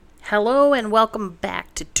Hello and welcome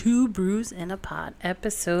back to Two Brews in a Pot,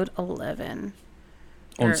 episode 11.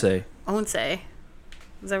 Once. Once. Is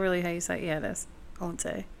that really how you say it? Yeah, it is. Once.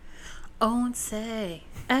 Once.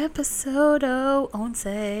 Episode once.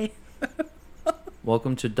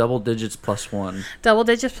 Welcome to Double Digits Plus One. Double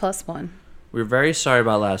digits plus one. We're very sorry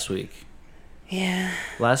about last week. Yeah.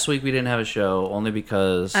 Last week we didn't have a show only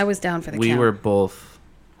because I was down for the we count. were both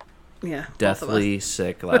deathly both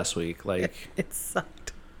sick last week. Like it sucked.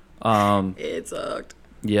 It sucked.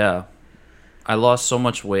 Yeah. I lost so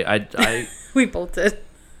much weight. I We both did.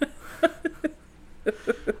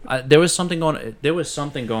 there was something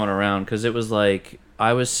going around because it was like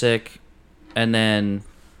I was sick and then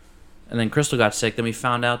Crystal got sick. Then we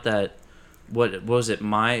found out that what was it?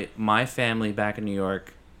 My family back in New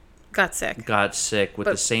York Got sick with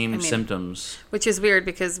the same symptoms, which is weird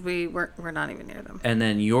because we're not even near them. And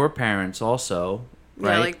then your parents also,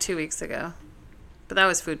 right? Yeah, like 2 weeks ago. But that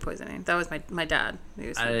was food poisoning. That was my dad.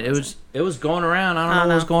 It was going around. I don't know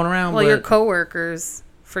what was going around. Well, but your coworkers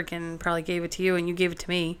freaking probably gave it to you, and you gave it to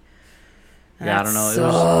me. Yeah, I don't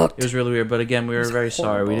know. It was really weird. But again, we were very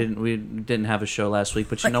sorry. We didn't have a show last week.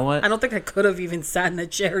 But you know what? I don't think I could have even sat in a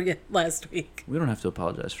chair last week. We don't have to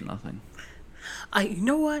apologize for nothing. You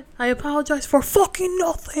know what? I apologize for fucking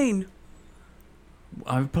nothing.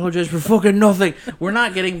 I apologize for fucking nothing. We're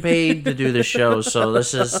not getting paid to do this show, so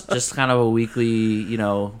this is just kind of a weekly,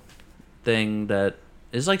 thing that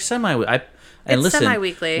is like semi-weekly. Listen,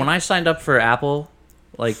 semi-weekly. When I signed up for Apple,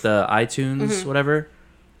 like the iTunes, whatever,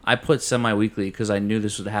 I put semi-weekly because I knew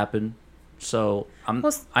this would happen. So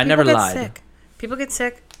I never lied. Sick. People get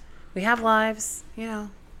sick. We have lives.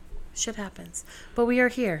 Shit happens. But we are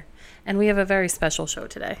here, and we have a very special show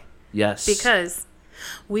today. Yes. Because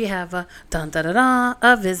we have a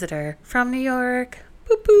visitor from New York.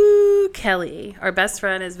 Boop, boop, Kelly. Our best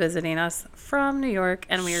friend is visiting us from New York,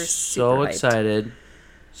 and we are super excited.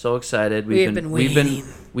 So excited. We've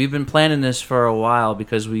been planning this for a while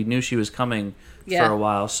because we knew she was coming for a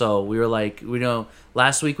while. So we were like,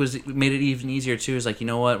 last week made it even easier too. It's like, you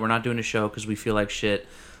know what? We're not doing a show because we feel like shit.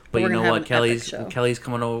 But you know what? Kelly's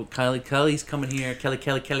coming over. Kelly's coming here.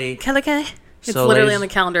 Kelly. It's literally on the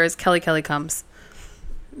calendar as Kelly comes.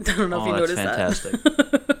 I don't know if you noticed that. That's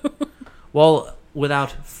fantastic. Well,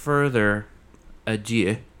 without further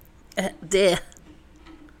ado.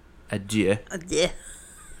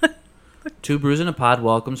 Two Brews in a Pod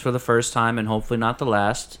welcomes for the first time and hopefully not the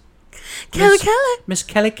last. Kelly. Miss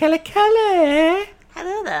Kelly.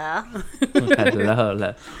 Hello there.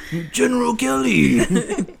 Hello. General Kelly.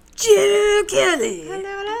 General Kelly.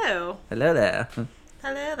 Hello. Hello there.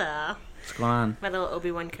 Hello there. What's going on? My little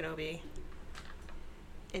Obi-Wan Kenobi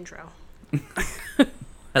intro.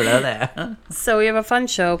 Hello there. So we have a fun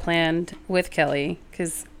show planned with Kelly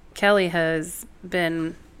because Kelly has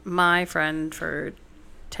been my friend for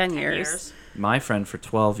 10 years. My friend for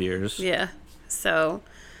 12 years. Yeah. So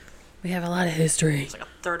we have a lot of history. It's like a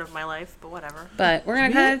third of my life, but whatever. But we're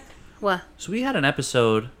going to kind of... What? So we had an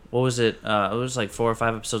episode. What was it? It was like 4 or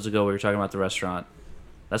 5 episodes ago. We were talking about the restaurant.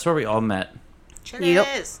 That's where we all met. Chili's. Yep.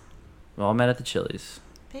 We all met at the Chili's.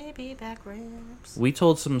 Baby back ribs. We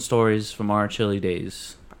told some stories from our chili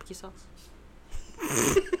days. Barbecue sauce.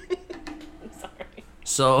 I'm sorry.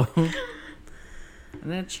 So...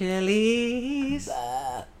 the Chili's.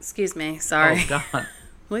 Excuse me. Sorry. Oh, God. At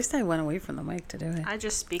least I went away from the mic to do it. I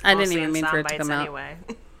just speak I mostly didn't even in mean for it to sound bites come out. anyway.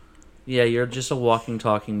 Yeah, you're just a walking,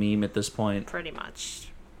 talking meme at this point. Pretty much.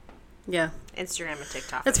 Yeah. Instagram and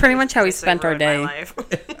TikTok. That's pretty much how we basically spent our ruined my day. life.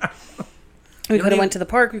 We could have went to the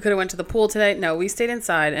park. We could have went to the pool today. No, we stayed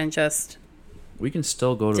inside and just... We can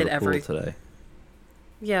still go to the pool today.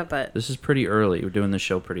 Yeah, but... This is pretty early. We're doing this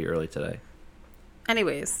show pretty early today.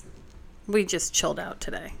 Anyways, we just chilled out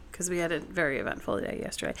today because we had a very eventful day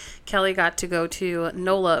yesterday. Kelly got to go to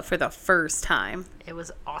NOLA for the first time. It was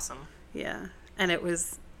awesome. Yeah. And it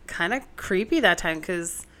was kind of creepy that time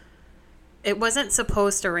because it wasn't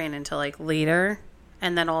supposed to rain until like later.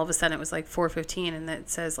 And then all of a sudden it was like 4:15 and it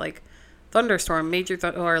says like thunderstorm,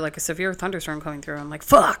 or like a severe thunderstorm coming through. I'm like,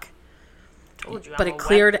 fuck. Told you. But it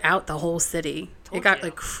cleared out the whole city. It got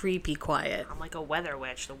like creepy quiet. I'm like a weather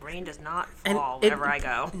witch. The rain does not fall wherever I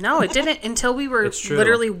go. No, it didn't until we were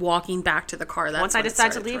literally walking back to the car. Once I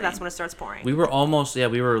decide to leave, that's when it starts pouring. We were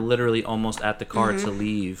literally almost at the car to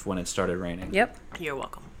leave when it started raining. Yep. You're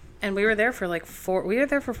welcome. And we were there for like 4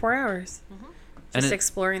 hours. Just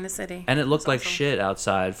exploring the city. And it looked like shit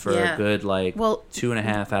outside for a good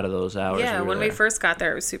 2.5 out of those hours. Yeah, when we first got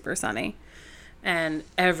there, it was super sunny. And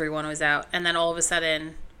everyone was out. And then all of a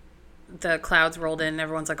sudden, the clouds rolled in and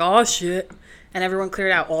everyone's like, oh shit. And everyone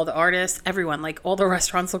cleared out, all the artists, everyone, like all the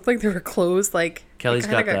restaurants looked like they were closed. Like Kelly's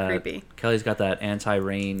got that. Creepy. Kelly's got that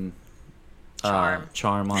anti-rain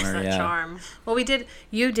charm on her. Yeah. Charm. Well,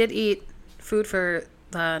 you did eat food for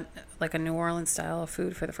like a New Orleans style of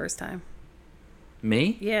food for the first time.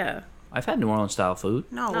 Me? Yeah. I've had New Orleans style food.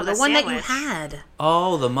 No, No, the the one that you sandwich. had.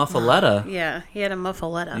 Oh, the muffaletta. Yeah, he had a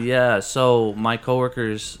muffaletta. Yeah, so my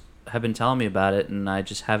coworkers have been telling me about it, and I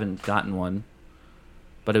just haven't gotten one.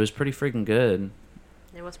 But it was pretty freaking good.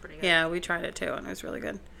 It was pretty good. Yeah, we tried it too, and it was really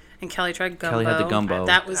good. And Kelly tried gumbo. Kelly had the gumbo.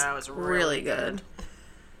 That was really really good.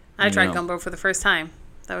 I tried gumbo for the first time.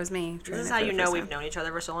 That was me. This is how you know we've known each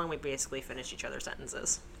other for so long. We basically finish each other's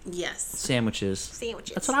sentences. Yes. Sandwiches.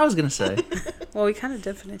 Sandwiches. That's what I was going to say. Well, we kind of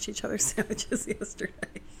did finish each other's sandwiches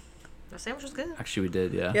yesterday. The sandwich was good. Actually, we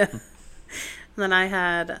did, yeah. Yeah. And then I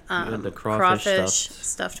had, the crawfish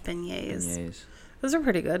stuffed beignets. Those are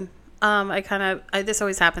pretty good. This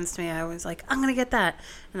always happens to me. I always like, I'm going to get that.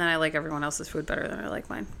 And then I like everyone else's food better than I like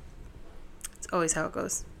mine. It's always how it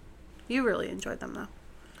goes. You really enjoyed them, though.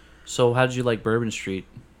 So how did you like Bourbon Street?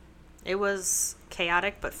 It was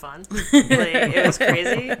chaotic but fun. It was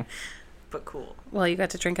crazy, but cool. Well, you got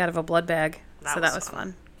to drink out of a blood bag, so that was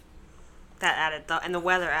fun. fun. That added, and the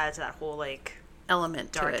weather added to that whole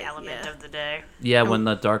Element dark to it, element of the day. Yeah, when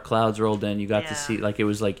the dark clouds rolled in, you got to Yeah. see, like, it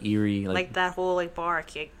was like eerie. Like that whole bar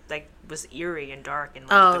was eerie and dark and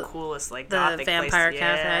the coolest the gothic vampire place.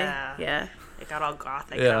 cafe. Yeah. It got all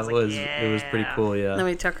gothic. Yeah, I was it was pretty cool. Yeah. Then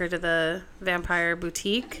we took her to the vampire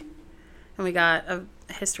boutique, and we got a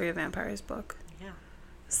History of Vampires book. Yeah.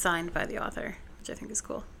 Signed by the author, which I think is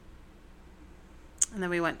cool. And then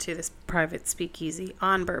we went to this private speakeasy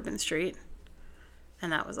on Bourbon Street,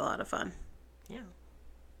 and that was a lot of fun. Yeah.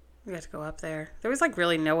 We got to go up there. There was like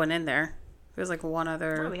really no one in there. There was like one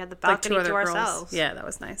other. Oh, we had the like balcony to ourselves. Yeah, that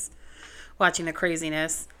was nice. Watching the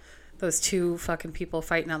craziness, those two fucking people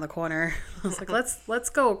fighting on the corner. I was like, let's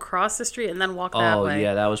go across the street and then walk that way. Oh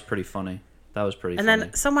yeah, that was pretty funny. That was pretty. And funny.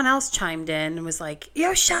 then someone else chimed in and was like,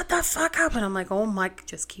 "Yo, shut the fuck up!" And I'm like, "Oh my,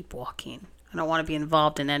 just keep walking. I don't want to be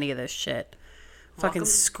involved in any of this shit." Fucking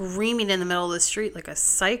screaming in the middle of the street like a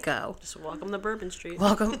psycho. Just welcome to Bourbon Street.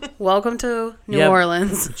 Welcome to New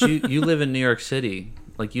Orleans. But you live in New York City.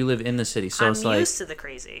 Like, you live in the city, so it's like... I'm used to the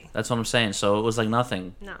crazy. That's what I'm saying. So it was like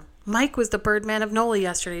nothing. No. Mike was the Birdman of NOLA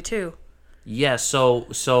yesterday, too. Yeah, so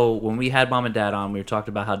when we had Mom and Dad on, we were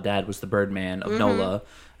talking about how Dad was the Birdman of NOLA.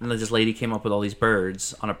 And then this lady came up with all these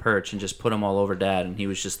birds on a perch and just put them all over Dad, and he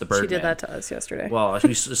was just the Birdman. She did that to us yesterday. Well,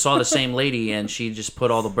 we saw the same lady, and she just put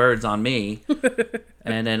all the birds on me.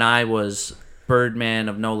 And then I was Birdman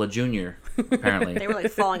of NOLA Jr., apparently. They were like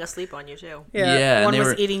falling asleep on you, too. Yeah, one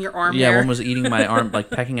was eating your arm hair. Yeah, one was eating my arm, like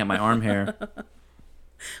pecking at my arm hair.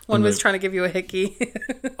 One was trying to give you a hickey.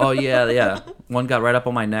 Oh, yeah. One got right up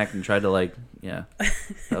on my neck and tried to, like, yeah.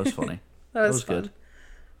 That was funny. That was good.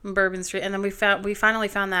 Bourbon Street. And then we finally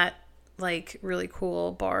found that, like, really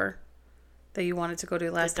cool bar that you wanted to go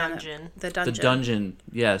to last time. The Dungeon. The Dungeon,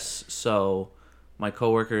 yes. So my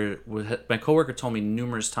coworker told me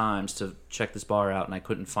numerous times to check this bar out, and I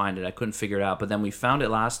couldn't find it. I couldn't figure it out. But then we found it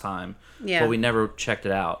last time, but we never checked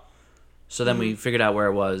it out. So then we figured out where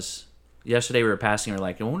it was. Yesterday we were passing, we were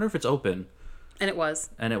like, I wonder if it's open. And it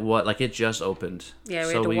was. And it was, like, it just opened. Yeah,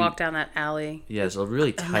 we had to walk down that alley. Yeah, it's a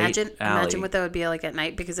really tight alley. Imagine what that would be like at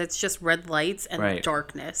night, because it's just red lights and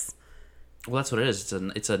darkness. Well, that's what it is.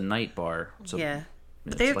 It's a night bar. Yeah.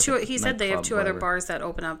 But they have two. He said they have two other bars that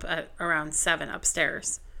open up at around 7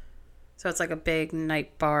 upstairs. So it's like a big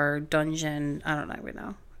night bar dungeon. I don't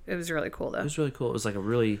know. It was really cool, though. It was really cool. It was like a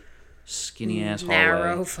really skinny ass hallway.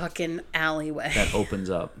 Narrow fucking alleyway. That opens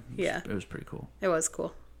up. Yeah. It was pretty cool. It was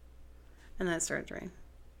cool. And then it started to rain.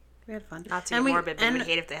 We had fun. Not to be morbid, but we'd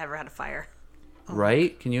hate if they ever had a fire.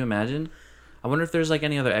 Right? Can you imagine? I wonder if there's like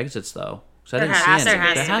any other exits though. So I There didn't has see any. to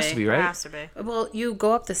be. There has to be, right? There has to be. Well, you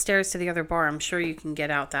go up the stairs to the other bar. I'm sure you can get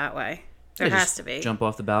out that way. There has just to be. Jump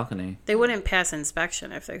off the balcony. They wouldn't pass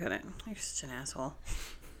inspection if they couldn't. You're such an asshole.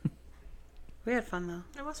 We had fun,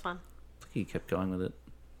 though. It was fun. Look, he kept going with it.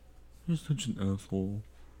 You're such an asshole.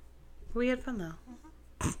 We had fun,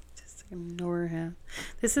 though. Just ignore him.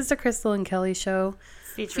 This is the Crystal and Kelly show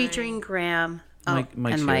featuring Graham Mike's and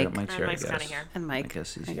here. Mike. Mike's here, I Mike's kind guess. of here. And Mike, I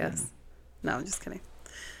guess he's I here. guess. No, I'm just kidding.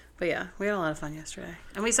 But yeah, we had a lot of fun yesterday.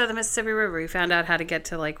 And we saw the Mississippi River. We found out how to get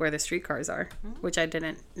to like where the streetcars are, which I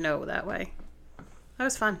didn't know that way. That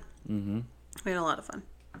was fun. Mm-hmm. We had a lot of fun.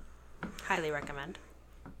 Highly recommend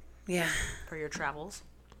Yeah. for your travels.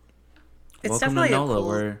 It's Welcome to definitely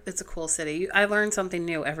NOLA, it's a cool city. I learn something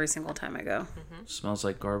new every single time I go. Smells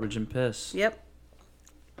like garbage and piss. Yep.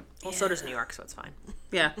 Well, so does New York, so it's fine.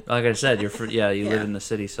 Yeah. Like I said, you live in the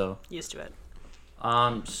city, so Used to it.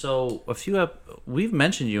 So we've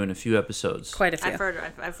mentioned you in a few episodes. Quite a few.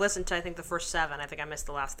 I've listened to I think the first 7. I think I missed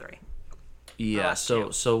the last 3. Yeah.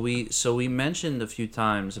 So we mentioned a few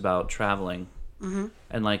times about traveling,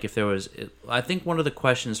 and like if there was, I think one of the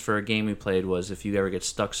questions for a game we played was if you ever get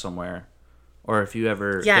stuck somewhere, or if you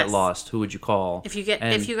ever get lost, who would you call? If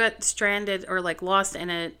you got stranded or like lost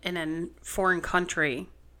in a foreign country.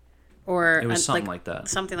 Or it was something like that.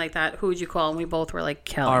 Something like that. Who would you call? And we both were like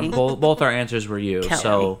Kelly. Both our answers were you.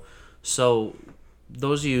 Kelly. So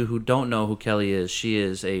those of you who don't know who Kelly is, she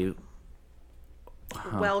is a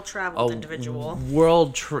well-traveled individual.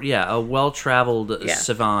 A well-traveled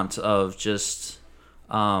savant of just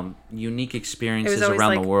unique experiences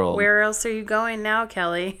around the world. Where else are you going now,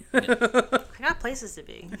 Kelly? I got places to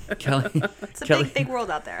be. Kelly, it's a big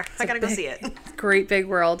world out there. I gotta go see it. Great big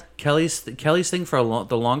world. Kelly's thing for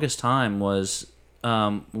the longest time was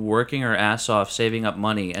working her ass off, saving up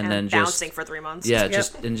money, and then bouncing for 3 months. Yeah,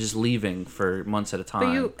 just leaving for months at a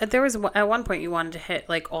time. But there was at one point you wanted to hit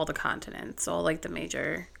like all the continents, all like the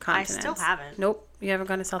major continents. I still haven't. Nope, you haven't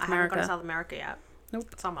gone to South America. I haven't gone to South America yet. Nope,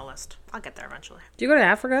 it's on my list. I'll get there eventually. Do you go to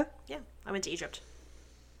Africa? Yeah, I went to Egypt.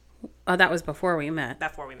 Oh, that was before we met.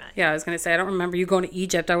 Yeah, I was going to say, I don't remember you going to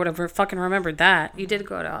Egypt. I would have fucking remembered that. You did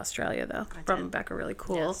go to Australia, though. Brought Rebecca really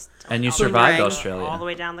cool. Yes. And you survived Australia. All the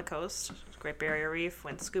way down the coast. Great Barrier Reef.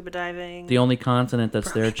 Went scuba diving. The only continent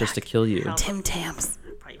that's there just to kill you. Tim Tams.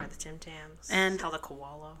 Probably about the Tim Tams. And held a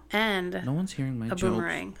koala. And no one's hearing my joke. A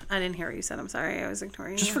boomerang. I didn't hear what you said. I'm sorry. I was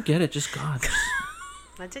ignoring you. Just forget it. Just God.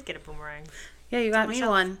 I did get a boomerang. Yeah, you got me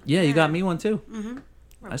one. Yeah, you got me one too. Mm-hmm.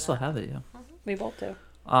 I still have it. Yeah. We both do.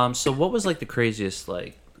 So what was like the craziest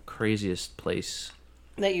place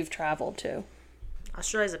that you've traveled to?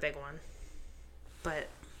 Australia's a big one, but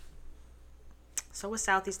so was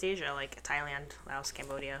Southeast Asia, like Thailand, Laos,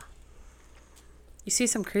 Cambodia. You see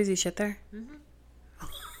some crazy shit there. Mm-hmm.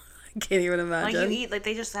 I can't even imagine. Like you eat, like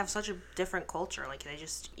they just have such a different culture. Like they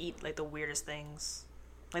just eat like the weirdest things.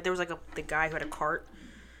 Like there was like the guy who had a cart.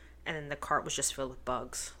 And then the cart was just filled with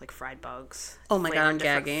bugs, like fried bugs. Oh my God, I'm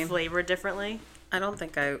gagging. Flavored differently. I don't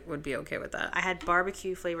think I would be okay with that. I had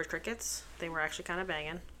barbecue flavored crickets. They were actually kind of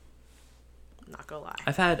banging. Not gonna lie.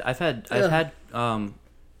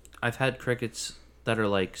 I've had crickets that are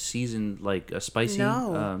like seasoned, like spicy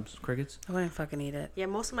crickets. I wouldn't fucking eat it. Yeah,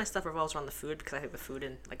 most of my stuff revolves around the food because I think the food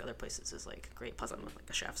in like other places is like great. Plus, I'm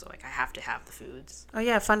like a chef, so like I have to have the foods. Oh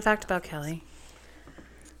yeah, fun fact about Kelly.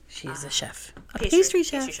 She's a chef. A pastry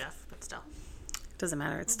chef. Pastry chef, but still. Doesn't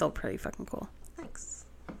matter. It's still pretty fucking cool. Thanks.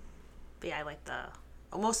 But yeah, I like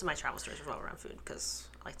most of my travel stories revolve around food because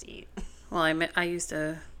I like to eat. Well, I used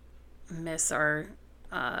to miss our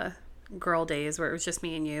girl days where it was just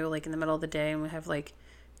me and you, like in the middle of the day, and we'd have like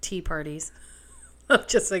tea parties of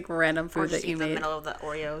just like random food that you made. In the middle of the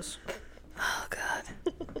Oreos. Oh, God.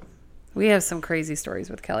 We have some crazy stories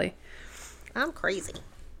with Kelly. I'm crazy.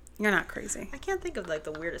 You're not crazy. I can't think of like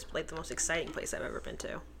the weirdest, like the most exciting place I've ever been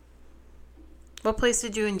to. What place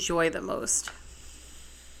did you enjoy the most?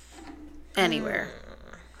 Anywhere.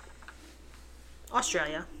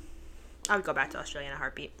 Australia. I would go back to Australia in a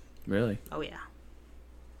heartbeat. Really? Oh yeah.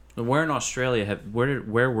 Where in Australia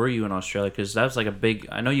where were you in Australia? Because that was like a big.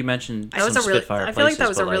 I know you mentioned some Spitfire places. I feel like that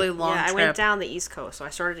was a really long trip. I went down the East Coast, so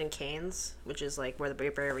I started in Cairns, which is like where the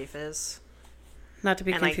Great Barrier Reef is. Not to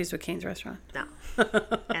be confused with Cain's Restaurant. No.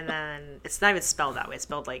 And then it's not even spelled that way. It's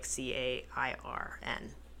spelled like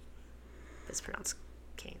Cairn. It's pronounced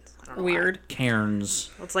Cairns. I don't know. Weird. Why.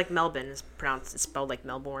 Cairns. Well, it's like Melbourne. It's spelled like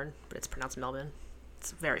Melbourne, but it's pronounced Melbourne.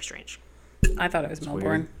 It's very strange. I thought it was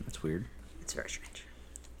Melbourne. That's weird. It's very strange.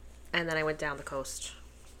 And then I went down the coast,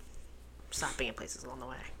 stopping in places along the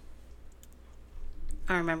way.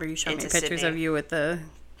 I remember you showed me pictures of you with the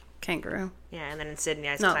kangaroo. Yeah, and then in Sydney,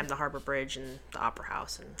 I climbed the Harbour Bridge and the Opera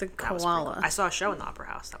House. And the koala. Cool. I saw a show in the Opera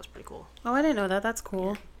House. That was pretty cool. Oh, I didn't know that. That's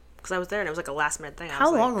cool. Because I was there, and it was like a last-minute thing.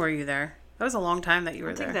 How long were you there? That was a long time that you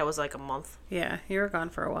were there. I think that was like a month. Yeah, you were gone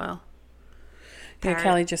for a while. Yeah,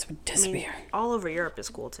 Kelly just would disappear. I mean, all over Europe is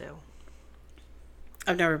cool, too.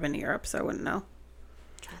 I've never been to Europe, so I wouldn't know. I'm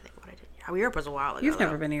trying to think what I did. Yeah, Europe was a while ago. You've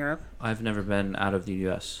never been to Europe? I've never been out of the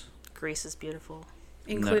U.S. Greece is beautiful.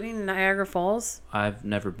 Including Niagara Falls? I've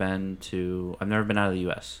never been out of the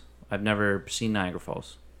U.S. I've never seen Niagara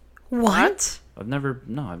Falls. What? I've never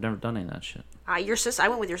done any of that shit. Your sister? I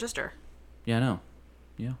went with your sister. Yeah, I know.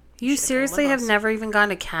 Yeah. You seriously have never even gone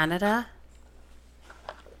to Canada?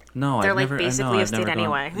 No, they're I've never. Basically a state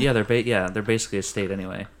anyway. Yeah, they're basically a state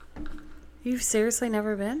anyway. You've seriously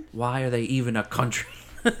never been? Why are they even a country?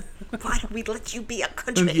 Why do we let you be a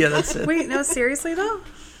country? Yeah, that's it. Wait, no, seriously though?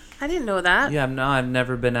 I didn't know that. Yeah, no, I've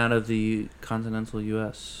never been out of the continental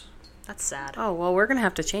U.S. That's sad. Oh, well, we're going to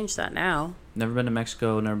have to change that now. Never been to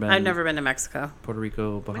Mexico. I've never been to Mexico. Puerto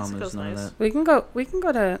Rico, Bahamas, Mexico's none nice. of that. We can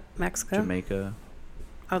go to Mexico. Jamaica.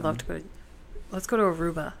 I would love to go to... Let's go to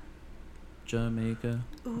Aruba. Jamaica.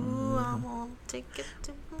 Ooh, I won't take it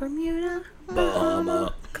to Bermuda.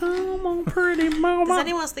 Bahama. Come on, pretty mama. Does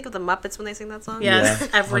anyone else think of the Muppets when they sing that song? Yes,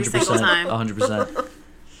 every 100%, single time. 100%.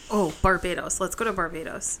 Oh, Barbados. Let's go to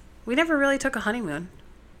Barbados. We never really took a honeymoon.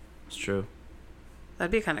 It's true.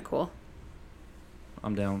 That'd be kind of cool.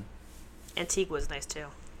 I'm down. Antigua was nice too.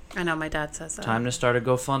 I know my dad says that. Time to start a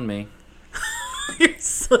GoFundMe. You're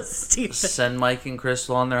so stupid. Send Mike and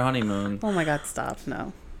Crystal on their honeymoon. Oh my God, stop.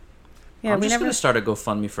 No. Yeah, I'm just going to start a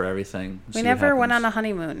GoFundMe for everything. We never went on a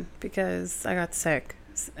honeymoon because I got sick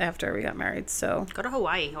after we got married, so. Go to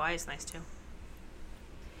Hawaii. Hawaii's nice too.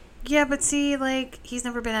 Yeah, but see, like, he's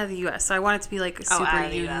never been out of the U.S., so I want it to be, like, a super out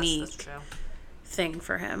of the unique US, that's true. thing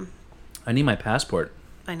for him. I need my passport.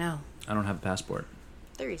 I know. I don't have a passport.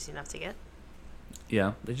 They're easy enough to get.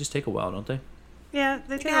 Yeah, they just take a while, don't they? Yeah,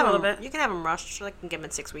 they You take can a have little them. bit. You can have them rushed. So I can get them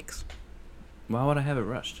in 6 weeks. Why would I have it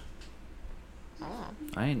rushed? Oh.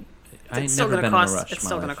 I ain't It's still never gonna been cost. in a rush. It's in my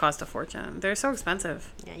still going to life. cost a fortune. They're so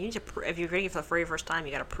expensive. Yeah, you need to. If you're getting it for the very first time,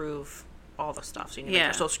 you got to prove all the stuff. So you need Yeah.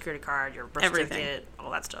 your social security card, your birth Everything. certificate,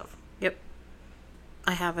 all that stuff. Yep.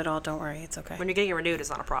 I have it all. Don't worry. It's okay. When you're getting it renewed, it's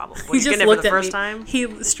not a problem. When He you're just getting it for looked the at first me. time,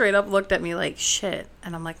 He straight up looked at me like shit,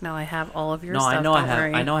 and I'm like, no, I have all of your No, stuff. I know Don't I have.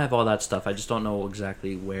 worry. I know I have all that stuff. I just don't know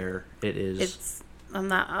exactly where it is. It's. I'm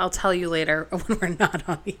not. I'll tell you later when we're not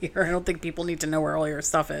on here. I don't think people need to know where all your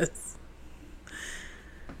stuff is.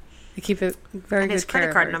 I keep it very and good his care credit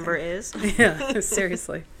of card number everything. is. Yeah,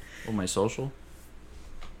 seriously. Oh, my social?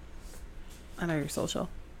 I know your social.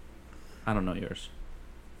 I don't know yours.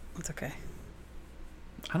 It's okay.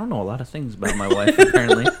 I don't know a lot of things about my wife,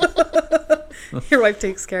 apparently. Your wife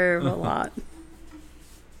takes care of a lot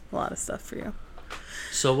of stuff for you.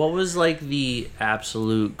 So what was like the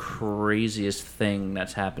absolute craziest thing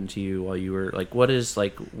that's happened to you while you were like, what was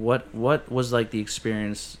like the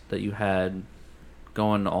experience that you had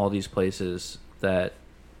going to all these places that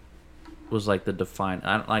was like the define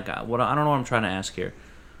I don't know what I'm trying to ask here.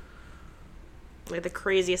 Like the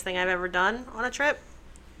craziest thing I've ever done on a trip.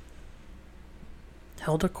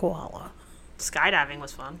 Held a koala. Skydiving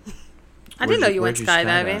was fun. I didn't know you went where'd you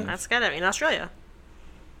skydiving. That's skydiving in Australia.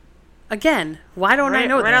 Again, why don't I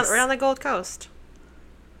know this? Right on the Gold Coast.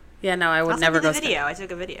 Yeah, no, I would I'll never send go you the video. I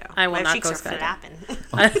took a video. I will My not cheeks go are skydiving.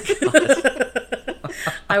 flapping.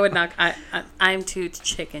 I would not. I'm too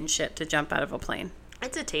chicken shit to jump out of a plane.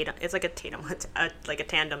 It's a Tatum. It's like a Tatum. It's like a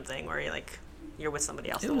tandem thing where you're with somebody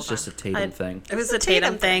else. It the was whole just a time. Tatum thing. It was a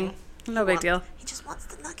Tatum thing. No big deal. He just wants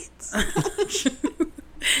the nuggets.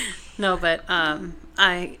 No, but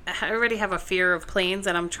I already have a fear of planes,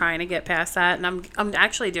 and I'm trying to get past that. And I'm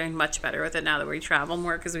actually doing much better with it now that we travel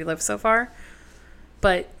more because we live so far.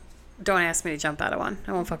 But don't ask me to jump out of one.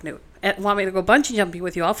 I won't fucking do it. Want me to go bungee jumping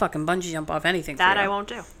with you? I'll fucking bungee jump off anything. That for you. I won't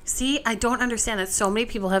do. See, I don't understand that. So many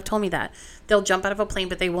people have told me that they'll jump out of a plane,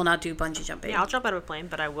 but they will not do bungee jumping. Yeah, I'll jump out of a plane,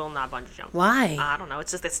 but I will not bungee jump. Why? I don't know.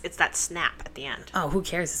 It's just it's that snap at the end. Oh, who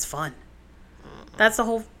cares? It's fun. That's the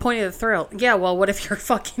whole point of the thrill. Yeah, well, what if your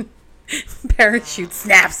fucking parachute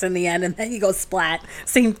snaps in the end and then you go splat?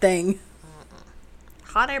 Same thing.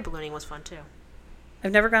 Hot air ballooning was fun too.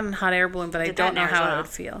 I've never gotten a hot air balloon, but I Did that don't in know how it Arizona. would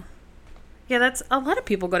feel. Yeah, that's a lot of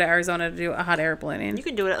people go to Arizona to do a hot air ballooning. You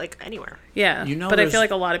can do it like anywhere. Yeah, You know but I there's- feel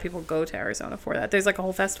like a lot of people go to Arizona for that. There's like a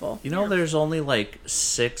whole festival. You know, there's only like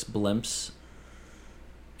 6 blimps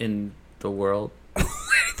in the world. Where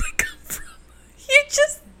did that come from?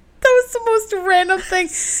 That was the most random thing.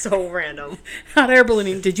 So random. Hot air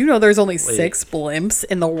ballooning. Did you know there's only 6 blimps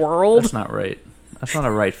in the world? That's not right. That's not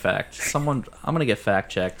a right fact. I'm gonna get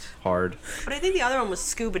fact checked hard. But I think the other one was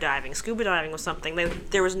scuba diving. Scuba diving was something.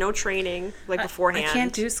 There was no training beforehand. I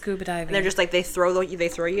can't do scuba diving. And they're just like they throw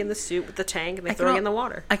you in the suit with the tank and they throw you in the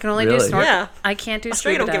water. I can only Really? do snorkel. Yeah. I can't do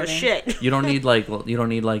Australia scuba don't diving. give a shit. You don't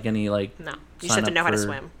need like any like. No, you sign just have to up know how to for-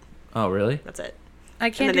 swim. Oh really? That's it. I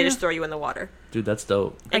And can't then do. they just throw you in the water. Dude, that's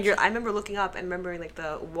dope. And I remember looking up and remembering like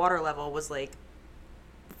the water level was like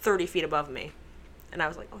 30 feet above me, and I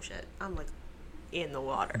was like, oh shit, I'm like in the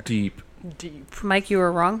water. Deep. Mike, you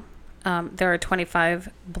were wrong. There are 25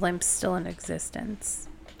 blimps still in existence,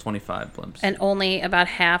 25 blimps. and only about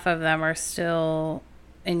half of them are still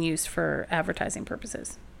in use for advertising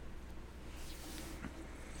purposes.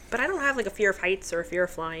 But I don't have like a fear of heights or a fear of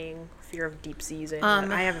flying, fear of deep seas.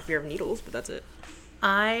 I have a fear of needles, but that's it.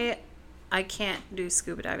 I can't do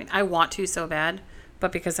scuba diving. I want to so bad,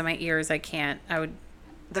 but because of my ears, I can't. I would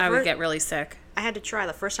get really sick. I I had to try.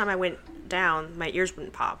 The first time I went down, my ears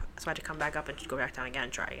wouldn't pop, so I had to come back up and go back down again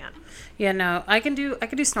and try again. Yeah, no, I can do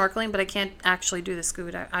snorkeling, but I can't actually do the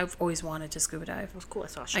scuba dive. I've always wanted to scuba dive. It was cool. I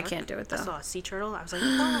saw a shark. I can't do it though. I saw a sea turtle. I was like,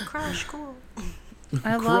 oh, crush, cool.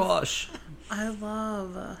 I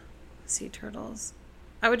love sea turtles.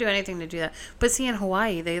 I would do anything to do that. But see, in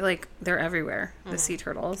Hawaii, they're everywhere. The sea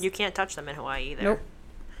turtles. You can't touch them in Hawaii either. Nope.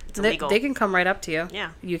 It's illegal. They can come right up to you.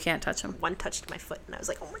 Yeah. You can't touch them. One touched my foot, and I was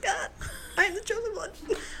like, oh my god, I am the chosen one.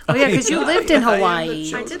 Oh yeah, because you lived in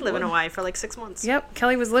Hawaii. I did live in Hawaii for like 6 months. Yep,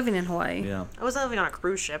 Kelly was living in Hawaii. Yeah. I wasn't living on a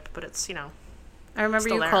cruise ship, but it's, I remember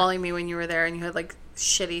still you there. calling me when you were there, and you had like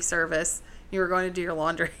shitty service. You were going to do your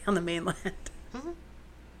laundry on the mainland. Mm-hmm.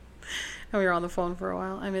 And we were on the phone for a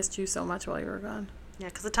while. I missed you so much while you were gone. Yeah,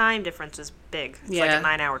 because the time difference is big. It's Yeah. like a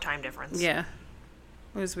 9-hour time difference. Yeah.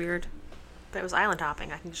 It was weird. But it was island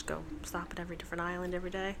hopping. I can just go stop at every different island every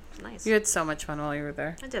day. It's nice. You had so much fun while you were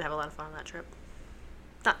there. I did have a lot of fun on that trip.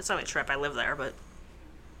 Not so much trip. I live there, but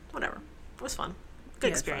whatever. It was fun. Good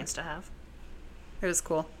Yeah, experience to have. It was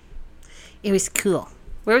cool. It was cool.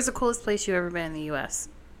 Where was the coolest place you ever been in the U.S.?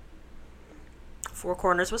 Four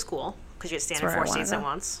Corners was cool because you had to stand in That's where 4 I wanna states at go.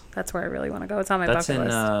 once. That's where I really want to go. It's on my That's bucket in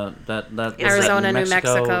list. that is Arizona, like New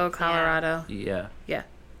Mexico, Colorado. Yeah. Yeah.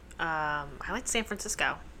 I liked San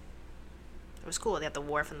Francisco. It was cool. They had the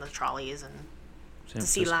wharf and the trolleys and San the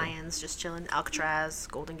sea Francisco. lions just chilling. Alcatraz,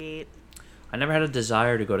 Golden Gate. I never had a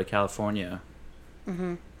desire to go to California.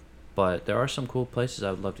 Mm-hmm. But there are some cool places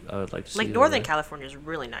I would like to see. Like over Northern there. California is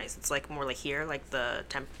really nice. It's like more like here, like the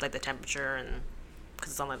temperature and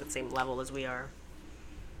because it's on like the same level as we are.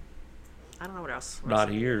 I don't know what else. Not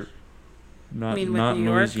here. Not mean with not New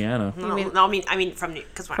York? Louisiana. No, mean- no, I mean from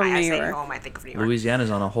because when From I New say York. home, I think of New York. Louisiana's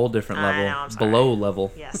on a whole different I level, know, I'm sorry. below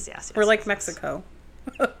level. Yes. We're like yes. Mexico.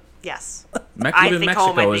 Yes. Even think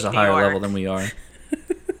home, I Mexico is a think New higher York. level than we are.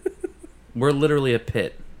 We're literally a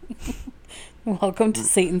pit. Welcome to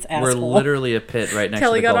Satan's asshole. We're literally a pit right next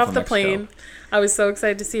Kelly to the got Gulf off of the Mexico. plane. I was so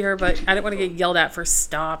excited to see her, but I didn't want to get yelled at for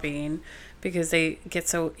stopping because they get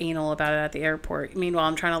so anal about it at the airport. Meanwhile,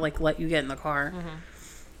 I'm trying to like let you get in the car.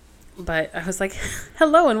 Mm-hmm. But I was like,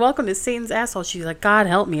 hello and welcome to Satan's asshole. She's like, God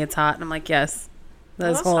help me, it's hot. And I'm like, yes,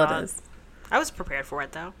 that's all hot. it is. I was prepared for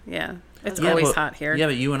it though. Yeah. It's Yeah, always but- hot here. Yeah,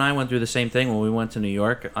 but you and I went through the same thing when we went to New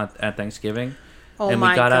York at Thanksgiving. Oh and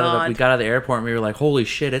my we got God. we got out of the airport and we were like, "Holy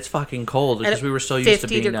shit, it's fucking cold!" Because we were so used to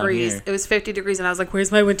being degrees. down here. It was 50 degrees, and I was like,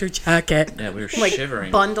 where's my winter jacket? Yeah, we were like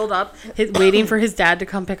shivering. bundled up, waiting for his dad to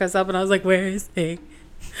come pick us up, and I was like, where is he?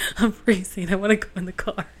 I'm freezing. I want to go in the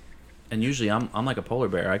car. And usually I'm like a polar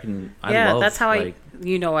bear. I Yeah, love, that's how like,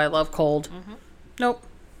 I love cold. Mm-hmm. Nope.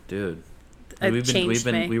 dude. It changed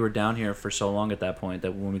me. We were down here for so long at that point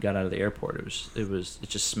that when we got out of the airport, it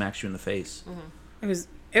just smacks you in the face. Mm-hmm.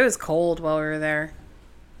 It was cold while we were there.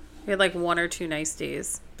 We had like 1 or 2 nice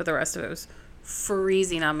days, but the rest of it was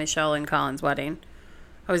freezing on Michelle and Colin's wedding.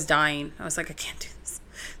 I was dying. I was like, I can't do this.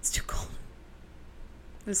 It's too cold.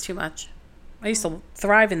 It was too much. I used to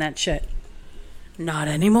thrive in that shit. Not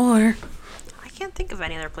anymore. I can't think of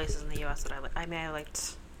any other places in the U.S. that I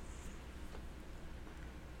liked.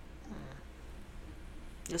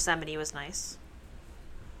 Yosemite was nice.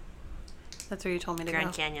 That's where you told me to Grand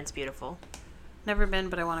go. Canyon's beautiful. Never been,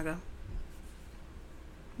 but I want to go.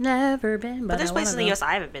 Never been, But but there's I places in wanna the go. U.S.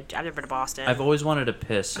 I haven't been to. I've never been to Boston. I've always wanted to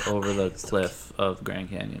piss over the cliff of Grand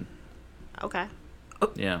Canyon. Okay.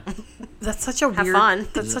 Yeah. That's such a Have weird. fun.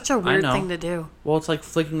 That's such a weird know. thing to do. Well, it's like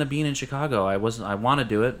flicking the bean in Chicago. I want to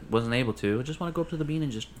do it, wasn't able to. I just want to go up to the bean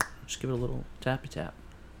and just give it a little tappy tap.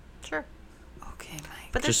 Sure. Okay, Mike.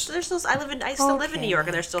 But Just- there's still I still live in New York, Okay.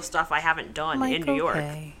 and there's still stuff I haven't done Mike, in New York.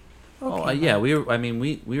 okay. Oh Okay, yeah,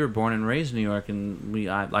 Mike. we were born and raised in New York, and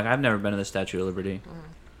I've never been to the Statue of Liberty.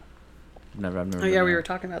 I've never. Oh been yeah, we there. were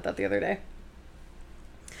talking about that the other day.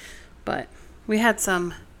 But we had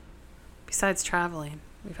some. Besides traveling,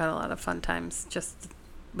 we've had a lot of fun times just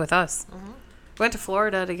with us. Mm-hmm. We went to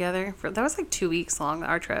Florida together. That was like 2 weeks long.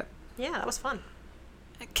 Our trip. Yeah, that was fun.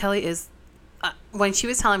 Kelly is. When she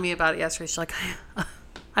was telling me about it yesterday, she's like,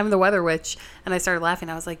 I'm the weather witch. And I started laughing.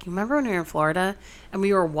 I was like, you remember when we were in Florida and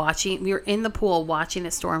we were in the pool watching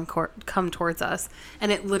a storm come towards us. And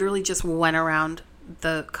it literally just went around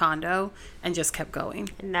the condo and just kept going.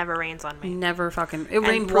 It never rains on me. Never fucking. It And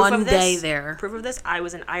rained proof one of day this- there. Proof of this, I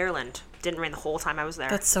was in Ireland. Didn't rain the whole time I was there.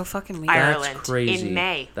 That's so fucking weird. Ireland. That's crazy. In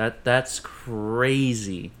May. That's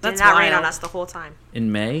crazy. That's Did not rain wild. on us the whole time.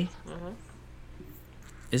 In May?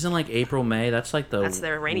 Isn't like April, May? That's like the That's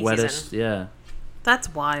their rainy wettest. season. Yeah.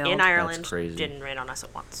 That's wild. In Ireland, crazy. didn't rain on us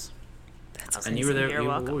at once. That's And you were crazy. there. You're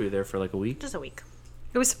welcome. Were you there for like a week? Just a week.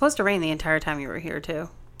 It was supposed to rain the entire time you were here too.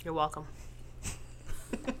 You're welcome.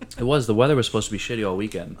 It was. The weather was supposed to be shitty all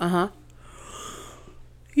weekend. Uh-huh.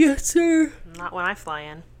 Yes, sir. Not when I fly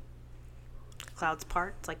in. Clouds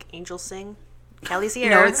part. It's like angels sing. Kelly's here.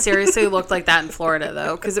 No, it seriously looked like that in Florida,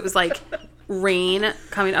 though, because it was like rain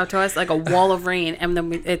coming up to us, like a wall of rain, and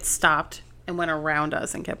then it stopped and went around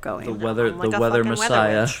us and kept going. The weather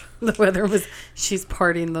messiah. The weather was, she's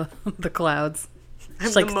parting the clouds.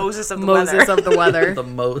 She's like the Moses of the Moses weather. of the weather.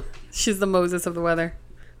 The She's the Moses of the weather.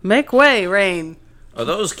 Make way, rain. Are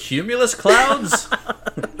those cumulus clouds?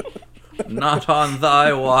 Not on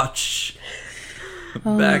thy watch.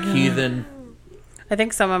 Back heathen. I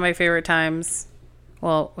think some of my favorite times,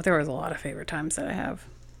 well, there was a lot of favorite times that I have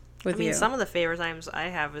with you. Some of the favorite times I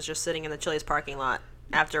have is just sitting in the Chili's parking lot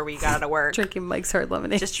after we got out of work. Drinking Mike's hard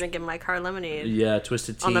lemonade. Just drinking my hard lemonade. Yeah,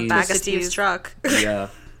 Twisted Teas. On the back of Twisted Steve's Teas. truck. Yeah.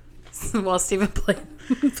 While Steven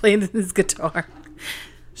played his guitar.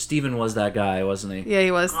 Steven was that guy, wasn't he? Yeah,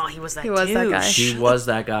 he was. Oh, he was that He was that guy. He was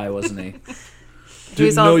that guy, wasn't he? He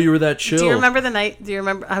was Didn't know you were that chill. Do you remember the night? Do you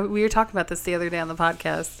remember? We were talking about this the other day on the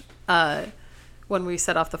podcast when we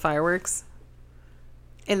set off the fireworks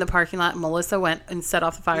in the parking lot. Melissa went and set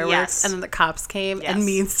off the fireworks, Yes. and then the cops came, Yes. and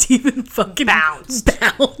me and Steven fucking bounced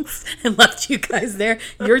and left you guys there.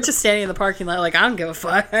 You're just standing in the parking lot like, I don't give a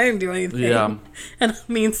fuck. I didn't do anything. Yeah. And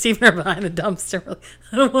me and Steven are behind the dumpster. We're like,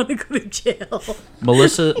 I don't want to go to jail.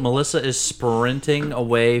 Melissa is sprinting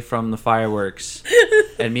away from the fireworks,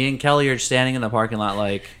 and me and Kelly are standing in the parking lot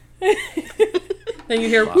like. And you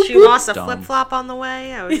hear, Wow. whoop, She whoop. lost a Dumb. flip flop on the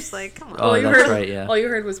way. I was just like, come on. Oh, you that's heard, right, yeah. All you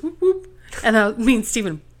heard was whoop whoop. And me and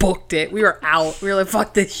Steven booked it. We were out. We were like,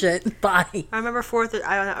 fuck this shit. Bye. I remember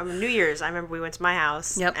New Year's. I remember we went to my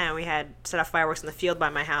house. Yep. And we had set off fireworks in the field by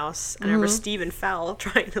my house. And I remember Steven fell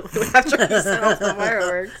trying to after he set off the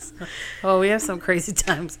fireworks. Oh, we have some crazy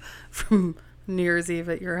times from New Year's Eve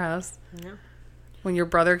at your house. Yeah. When your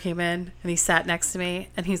brother came in and he sat next to me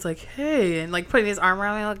and he's like, hey, and like putting his arm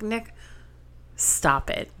around me like, Nick, stop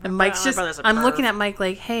it. And Mike's my brother's a I'm perv. looking at Mike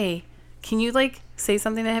like, hey, can you like say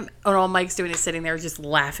something to him? And all Mike's doing is sitting there just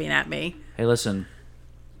laughing at me. Hey, listen.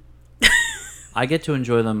 I get to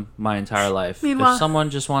enjoy them my entire life. Meanwhile- If someone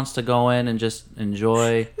just wants to go in and just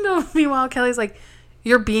enjoy, No, meanwhile, Kelly's like,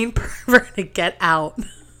 you're being perverted. Get out.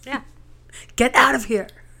 Yeah. Get out of here.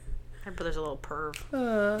 My brother's a little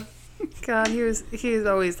perv. God, he was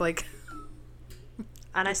always like,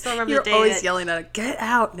 And I still remember you're the day always that yelling at him, get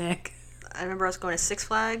out, Nick. I remember us going to Six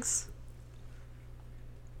Flags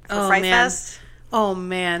for Oh, Fright man. Fest. Oh,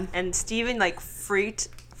 man. And Steven, like, freaked.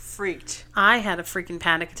 I had a freaking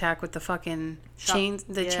panic attack with the fucking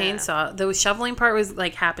chainsaw. The shoveling part was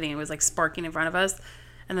like happening. It was like sparking in front of us.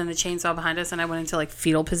 And then the chainsaw behind us. And I went into like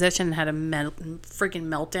fetal position and had a freaking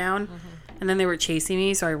meltdown. Mm-hmm. And then they were chasing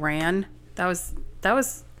me. So I ran. That was,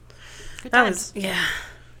 Good times. yeah.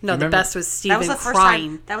 No, Remember- the best was Steven That was the crying.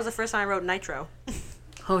 first time. That was the first time I wrote Nitro.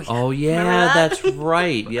 Oh, yeah. oh yeah, Remember that? that's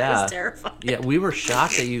right. That Yeah, was terrifying. yeah. We were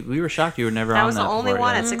shocked that you were never That on was that. the only before,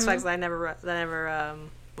 one yeah. at Six Flags that I never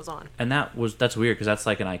was on. And that's weird because that's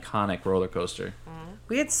like an iconic roller coaster.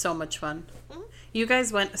 We had so much fun. You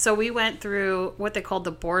guys we went through what they called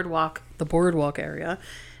the boardwalk area.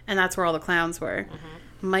 And that's where all the clowns were.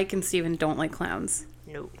 Mike and Steven don't like clowns.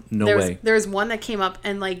 Nope. No way. There was one that came up,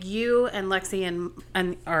 and like you and Lexi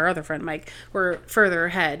and our other friend Mike were further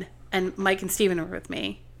ahead, and Mike and Steven were with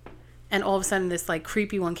me. And all of a sudden, this like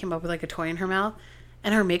creepy one came up with like a toy in her mouth,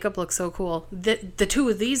 and her makeup looked so cool. The two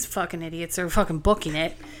of these fucking idiots are fucking booking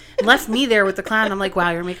it. Left me there with the clown. I'm like, wow,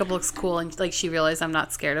 your makeup looks cool, and like she realized I'm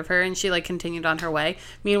not scared of her, and she like continued on her way.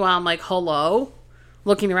 Meanwhile, I'm like, hello,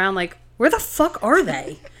 looking around like, where the fuck are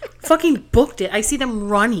they? Fucking booked it. I see them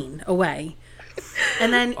running away.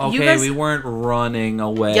 And then Okay, you guys, we weren't running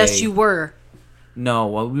away. yes, you were. No,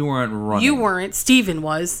 well, we weren't running. You weren't. Steven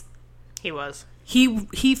was. He was.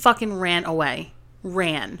 He fucking ran away.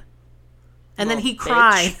 Ran. And then he Little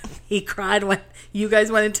cried. He cried when you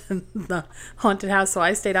guys went into the haunted house, so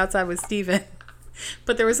I stayed outside with Steven.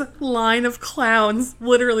 But there was a line of clowns,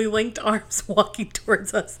 literally linked arms, walking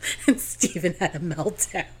towards us, and Steven had a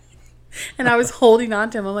meltdown. And I was holding on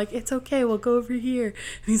to him. I'm like, it's okay, we'll go over here. And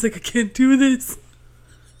he's like, I can't do this.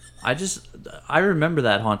 I remember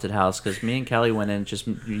that haunted house because me and Kelly went in, just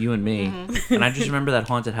you and me, and I just remember that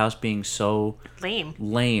haunted house being so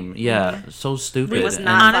Lame. Yeah, so stupid. It was And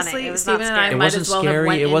not Honestly, funny. It was Steven not and I scary. It might wasn't as well have scary.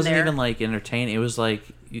 went It in wasn't there. even like entertaining. It was like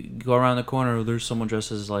you go around the corner. There's someone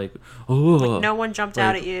dressed as like, oh. No one jumped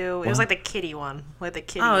out at you. It was like the kiddie one. Like the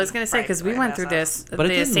kiddie. Oh, I was going to say, because we went through this, But it the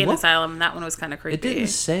didn't insane look- asylum, and that one was kind of creepy. It didn't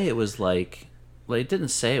say it was like Well, it didn't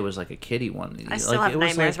say it was like a kiddie one. I still have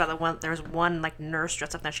nightmares about the one. There was one like nurse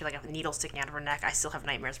dressed up, and she had like a needle sticking out of her neck. I still have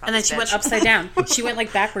nightmares about. And then she went upside down. She went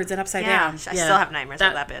like backwards and upside down. I still have nightmares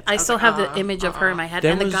about that bitch. I still have the image of her in my head.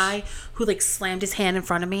 And the guy who like slammed his hand in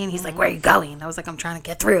front of me, and he's like, "Where are you going?" I was like, "I'm trying to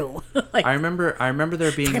get through." Like, I remember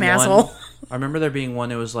there being one. Asshole. I remember there being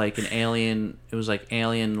one. It was like an alien. It was like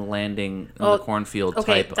alien landing in the cornfield.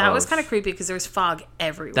 Okay, type that was kind of creepy because there was fog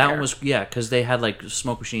everywhere. That one was because they had like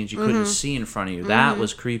smoke machines you couldn't see in front of you. That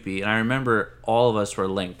was creepy, and I remember all of us were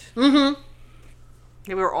linked. Yeah,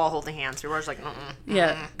 we were all holding hands. We were just like,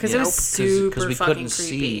 yeah, because it was super we fucking couldn't creepy.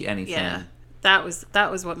 see anything. Yeah, that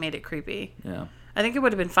was what made it creepy. Yeah. I think it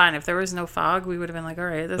would have been fine if there was no fog. We would have been like, all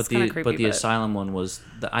right, that's kind of creepy. But the asylum one was,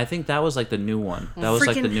 I think that was like the new one. That was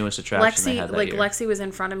like the newest attraction they had that year. Lexi was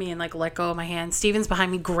in front of me and like let go of my hand. Steven's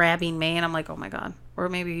behind me grabbing me, and I'm like, oh my god. Or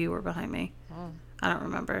maybe you were behind me. I don't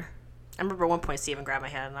remember. I remember at one point Steven grabbed my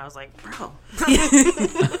hand, and I was like, bro.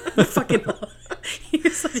 Fucking he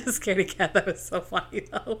was such a scaredy cat. That was so funny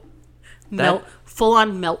though. Full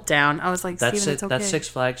on meltdown. I was like, Steven, it's okay. That Six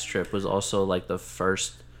Flags trip was also like the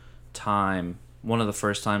first time, one of the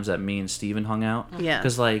first times that me and Steven hung out. Yeah.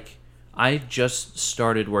 Because like I just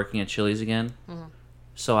started working at Chili's again,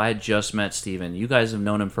 so I had just met Steven. You guys have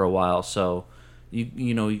known him for a while, so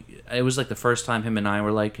you know it was like the first time him and I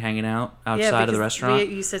were like hanging out outside of the restaurant.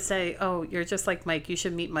 You used to say, "Oh, you're just like Mike. You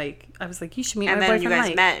should meet Mike." I was like, "You should meet my boyfriend Mike." And then you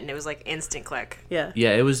guys met, and it was like instant click. Yeah.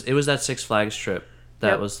 Yeah, it was that Six Flags trip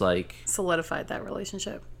that was like solidified that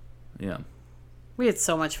relationship. Yeah. We had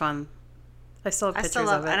so much fun. I still have pictures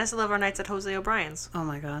of it. And I still love our nights at Jose O'Brien's. Oh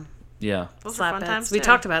my god. Yeah. Those were fun times. We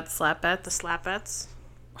talked about the slap bets. The slap bets.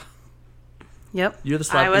 Yep. You're the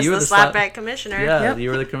slap. I was the slap bet commissioner. Yeah, yep.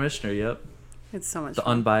 You were the commissioner. Yep. It's so much the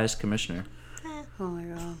fun. Unbiased commissioner. Oh my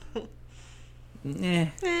god.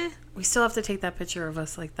 We still have to take that picture of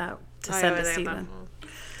us like that to send to Steven.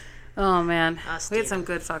 Oh man. We had some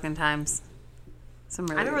good fucking times. Some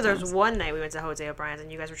really I remember there was one night we went to Jose O'Brien's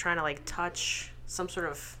and you guys were trying to like touch some sort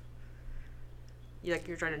of you're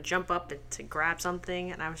trying to jump up to grab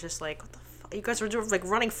something, and I was just like, what the fuck? You guys were like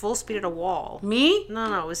running full speed at a wall. Me?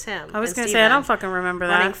 No, it was him. I was going to say, I don't fucking remember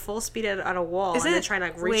that. Running full speed at a wall and then trying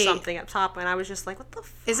to reach something up top, and I was just like, what the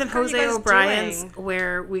fuck Isn't Jose O'Brien's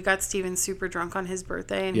where we got Steven super drunk on his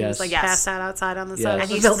birthday, and he was like passed out outside on the side of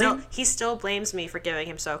the building? He still blames me for giving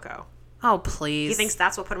him SoCo. Oh, please. He thinks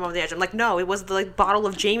that's what put him over the edge. I'm like, no, it was the bottle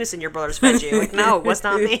of Jameson your brothers fed you. Like, no, it was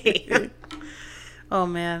not me. Oh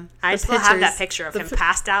man, I still have that picture of him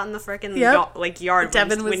passed out in the freaking yard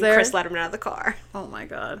Devin when Chris let him out of the car. Oh my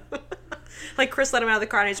god! Like Chris let him out of the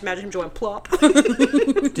car, and I just imagine him going plop.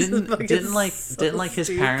 didn't his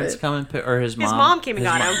parents come and or his mom? His mom came and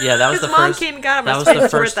got him. Yeah, that was his mom came and got him. That was the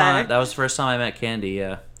first time. That was the first time I met Candy.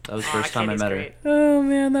 Yeah, that was the first time I met her. Oh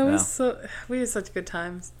man, that was so. We had such good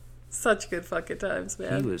times. Such good fucking times,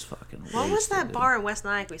 man. He was fucking. What was that bar in West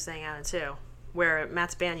Nyack we sang out in too, where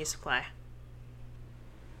Matt's band used to play?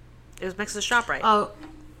 It was next to the ShopRite. Oh.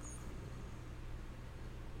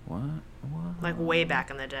 What? Like way back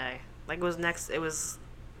in the day. Like it was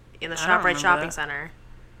in the ShopRite shopping center.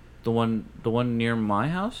 The one near my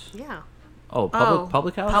house? Yeah. Oh,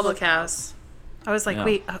 public house? Public house. I was like,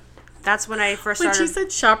 wait. That's when I first started. When she said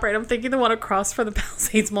ShopRite, I'm thinking the one across from the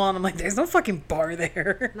Palisades Mall, and I'm like, there's no fucking bar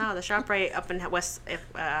there. No, the ShopRite up in not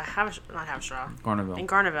Havishraw. Garnerville. In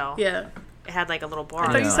Garnerville. Yeah. It had like a little bar.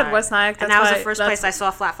 I thought you said West Nyack. And that was the first place I saw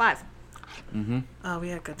Flat 5. Mm-hmm. Oh, we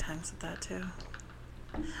had good times with that too.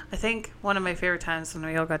 I think one of my favorite times when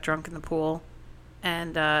we all got drunk in the pool,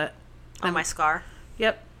 and my scar.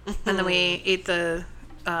 Yep. And then we ate the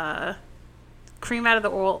cream out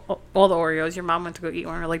of all the Oreos. Your mom went to go eat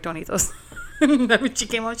one. We're like, don't eat those. And then when she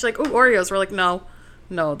came home, she's like, oh, Oreos. We're like, no,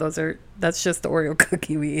 that's just the Oreo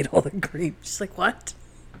cookie. We ate all the cream. She's like, what?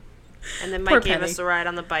 And then Mike gave us a ride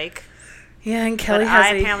on the bike. Yeah, and Kelly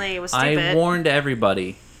apparently was stupid. I warned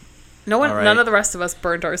everybody. None of the rest of us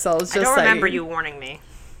burnt ourselves. I don't remember you warning me.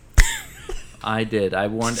 I did. I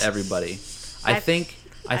warned everybody. I think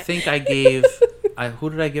I gave. Who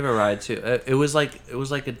did I give a ride to? It was like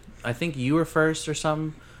I think you were first or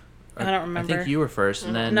something. I don't remember. I think you were first,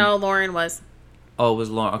 and then Lauren was. Oh, it was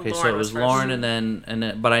Lauren. Okay, so it was Lauren, and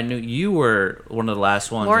then but I knew you were one of the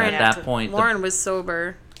last ones. Lauren, at that point, Lauren was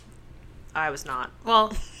sober. I was not.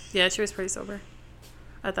 Well, yeah, she was pretty sober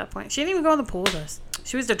at that point. She didn't even go in the pool with us.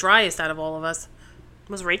 She was the driest out of all of us.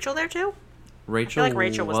 Was Rachel there too? Rachel, I feel like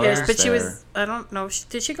Rachel was there. But she was. I don't know.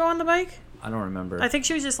 Did she go on the bike? I don't remember. I think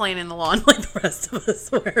she was just laying in the lawn like the rest of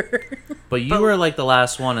us were. But you were like the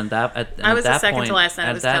last one, and I was the second to last, and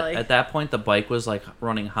it was Kelly. At that point, the bike was like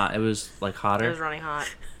running hot. It was like hotter. It was running hot,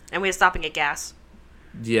 and we had to stop and get gas.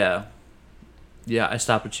 Yeah. Yeah, I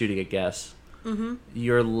stopped at you to get gas. Mm-hmm.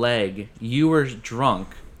 Your leg, you were drunk,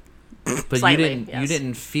 but Slightly, you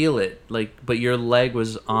didn't feel it. Like, but your leg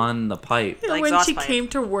was on the pipe. Yeah, The when exhaust she pipe. came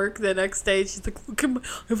to work the next day, she's like, "Look, I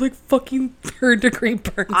have like fucking 3rd-degree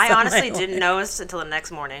burns." I on honestly my didn't leg." notice until the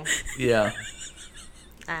next morning, Yeah,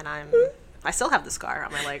 and I still have the scar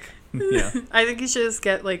on my leg. yeah. I think you should just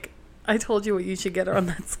get like. I told you what you should get on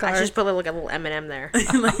that scar. I should just put like a little M&M there.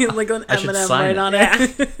 like an I should M&M sign right it. on Yeah.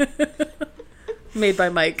 it. Made by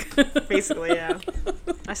Mike. Basically, yeah.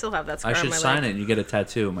 I still have that scar I on should my sign leg. it and you get a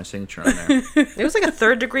tattoo of my signature on there. It was like a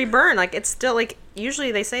 3rd-degree burn. Like, it's still like,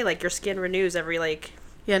 usually they say like your skin renews every like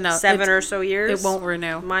Yeah, no. 7 or so years. It won't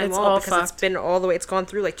renew. Mine it's won't all because fucked. it's been all the way. It's gone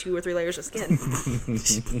through like 2 or 3 layers of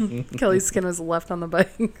skin. Kelly's skin was left on the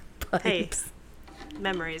bike. Hey. Pipes.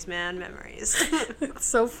 Memories, man, memories. It's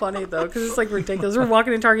so funny though, because it's like ridiculous. We're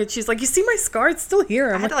walking in Target. She's like, "You see my scar? It's still here."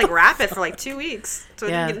 I I'm had to like, like wrap it for like 2 weeks so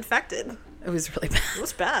it Yeah. didn't get infected. "It was really bad. It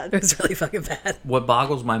was bad. It was really fucking bad." What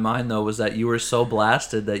boggles my mind though was that you were so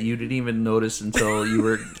blasted that you didn't even notice until you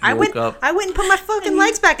woke I went up. and put my fucking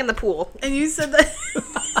legs back in the pool. And you said that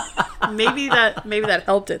maybe that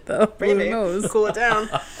helped it though. Maybe. Who knows? Cool it down.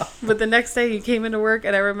 But the next day you came into work,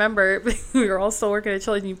 and I remember we were all still working at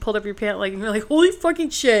Chili's, and you pulled up your pant leg, and you're like, "Holy fucking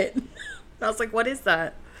shit!" I was like, "What is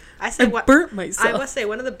that?" I say I what burnt myself. I must say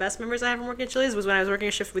one of the best memories I have from working at Chili's was when I was working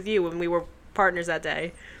a shift with you when we were partners that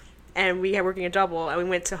day, and we had working a double, and we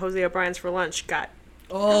went to Jose O'Brien's for lunch. Got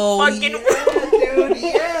fucking dude,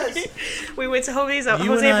 yes. we went to Jose and I-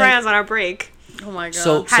 O'Brien's on our break. Oh my god!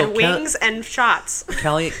 So Had wings and shots.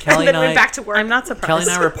 Kelly And and then I went back to work. I'm not surprised. Kelly and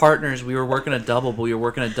I were partners. We were working a double, but we were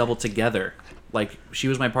working a double together. Like, she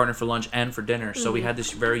was my partner for lunch and for dinner. So we had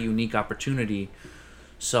this very unique opportunity.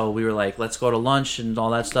 So we were like, let's go to lunch and all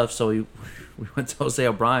that stuff. So we went to Jose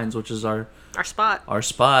O'Brien's, which is our spot.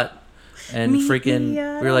 spot. And Meet freaking, me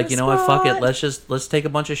at we were like, our you know what, fuck it. spot. Let's take a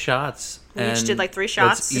bunch of shots. We each and did, like, 3 let's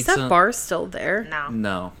shots. eat Is that some- bar still there?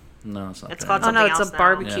 No. No, it's not. It's there called Oh anymore. no, it's Something a else now.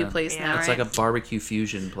 barbecue Yeah. place Yeah. now, It's right? like a barbecue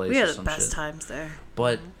fusion place We or had the some best shit. times there.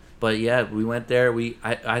 But yeah, we went there. We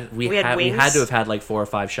had had wings. to have had like 4 or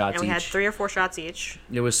 5 shots And we each. had 3 or 4 shots each.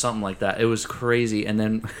 It was something like that. It was crazy. And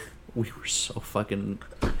then we were so fucking.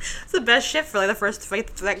 It's the best shift for like the first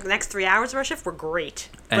the next 3 hours of our shift were great.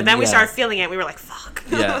 But And then we yeah. started feeling it. We were like, fuck.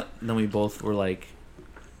 Yeah. Then we both were like,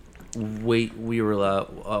 wait. We were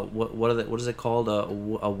what is it called?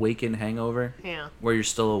 A waken hangover, Yeah. where you're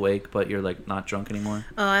still awake but you're like not drunk anymore.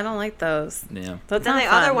 Oh, I don't like those. Yeah. That's Then not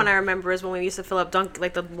the other fun. one I remember is when we used to fill up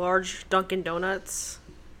the large Dunkin' Donuts.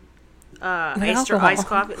 Iced alcohol. iced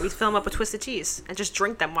coffee. We'd fill them up with Twisted Teas and just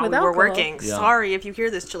drink them while With we were alcohol. working. Yeah. Sorry if you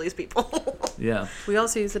hear this, Chili's people. Yeah. We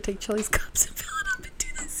also used to take Chili's cups and fill it up and do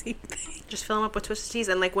the same thing. Just fill them up with Twisted Teas,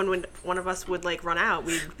 and like when one of us would like run out,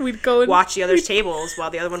 we'd We'd go and watch the other's tables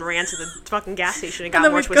while the other one ran to the fucking gas station and and got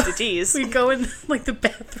then more we'd go- Twisted Teas. We'd go in like the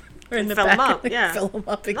bathroom or in the Fill 'em back up, and yeah. fill them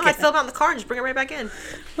up again. No, I'd fill them out in the car and just bring it right back in.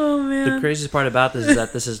 Oh man. The craziest part about this is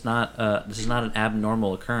that this is not an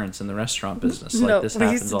abnormal occurrence in the restaurant business. Like, No, this we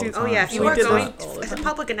happens used to all do- the Oh time. yeah, if you So We are did it's going, that all the it's a time.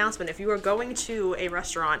 public announcement. If you are going to a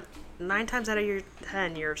restaurant, 9 times out of your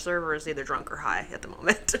 10, your server is either drunk or high at the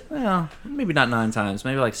moment. Well, maybe not 9 times.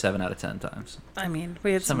 Maybe like 7 out of 10 times. I mean,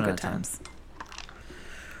 we had some 7 out good of 10. times.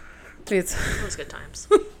 We had It was good times.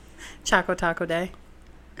 Choco Taco Day.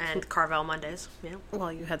 And Carvel Mondays. Yeah,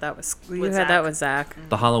 Well, you had that with Zach. that with Zach.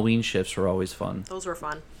 The Halloween shifts were always fun. those were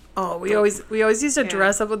fun. Oh, we always used to Yeah.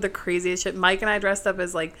 dress up with the craziest shit. Mike and I dressed up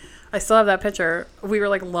as like, I still have that picture. We were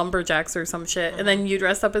like lumberjacks or some shit, and then you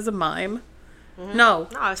dressed up as a mime. No, No,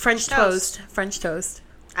 it was French French toast. toast. French toast.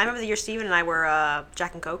 I remember the year Steven and I were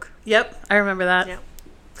Jack and Coke. Yep, I remember that. Yeah.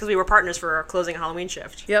 Because we were partners for our closing Halloween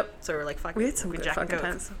shift. Yep. So we were like, fuck We it, had some we'll good be Jack and fucking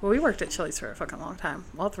Coke. times. Well, we worked at Chili's for a fucking long time.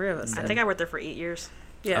 All 3 of us I did. think I worked there for 8 years.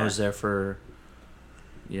 Yeah. I was there for.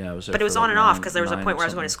 Yeah, I was there. But it was for on like and off 9 because there was a 9 point or where I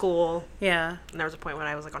was going to something. school, Yeah. and there was a point when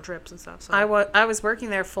I was like on trips and stuff. So I was working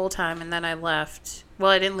there full time, and then I left. Well,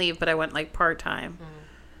 I didn't leave, but I went like part time.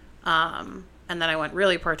 And then I went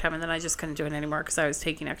really part time, and then I just couldn't do it anymore because I was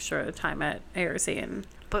taking extra time at ARC. And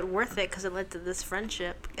But worth it because it led to this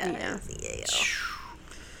friendship. Guys. Yeah.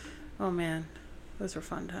 oh man, those were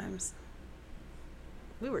fun times.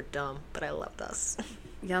 We were dumb, but I loved us.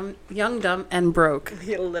 Young, dumb, and broke.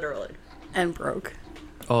 Yeah, literally. And broke.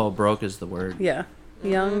 Oh, broke is the word. Yeah.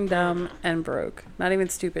 Young, dumb, and broke. Not even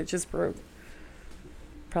stupid, just broke.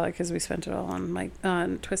 Probably because we spent it all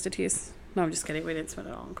on Twisted Teas. No, I'm just kidding. We didn't spend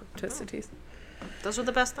it all on Twisted Teas. Those were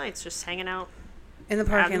the best nights, just hanging out In the out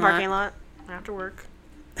in parking the lot. parking lot after work.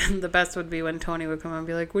 The best would be when Tony would come and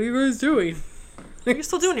be like, "What are you guys doing?" What are you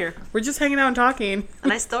still doing here? We're just hanging out and talking.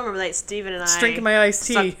 And I still remember that Steven and I drinking my iced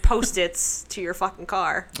tea. stuck Post-its to your fucking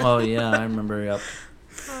car. Oh, yeah, I remember, yep.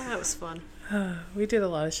 Oh, that was fun. We did a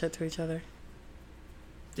lot of shit to each other.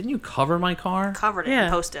 Didn't you cover my car? Covered it in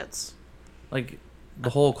Post-its. Like,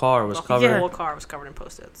 the whole car was covered? The whole car was covered in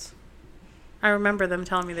Post-its. I remember them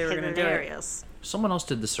telling me they were going to do areas. it. Someone else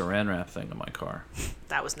did the saran wrap thing to my car.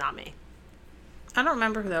 That was not me. I don't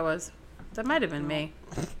remember who that was. That might have been me.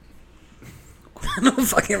 I don't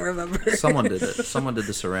fucking remember. Someone did it. Someone did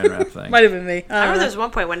the saran wrap thing. Might have been me. I remember there was one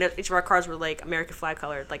point when each of our cars were like American flag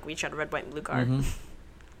colored. Like we each had a red, white, and blue car. Mm-hmm.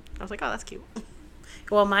 I was like, oh, that's cute.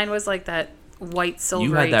 Well, mine was like that white silvery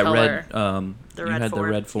You had that color. red, the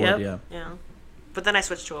red Ford, Yep. Yeah. But then I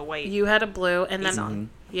switched to a white. You had a blue, and then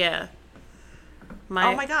yeah.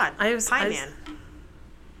 Oh my god! Pie Man.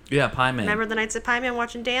 Yeah, Pie Man. Remember the nights at Pie Man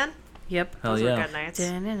watching Dan? Yep. Hell Those yeah. were good nights.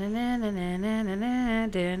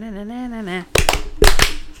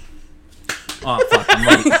 Oh fuck! I'm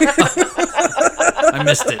late. I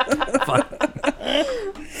missed it. Fuck.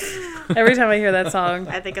 Every time I hear that song,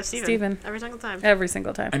 I think of Steven. Steven. Every single time. Every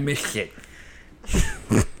single time. I missed it.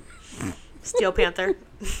 Steel Panther.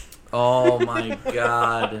 Oh my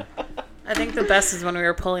god. I think the best is when we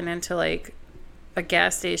were pulling into like a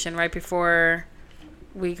gas station right before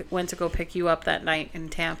we went to go pick you up that night in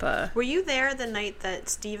Tampa. Were you there the night that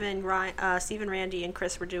Steven, Randy, and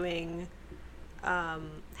Chris were doing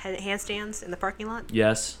handstands in the parking lot?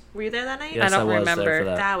 Yes. Were you there that night? Yes, I don't was remember. there for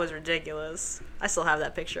that. That was ridiculous. I still have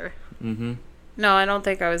that picture. Mm-hmm. No, I don't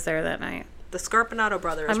think I was there that night. The Scarpinato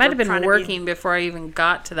brothers. I might have been working before I even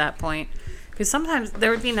got to that point. Because sometimes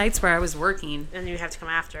there would be nights where I was working. And you'd have to come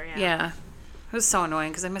after, yeah. Yeah. It was so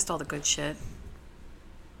annoying because I missed all the good shit.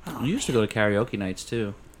 We used to go to karaoke nights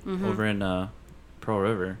too, over in Pearl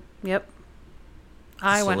River. Yep.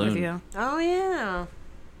 I went with Saloon. you. Oh, yeah.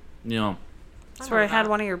 You know. That's where I had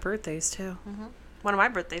one of your birthdays too. Mm-hmm. One of my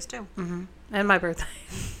birthdays too. Mm-hmm. And my birthday.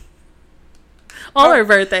 All our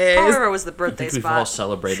birthdays. Pearl River was the I birthday think we've spot. all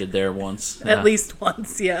celebrated there once. At least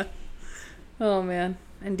once, yeah. Oh man.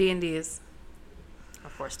 And D&D's.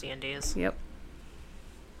 Of course, D&D's. Yep.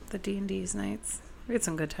 The D&D's nights. We had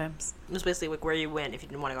some good times. It was basically like where you went if you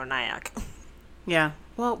didn't want to go to Nyack. Yeah.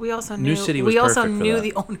 Well, we also knew New City was perfect for that.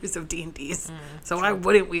 the owners of D&D's. So why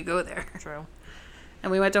wouldn't we go there? True.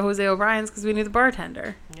 And we went to Jose O'Brien's because we knew the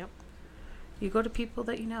bartender. Yep. You go to people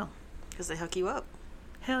that you know. Because they hook you up.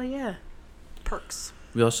 Hell yeah. Perks.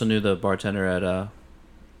 We also knew the bartender at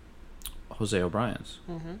Jose O'Brien's.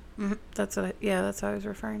 Mm-hmm. That's what I was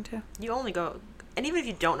referring to. You only go, and even if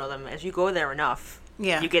you don't know them, as you go there enough,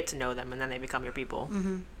 Yeah. you get to know them, and then they become your people.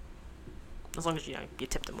 Mm-hmm. As long as you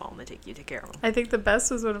tip them well and you take care of them. I think the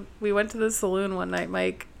best was when we went to the saloon one night,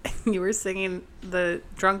 Mike, and you were singing the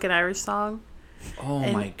Drunken Irish song. Oh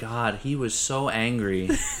my god, he was so angry.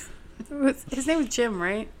 His name was Jim,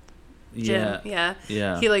 right? Jim. Yeah.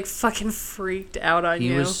 Yeah. He like fucking freaked out on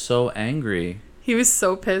you. He was so angry. He was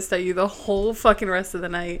so pissed at you the whole fucking rest of the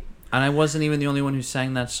night. And I wasn't even the only one who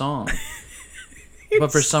sang that song.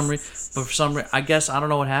 But for some reason, I guess I don't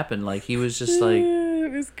know what happened. Like he was just like,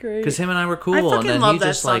 it was great. because him and I were cool, I fucking and then love he that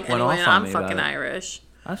just song like went anyway, off on I'm me fucking about it. Irish.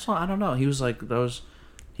 I don't know. He was like,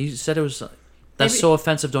 he said it was that's so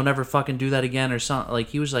offensive. Don't ever fucking do that again or something. Like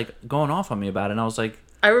he was like going off on me about it, and I was like,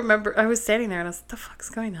 I remember I was standing there and I was like, what the fuck's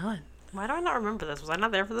going on? Why do I not remember this? Was I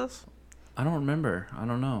not there for this? I don't remember. I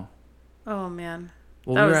don't know. Oh man.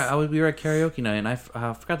 Well, we were at karaoke night, and I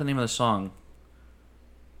forgot the name of the song.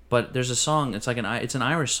 But there's a song. It's like it's an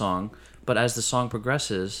Irish song. But as the song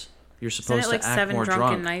progresses, you're supposed Isn't it like to act 7 more drunken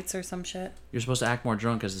drunk. nights or some shit? You're supposed to act more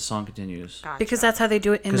drunk as the song continues. Gotcha. Because that's how they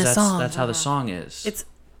do it in the song. That's how the song is.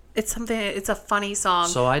 It's something. It's a funny song.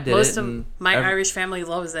 So I did Most it. of my Irish family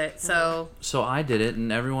loves it. So I did it,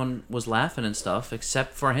 and everyone was laughing and stuff,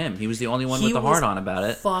 except for him. He was the only one with the heart on about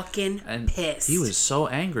it. Fucking And pissed. he was so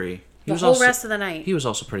angry. The whole rest of the night. He was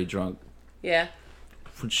also pretty drunk. Yeah.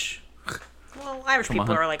 Which, Well, Irish Come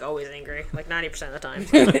people on. are like always angry, like 90% of the time.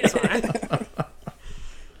 So it's fine.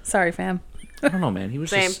 Sorry, fam. I don't know, man. He was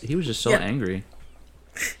just so angry.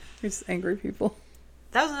 You're just angry people.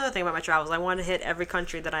 That was another thing about my travels. I wanted to hit every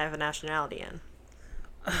country that I have a nationality in.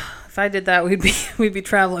 If I did that, we'd be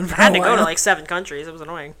traveling for I had a to go while. to like 7 countries. It was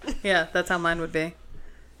annoying. Yeah, that's how mine would be.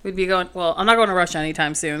 We'd be going. Well, I'm not going to Russia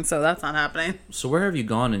anytime soon, so that's not happening. So where have you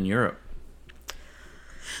gone in Europe?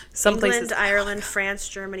 Some England, places. Ireland, France,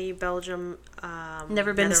 Germany, Belgium.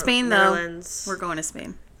 Never been to Spain though. Netherlands, We're going to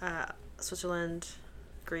Spain. Switzerland,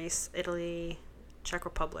 Greece, Italy, Czech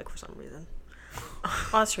Republic for some reason.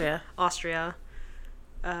 Austria. Austria,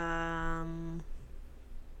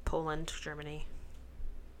 Poland, Germany.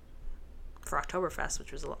 For Oktoberfest,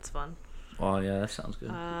 which was lots of fun. Oh yeah, that sounds good.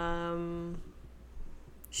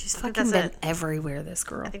 She's I think fucking that's been everywhere, this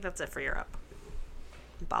girl. I think that's it for Europe.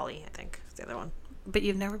 Bali, I think, is the other one. But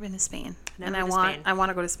you've never been to Spain. Never And been to Spain. I want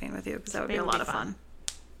to go to Spain with you because that would be a lot of fun.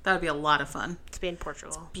 That would be a lot of fun. Spain,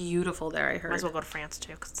 Portugal. Beautiful there, I heard. Might as well go to France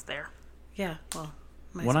too, because it's there. Yeah, well.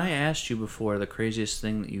 When I asked you before the craziest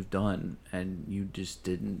thing that you've done, and you just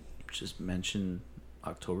didn't just mention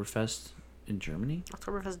Oktoberfest in Germany?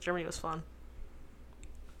 Oktoberfest in Germany was fun.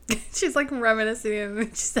 She's like reminiscing and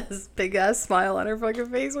she has this big ass smile on her fucking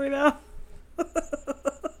face right now.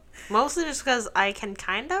 Mostly just because I can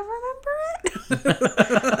kind of remember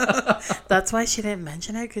it. That's why she didn't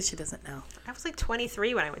mention it, because she doesn't know. I was like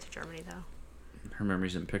 23 when I went to Germany, though. Her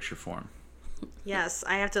memory's in picture form. Yes,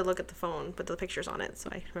 I have to look at the phone, put the pictures on it, so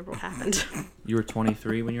I remember what happened. You were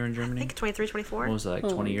 23 when you were in I Germany? think 23, 24. What was that,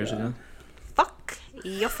 like 20 years ago? Fuck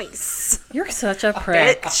your face. You're such a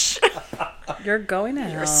prick. Bitch. You're going to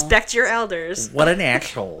hell. Respect your elders. What an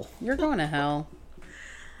asshole. You're going to hell.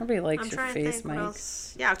 Nobody likes I'm your trying to face, think what Mike.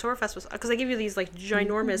 else. Yeah, Oktoberfest was... Because they give you these, like,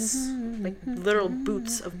 ginormous, like, literal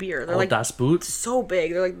boots of beer. They're, like, Das Boot? so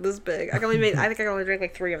big. They're, like, this big. I think I can only drink,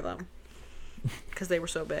 like, 3 of them. Because they were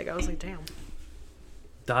so big. I was like, damn.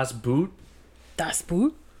 Das Boot? Das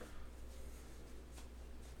Boot?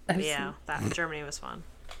 Yeah, that Germany was fun.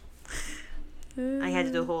 I had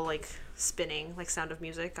to do a whole, like, spinning, like, Sound of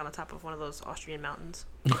Music on the top of one of those Austrian mountains.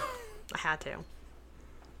 I had to.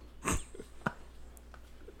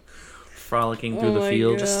 Frolicking through the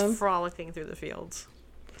fields. Just frolicking through the fields.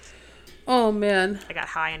 Oh, man. I got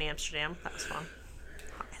high in Amsterdam. That was fun.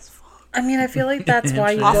 High as fuck. I mean, I feel like that's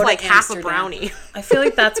why you Off go like to half a Amsterdam. brownie. I feel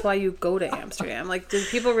like that's why you go to Amsterdam. Like, do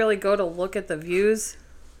people really go to look at the views?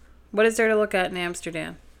 What is there to look at in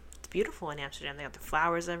Amsterdam? It's beautiful in Amsterdam. They got the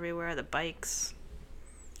flowers everywhere, the bikes,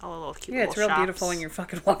 all the little cute Yeah, it's real little shops. beautiful when you're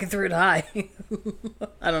fucking walking through it high.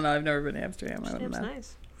 I don't know. I've never been to Amsterdam. I don't Amsterdam's know.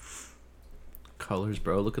 nice. Colors,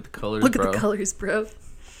 bro. Look at the colors, Look bro. at the colors, bro.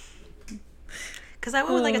 Because I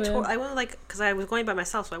went with like a tour. man. I went with like because I was going by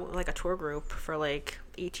myself, so I went with like a tour group for like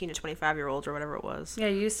 18 to 25-year-olds or whatever it was. Yeah,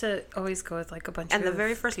 you used to always go with like a bunch of And the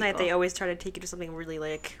very first night, people. they always try to take you to something really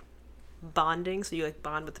like bonding, so you like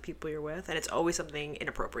bond with the people you're with, and it's always something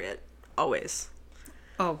inappropriate. Always.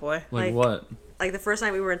 Oh, boy. Like like- what? Like the first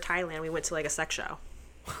night we were in Thailand, we went to like a sex show.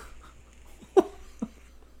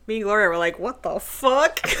 Me and Gloria were like, "What the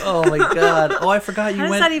fuck?" Oh my god. Oh, I forgot you How does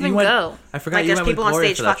went. that even you went, go? I forgot Like, you there's went with people on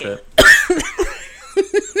Gloria stage for that fucking.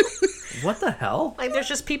 trip. What the hell? Like there's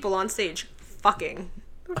just people on stage fucking.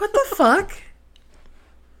 What the fuck?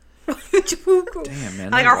 Damn,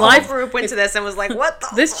 man. Like that our whole was- group went to this and was like, "What the?"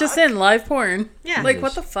 This fuck? just in, live porn. Yeah. Like,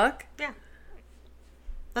 what the fuck? Yeah.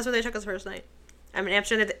 That's where they took us first night. I mean,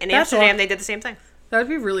 Amsterdam. In That's Amsterdam, aw- they did the same thing. That would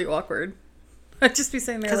be really awkward. I'd just be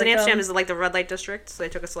saying there Because like, in Amsterdam is like the red light district, so they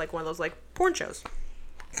took us to like one of those like porn shows.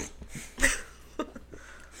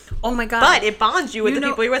 oh my god. But it bonds you with You the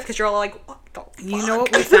know- people you're with because you're all like, "What the fuck?" You know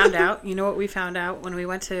what we found out? You know what we found out when we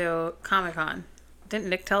went to Comic-Con? Didn't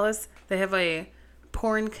Nick tell us? They have a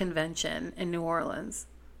porn convention in New Orleans.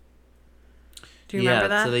 Do you remember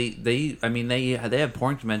that? So they have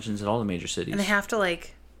porn conventions at all the major cities. And they have to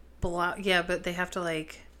like block. Yeah, but they have to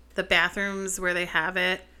like the bathrooms where they have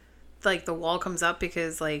it. Like the wall comes up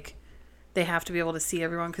because like they have to be able to see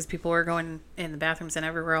everyone because people are going in the bathrooms and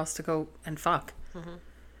everywhere else to go and fuck. Mm-hmm.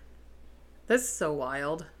 This is so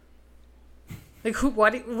wild. Like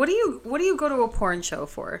what do you go to a porn show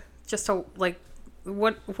for? Just to like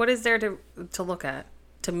what is there to look at?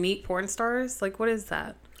 To meet porn stars? Like what is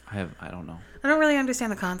that? I don't know. I don't really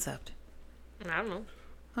understand the concept. I don't know.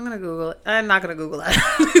 I'm gonna Google it. I'm not gonna Google that.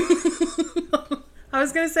 I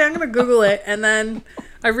was gonna say I'm gonna Google it, and then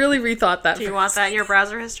I really rethought that. Do you want that in your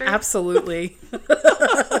browser history? Absolutely. I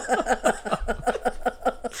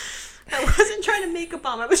wasn't trying to make a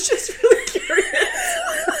bomb. I was just really curious.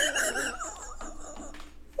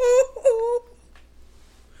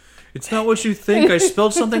 It's not what you think. I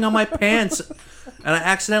spilled something on my pants, and I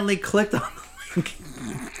accidentally clicked on the link.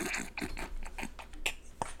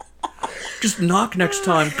 Just knock next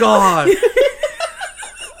time. God.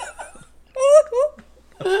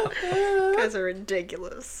 You guys are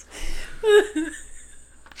ridiculous. Is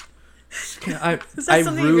that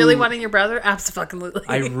something you really want in your browser? Absolutely.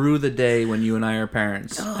 I rue the day when you and I are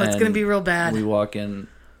parents. Oh, it's gonna be real bad. We walk in.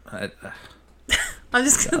 I'm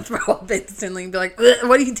just gonna throw up instantly and be like, "Ugh,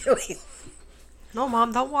 "What are you doing?" No,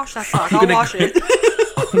 Mom, don't wash that sock. I'll wash it.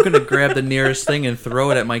 I'm gonna grab the nearest thing and throw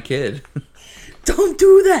it at my kid. Don't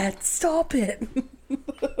do that. Stop it.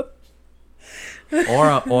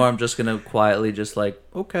 Or I'm just gonna quietly just leave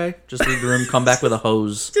the room, come back with a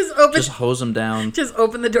hose, Just hose them down. Just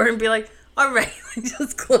open the door and be like, All right,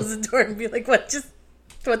 just close the door and be like, what the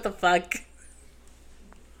fuck?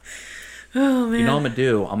 Oh man. You know what I'm gonna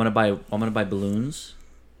do? I'm gonna buy balloons,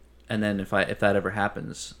 and then if that ever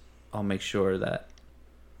happens, I'll make sure that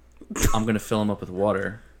I'm gonna fill them up with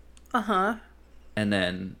water. And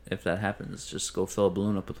then if that happens, just go fill a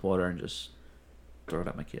balloon up with water and just throw it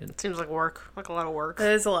at my kid. Seems like work. Like a lot of work. It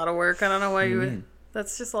is a lot of work. I don't know why you would.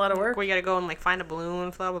 That's just a lot of work. Where you gotta go and like find a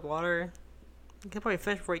balloon, fill it with water. You can probably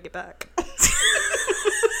finish before you get back.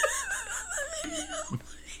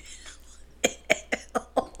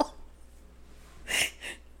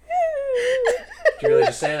 Did you really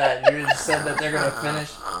just say that? You just said that they're gonna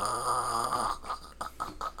finish.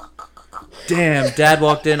 Damn, Dad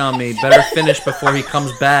walked in on me. Better finish before he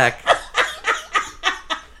comes back.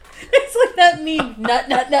 It's like that meme. Nut,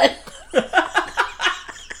 nut, nut.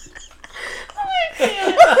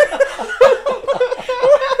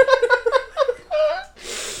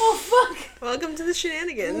 Oh, fuck. Welcome to the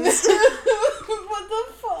shenanigans. What the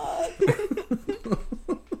fuck?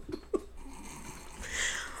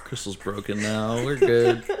 Crystal's broken now. We're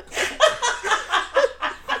good.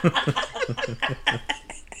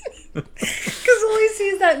 Because all he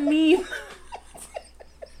sees that meme.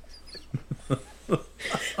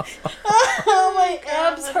 Oh, my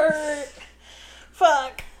abs hurt.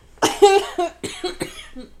 Fuck.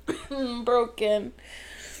 Broken.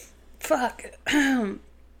 Fuck. I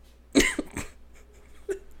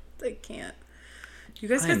can't. You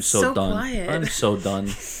guys get so done. quiet. I'm so done.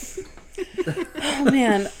 Oh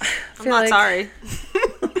man, I'm not sorry.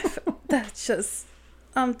 That's just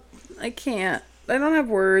I can't. I don't have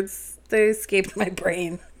words. They escaped my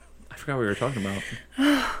brain. I forgot what we were talking about.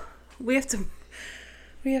 We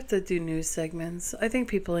have to do news segments. I think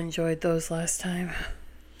people enjoyed those last time.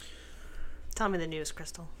 Tell me the news,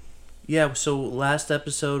 Crystal. Yeah, so last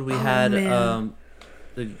episode we had man.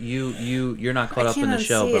 You're not caught up in the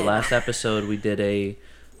show, but last episode we did I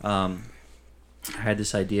had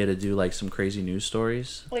this idea to do like some crazy news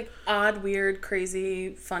stories. Like odd, weird, crazy,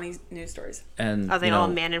 funny news stories. And are they all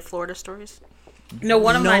man in Florida stories? No,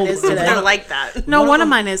 one of mine is today. They're like that. No, one of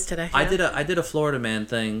mine is today. I did a Florida man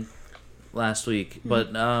thing last week,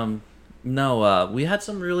 but we had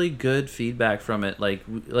some really good feedback from it.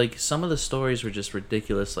 Like some of the stories were just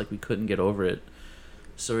ridiculous. Like we couldn't get over it.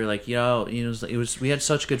 So we were like, we had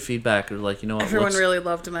such good feedback. We were like, you know what? Everyone really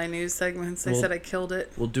loved my news segments. They said I killed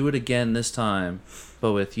it. We'll do it again this time,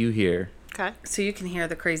 but with you here. Okay. So you can hear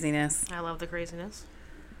the craziness. I love the craziness.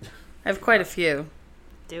 I have quite a few.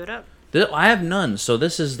 Do it up. I have none, so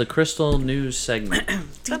this is the Crystal News segment.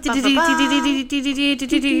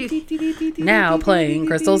 Now playing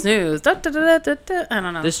Crystal's News. I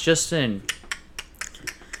don't know. This just in.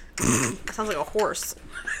 That sounds like a horse.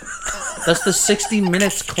 That's the 60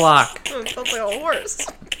 minutes clock. It sounds like a horse.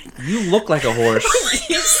 You look like a horse.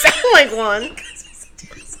 You sound like one.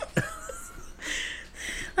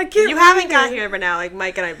 You haven't got here, but now like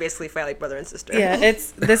Mike and I basically fight like brother and sister. Yeah,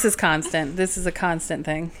 this is constant. This is a constant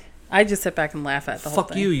thing. I just sit back and laugh at the whole thing.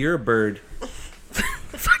 Fuck you, you're a bird.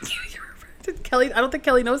 Fuck you, you're a bird. Kelly, I don't think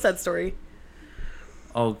Kelly knows that story.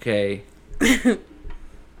 Okay. I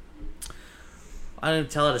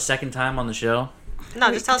didn't tell it a second time on the show. No,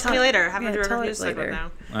 just tell it to me later. Have a review segment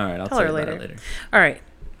now. All right, I'll tell her later. All right.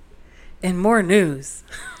 In more news.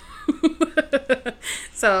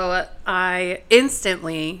 So I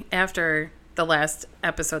instantly, after the last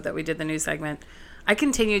episode that we did the news segment, I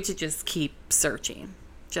continued to just keep searching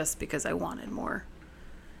just because I wanted more.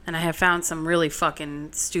 And I have found some really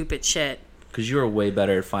fucking stupid shit. Because you are way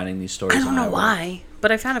better at finding these stories. I don't know why,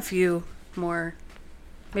 but I found a few more.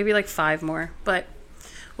 Maybe like 5 more, but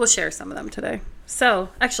we'll share some of them today. So,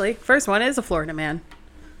 actually, first one is a Florida man.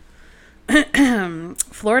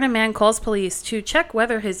 Florida man calls police to check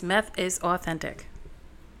whether his meth is authentic.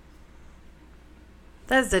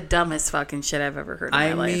 That's the dumbest fucking shit I've ever heard in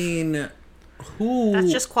my life. I mean, who...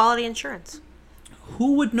 That's just quality insurance.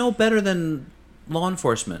 Who would know better than law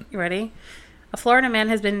enforcement? You ready? A Florida man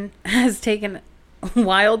has taken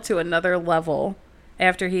wild to another level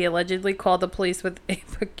after he allegedly called the police with a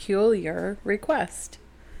peculiar request.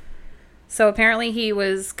 So apparently he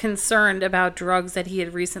was concerned about drugs that he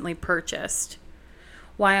had recently purchased.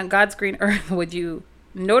 Why on God's green earth would you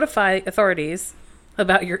notify authorities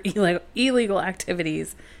about your illegal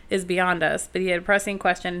activities is beyond us. But he had a pressing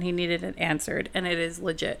question and he needed it answered. And it is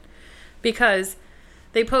legit. Because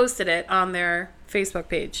they posted it on their Facebook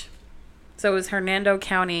page. So it was Hernando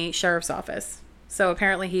County Sheriff's Office. So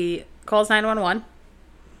apparently he calls 911.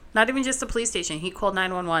 Not even just the police station. He called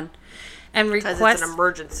 911. And because it's an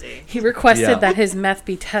emergency. He requested that his meth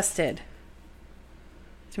be tested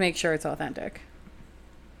to make sure it's authentic.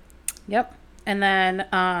 Yep. And then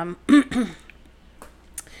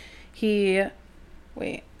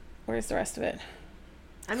where's the rest of it?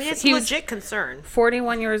 I mean, it's a legit concern.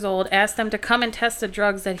 41 years old, asked them to come and test the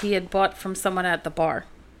drugs that he had bought from someone at the bar.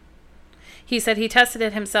 He said he tested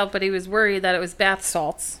it himself, but he was worried that it was bath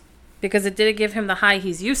salts because it didn't give him the high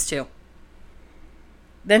he's used to.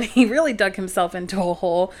 Then he really dug himself into a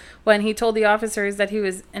hole when he told the officers that he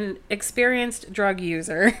was an experienced drug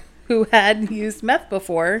user who had used meth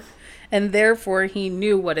before, and therefore he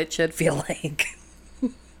knew what it should feel like.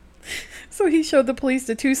 So he showed the police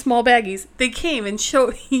the 2 small baggies. They came and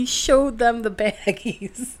he showed them the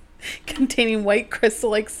baggies containing white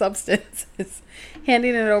crystal-like substances,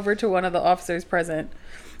 handing it over to one of the officers present.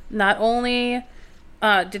 Not only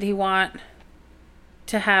did he want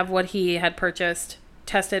to have what he had purchased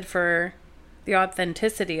tested for the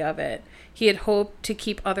authenticity of it, he had hoped to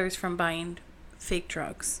keep others from buying fake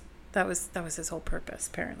drugs. That was his whole purpose,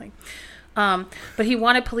 apparently. But he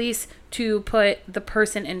wanted police to put the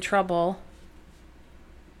person in trouble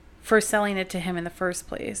for selling it to him in the first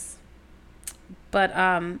place. But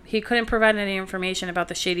he couldn't provide any information about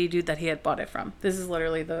the shady dude that he had bought it from. This is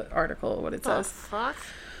literally the article, what it says. Fuck?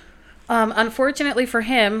 Unfortunately for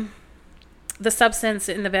him, the substance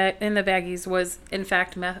in the baggies was, in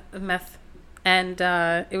fact, meth. And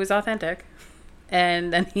it was authentic.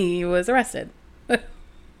 And then he was arrested.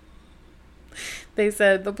 They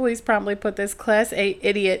said the police promptly put this Class A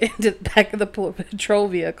idiot into the back of the patrol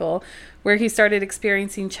vehicle, where he started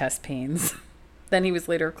experiencing chest pains. Then he was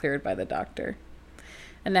later cleared by the doctor.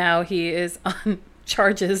 And now he is on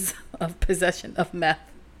charges of possession of meth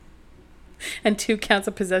and 2 counts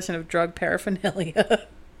of possession of drug paraphernalia.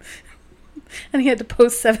 And he had to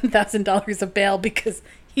post $7,000 of bail because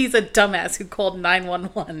he's a dumbass who called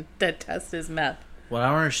 911 to test his meth. What I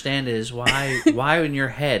don't understand is why in your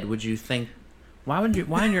head would you think,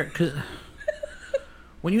 cause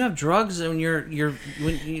when you have drugs and you're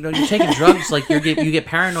taking drugs, like you get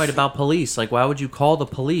paranoid about police. Like, why would you call the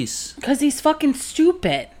police? Because he's fucking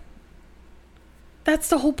stupid. That's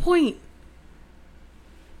the whole point.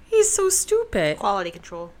 He's so stupid. Quality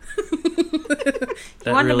control.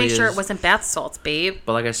 He wanted to make sure it wasn't bath salts, babe.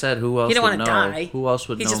 But like I said, who else he didn't would want to know? die. Who else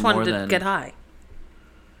would know more than... He just wanted to get high.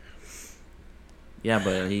 Yeah,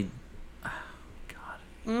 but he... Oh, God.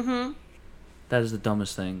 Mm-hmm. That is the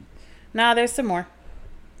dumbest thing. Nah, there's some more.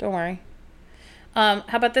 Don't worry. How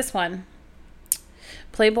about this one?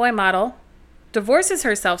 Playboy model divorces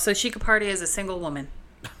herself so she could party as a single woman.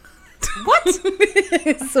 What?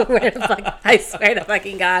 I swear to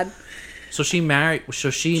fucking God. So she married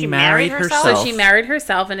herself? So she married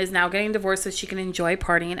herself and is now getting divorced so she can enjoy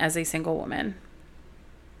partying as a single woman.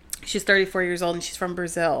 She's 34 years old and she's from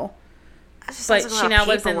Brazil. But she now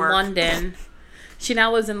lives in London. She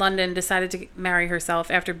now lives in London, decided to marry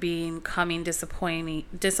herself after becoming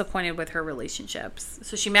disappointed with her relationships.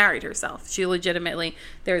 So she married herself. She legitimately,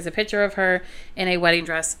 there's a picture of her in a wedding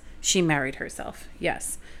dress. She married herself.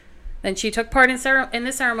 Yes. Then she took part in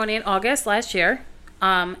the ceremony in August last year.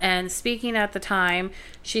 And speaking at the time,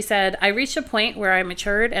 she said, I reached a point where I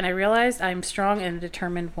matured and I realized I'm a strong and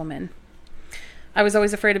determined woman. I was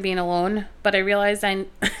always afraid of being alone, but I realized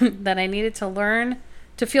that I needed to learn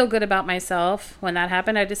to feel good about myself. When that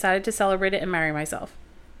happened, I decided to celebrate it and marry myself.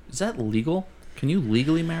 Is that legal? Can you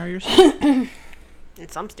legally marry yourself? In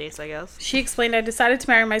some states, I guess. She explained, I decided to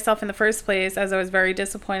marry myself in the first place as I was very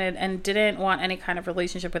disappointed and didn't want any kind of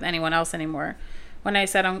relationship with anyone else anymore. When I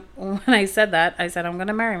said that, I said I'm going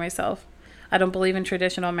to marry myself. I don't believe in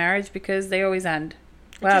traditional marriage because they always end.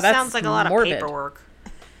 Wow, that sounds like a lot morbid. of paperwork.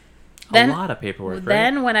 A lot of paperwork, right?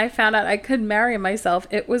 Then when I found out I could marry myself,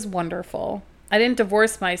 it was wonderful. I didn't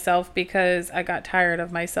divorce myself because I got tired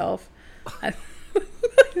of myself. Sounds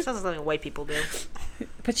like something white people do.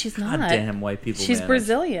 But she's not. God damn white people, She's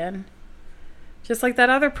Brazilian. Just like that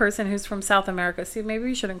other person who's from South America. See, maybe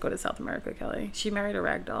you shouldn't go to South America, Kelly. She married a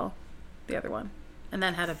ragdoll, the other one. And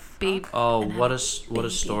then had a baby. Oh, what a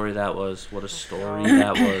story that was. What a story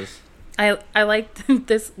that was. I like,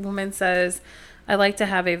 this woman says, I like to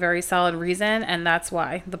have a very solid reason, and that's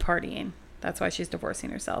why, the partying. That's why she's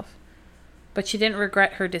divorcing herself. But she didn't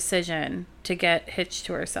regret her decision to get hitched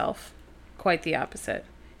to herself. Quite the opposite.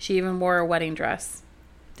 She even wore a wedding dress.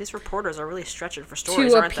 These reporters are really stretching for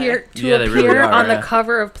stories, aren't they? They really are, on the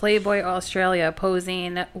cover of Playboy Australia,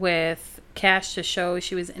 posing with cash to show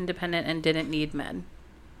she was independent and didn't need men.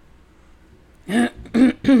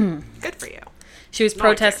 Good for you. She was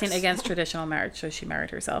protesting against traditional marriage, so she married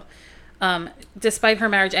herself. Despite her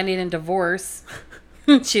marriage ending in divorce,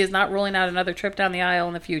 she is not ruling out another trip down the aisle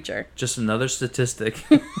in the future. Just another statistic.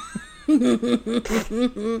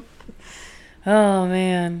 Oh,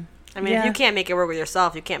 man. I mean, if you can't make it work with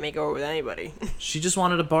yourself, you can't make it work with anybody. She just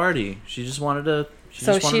wanted a party. She just wanted to. She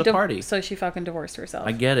just wanted a party. So she fucking divorced herself.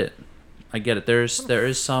 I get it. There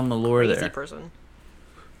is some allure there. Crazy person.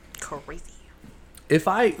 Crazy.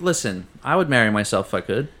 I would marry myself if I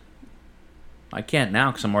could. I can't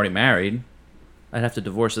now because I'm already married. I'd have to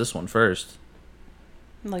divorce this one first.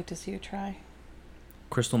 I'd like to see you try.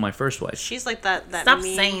 Crystal, my first wife. She's like that. Stop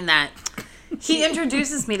saying that. He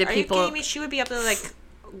introduces me to people. Are you kidding me? She would be up there like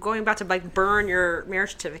going about to like burn your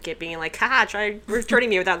marriage certificate, being like, "Haha, try returning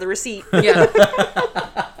me without the receipt." Yeah.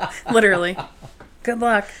 Literally. Good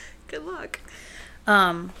luck. Good luck.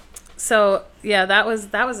 So yeah, that was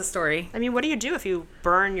a story. I mean, what do you do if you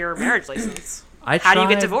burn your marriage license? How do you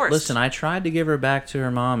get divorced? Listen, I tried to give her back to her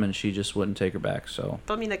mom, and she just wouldn't take her back. So.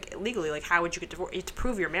 But I mean, like legally, like how would you get divorced? You have to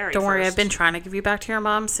prove you're married. Don't worry, I've been trying to give you back to your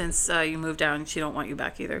mom since you moved out, and she don't want you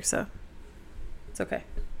back either. So it's okay.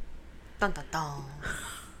 Dun, dun, dun.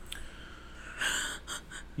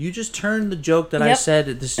 You just turned the joke that I said.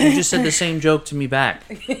 You just said the same joke to me back.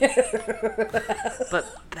 But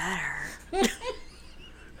better.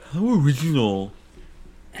 How original.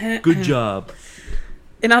 Good job.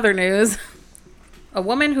 In other news, a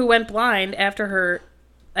woman who went blind after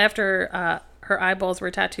her eyeballs were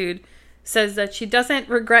tattooed says that she doesn't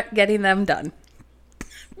regret getting them done.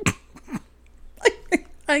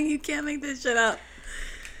 You can't make this shit up.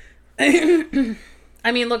 I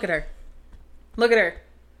mean, look at her. Look at her.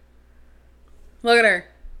 Look at her.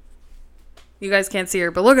 You guys can't see her,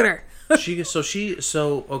 but look at her. She just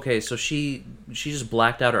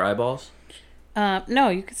blacked out her eyeballs? No,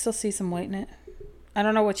 you can still see some white in it. I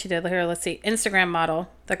don't know what she did. Here, let's see. Instagram model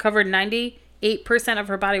that covered 98% of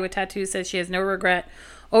her body with tattoos says she has no regret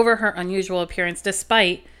over her unusual appearance,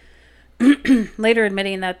 despite later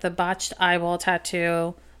admitting that the botched eyeball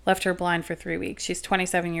tattoo left her blind for 3 weeks. She's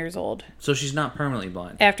 27 years old. So she's not permanently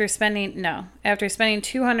blind. After spending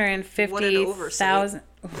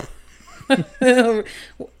 $250,000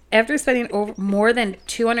 after spending more than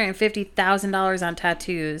 $250,000 on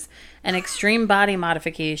tattoos and extreme body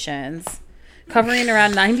modifications, covering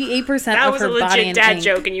around 98% of her body. That was a legit dad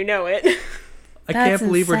joke, and you know it. I can't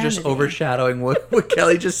believe we're just overshadowing what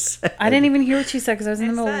Kelly just said. I didn't even hear what she said because I was in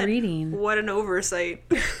the middle of reading. What an oversight.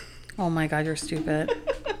 Oh my God, you're stupid.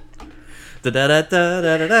 Wait, this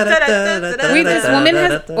woman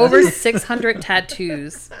has over 600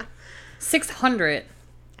 tattoos. 600.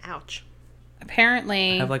 Ouch.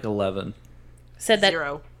 Apparently. I have like 11. Said that.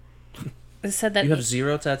 0. Said that. You have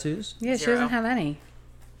 0 tattoos? Yeah, 0. She doesn't have any.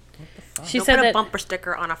 What the fuck? She said put a bumper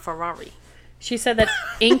sticker on a Ferrari. She said that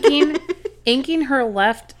inking her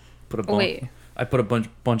left. Wait. I put a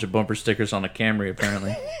bunch of bumper stickers on a Camry,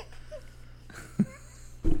 apparently.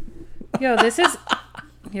 Yo, this is...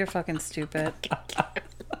 You're fucking stupid.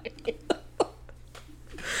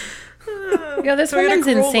 Yo, this woman's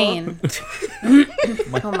insane.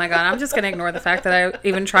 Oh my God, I'm just going to ignore the fact that I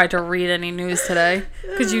even tried to read any news today.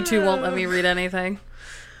 Because you two won't let me read anything.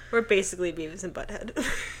 We're basically Beavis and Butthead.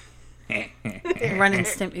 Ren and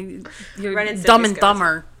Stimpy. You're Dumb and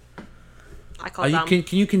Dumber. I call dumb. Can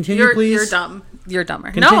you continue, please? You're dumb. You're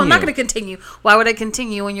dumber. Continue. No, I'm not going to continue. Why would I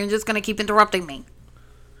continue when you're just going to keep interrupting me?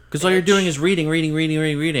 Because all you're doing is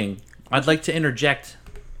reading. I'd like to interject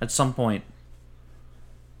at some point.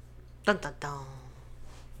 Dun, dun, dun.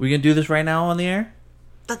 We gonna do this right now on the air?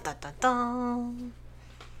 Dun, dun, dun, dun.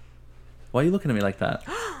 Why are you looking at me like that?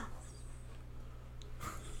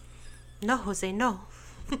 No, Jose, no.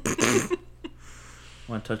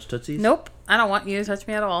 Want to touch Tootsies? Nope. I don't want you to touch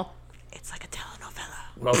me at all. It's like a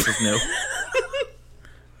telenovela. What else is new?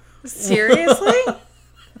 Seriously?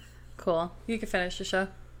 Cool. You can finish the show.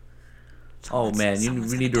 Oh man,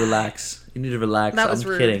 we need to relax. You need to relax. That was I'm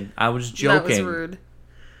rude. kidding. I was joking. That was rude.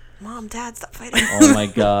 Mom, Dad, stop fighting. Oh my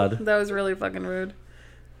God. That was really fucking rude.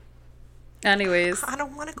 Anyways. I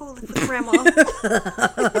don't want to go live with Grandma.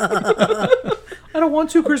 I don't want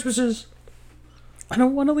 2 Christmases. I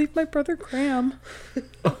don't want to leave my brother Graham.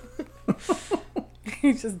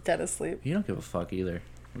 He's just dead asleep. You don't give a fuck either.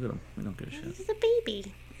 Look at him. We don't give a shit. He's a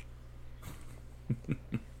baby.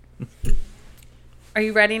 Are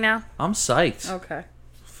you ready now? I'm psyched. Okay.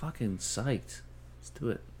 Fucking psyched. Let's do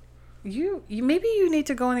it. You maybe you need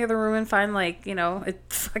to go in the other room and find a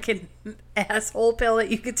fucking asshole pill that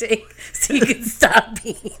you could take so you can stop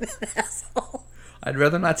being an asshole. I'd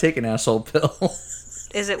rather not take an asshole pill.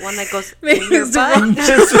 Is it one that goes maybe in your butt?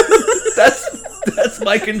 That's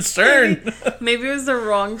my concern. Maybe it was the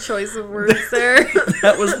wrong choice of words there.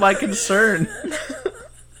 That was my concern.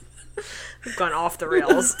 We've gone off the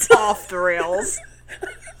rails. Off the rails.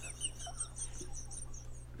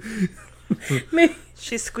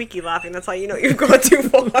 She's squeaky laughing. That's how you know you're going too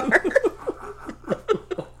far.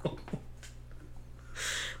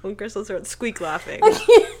 When Crystal starts squeak laughing.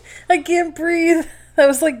 I can't breathe. That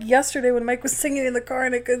was like yesterday when Mike was singing in the car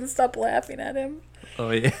and I couldn't stop laughing at him. Oh,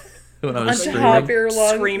 yeah. When I was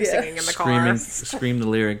Scream singing in the car. Scream the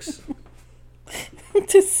lyrics.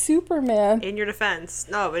 To Superman. In your defense.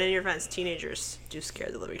 No, but in your defense, teenagers do scare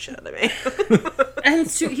the living shit out of me. And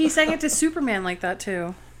he sang it to Superman like that,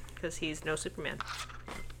 too. Because he's no Superman.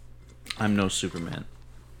 I'm no Superman.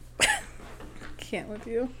 Can't with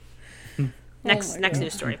you. Next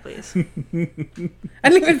news story, please. I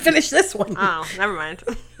didn't even finish this one. Oh, never mind.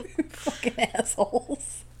 Fucking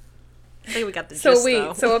assholes. I think we got the gist,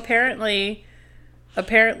 though. So apparently,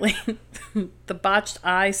 the botched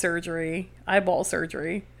eyeball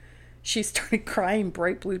surgery, she started crying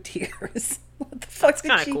bright blue tears. What the fuck That's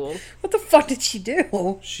kind of cool. What the fuck did she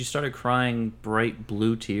do? She started crying bright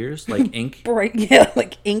blue tears, like ink.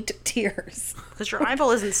 Like inked tears. Because your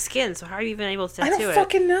eyeball isn't skin, so how are you even able to tattoo it? I don't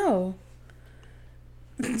fucking know.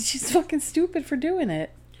 She's fucking stupid for doing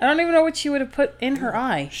it. I don't even know what she would have put in her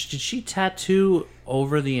eye. Did she tattoo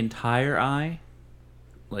over the entire eye?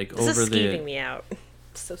 Like this is skeeving me out.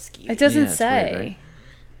 So skeevy. It doesn't say. Weird, right?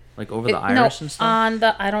 Like over the iris and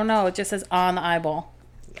stuff? I don't know. It just says on the eyeball.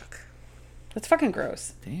 Yuck. That's fucking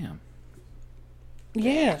gross. Damn.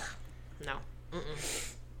 Yeah. No.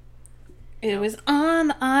 Mm-mm. It was on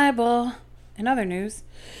the eyeball. In other news.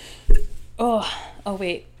 Oh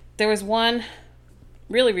wait. There was one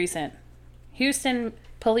really recent. Houston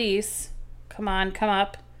police, come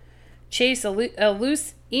up, chase a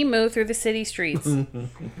loose emu through the city streets.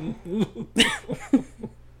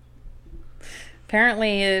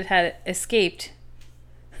 Apparently it had escaped.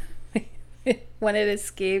 When it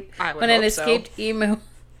escaped, emu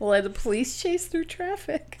led the police chase through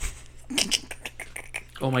traffic.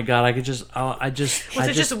 Oh my god! I just was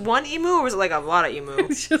it just one emu or was it like a lot of emu?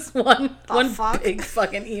 It's just one big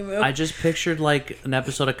fucking emu. I just pictured like an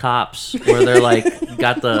episode of Cops where they're like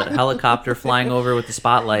got the helicopter flying over with the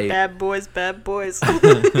spotlight. Bad boys. The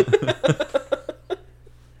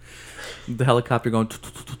helicopter going.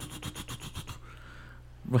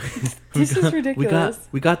 This is ridiculous.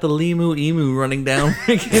 We got the emu running down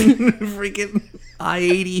freaking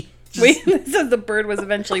I-80. Wait, this says the bird was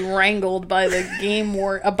eventually wrangled by a game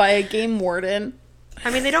warden.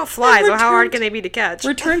 I mean, they don't fly, so how hard can they be to catch?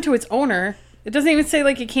 Returned to its owner. It doesn't even say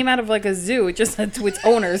like it came out of like a zoo. It just said to its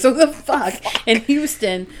owner. So the fuck? In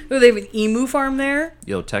Houston, they have an emu farm there?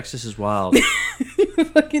 Yo, Texas is wild.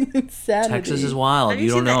 Fucking insanity. Texas is wild. Have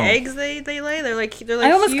you don't seen know. The eggs they lay? They're like huge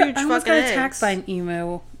I almost fucking got attacked by an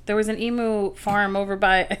emu. There was an emu farm over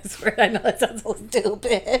by. I swear, I know that sounds so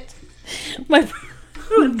stupid.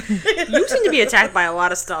 You seem to be attacked by a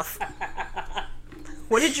lot of stuff.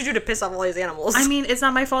 What did you do to piss off all these animals? I mean, it's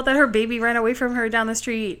not my fault that her baby ran away from her down the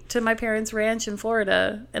street to my parents' ranch in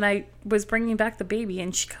Florida, and I was bringing back the baby,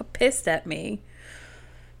 and she got pissed at me.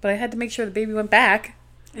 But I had to make sure the baby went back,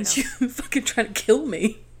 and she was fucking trying to kill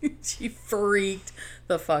me. She freaked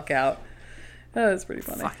the fuck out. That was pretty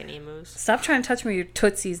funny. Fucking emus. Stop trying to touch me, your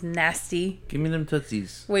tootsies, nasty. Give me them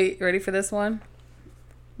tootsies. Wait, ready for this one?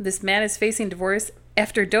 This man is facing divorce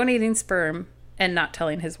after donating sperm and not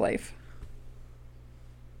telling his wife.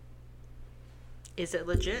 Is it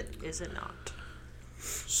legit? Is it not?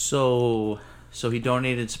 So he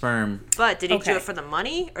donated sperm. But did he do it for the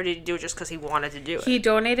money, or did he do it just because he wanted to do it? He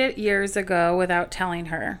donated years ago without telling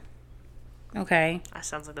her. Okay. That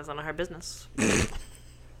sounds like that's none of her business.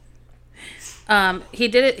 He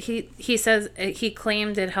did it. He says he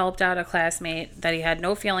claimed it helped out a classmate that he had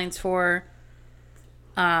no feelings for.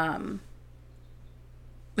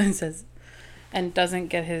 It says, and doesn't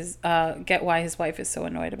get why his wife is so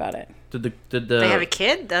annoyed about it. Did they have a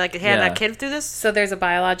kid? Like, they had that kid through this? So there's a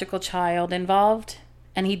biological child involved,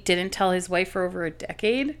 and he didn't tell his wife for over a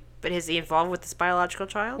decade. But is he involved with this biological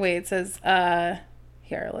child? Wait, it says,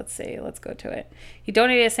 here, let's see. Let's go to it. He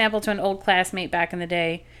donated a sample to an old classmate back in the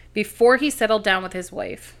day before he settled down with his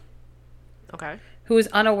wife. Okay. Who was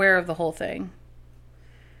unaware of the whole thing.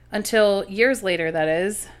 Until years later, that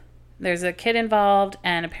is. There's a kid involved,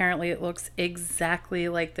 and apparently it looks exactly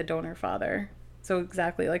like the donor father. So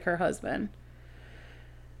exactly like her husband.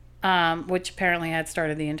 Which apparently had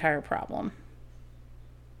started the entire problem.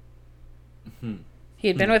 He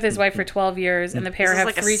had been with his wife for 12 years, and the pair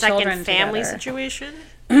have 3 children together. Is this like a second family situation?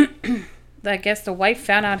 I guess the wife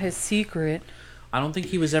found out his secret. I don't think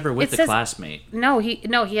he was ever with the classmate. No, he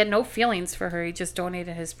had no feelings for her. He just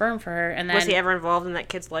donated his sperm for her, and then was he ever involved in that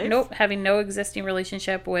kid's life? Nope, having no existing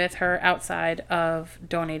relationship with her outside of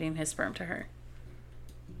donating his sperm to her.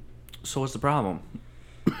 So what's the problem?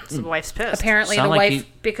 So the wife's pissed. Apparently, the wife,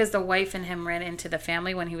 because the wife and him ran into the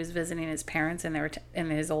family when he was visiting his parents and they were in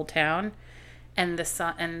his old town, and the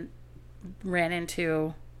son ran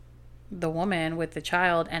into the woman with the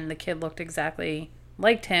child, and the kid looked exactly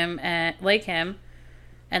like him, and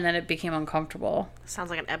then it became uncomfortable. Sounds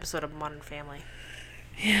like an episode of Modern Family.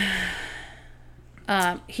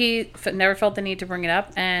 He never felt the need to bring it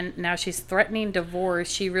up, and now she's threatening divorce.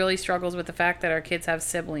 She really struggles with the fact that our kids have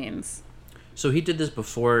siblings. So he did this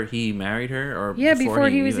before he married her, or before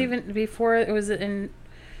he was even before it was in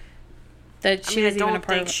that she was even a part of.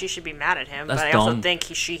 I don't think she should be mad at him, but I also think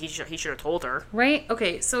he should have told her. Right?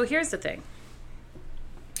 Okay. So here's the thing.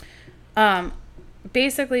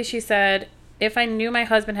 Basically, she said, if I knew my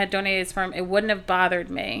husband had donated sperm, it wouldn't have bothered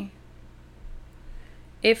me.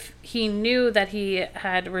 If he knew that he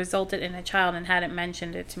had resulted in a child and hadn't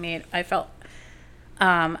mentioned it to me, I felt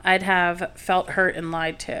I'd have felt hurt and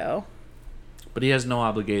lied to. But he has no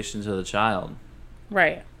obligation to the child.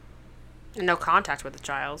 Right. And no contact with the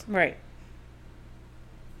child. Right.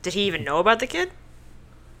 Did he even know about the kid?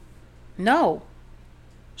 No.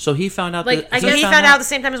 So he found out he found out at the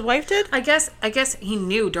same time his wife did? I guess he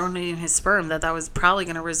knew donating his sperm that was probably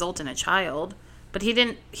going to result in a child. But he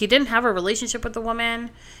didn't have a relationship with the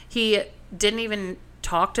woman. He didn't even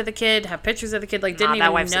talk to the kid, have pictures of the kid, didn't even know.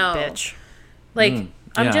 That wife's a bitch.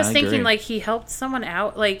 I'm just thinking, he helped someone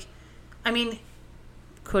out. I mean,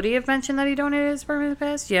 could he have mentioned that he donated his sperm in the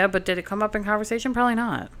past? Yeah, but did it come up in conversation? Probably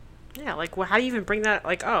not. Yeah, how do you even bring that?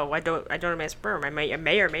 I donate my sperm. I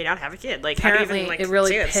may or may not have a kid. Apparently, how do you even, it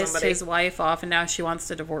really pissed his wife off, and now she wants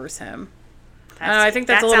to divorce him. I think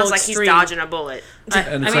that's that a little sounds like extreme. He's dodging a bullet.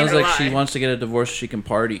 And it sounds like she wants to get a divorce so she can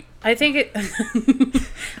party. I think it.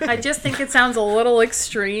 I just think it sounds a little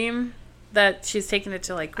extreme that she's taking it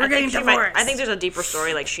to we're getting divorced. I think there's a deeper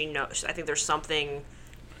story. She knows. I think there's something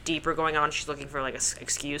deeper going on. She's looking for an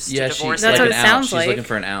excuse to divorce. That's what it sounds like. She's looking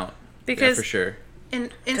for an out. Because for sure. In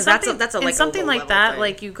something like that,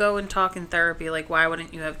 thing. You go and talk in therapy. Why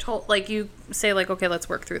wouldn't you have told? You say okay, let's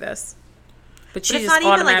work through this. But she it's just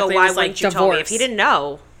not even why wouldn't you divorce. tell me? If he didn't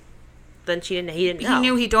know, then he didn't know. He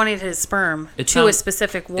knew he donated his sperm to a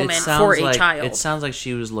specific woman for a child. It sounds like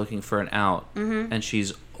she was looking for an out, and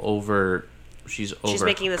she's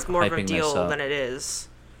making this more of a deal than it is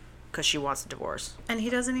because she wants a divorce. And he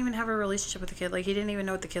doesn't even have a relationship with the kid. He didn't even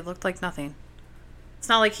know what the kid looked like. Nothing. It's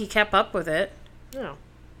not like he kept up with it. No.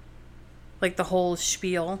 The whole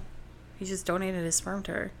spiel. He just donated his sperm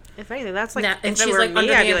to her. If anything, that's and she's under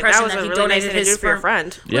the impression that he donated his sperm for your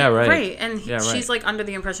friend. Yeah, right. Right, and she's under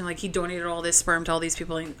the impression he donated all this sperm to all these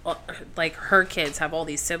people. And, her kids have all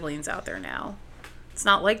these siblings out there now. It's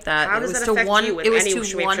not like that. How does that affect you in any way,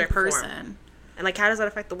 shape, or person. And how does that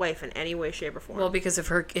affect the wife in any way, shape, or form? Well, because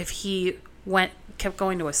if he kept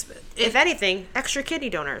going to if anything, extra kidney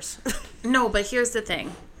donors. No, but here's the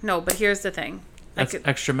thing. That's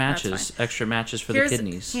extra matches for the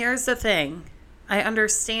kidneys. Here's the thing. I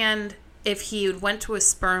understand if he went to a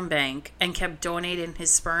sperm bank and kept donating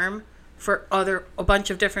his sperm for a bunch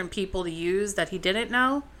of different people to use that he didn't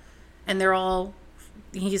know, and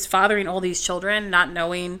he's fathering all these children not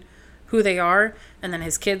knowing who they are, and then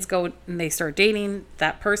his kids go and they start dating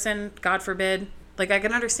that person, God forbid. I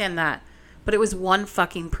can understand that. But it was one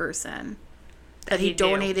fucking person that he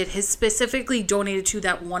specifically donated to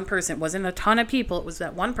that one person. It wasn't a ton of people. It was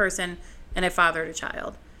that one person, and it fathered a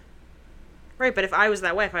child. Right, but if I was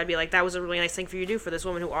that wife, I'd be that was a really nice thing for you to do for this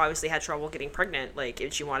woman who obviously had trouble getting pregnant.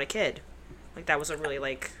 If she wanted a kid. That was a really,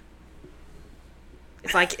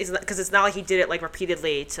 It's because it's not like he did it,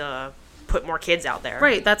 repeatedly to put more kids out there.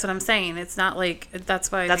 Right, that's what I'm saying. It's not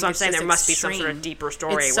that's why That's what I'm saying. There must be some sort of deeper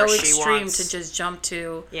story it's where so she extreme wants... to just jump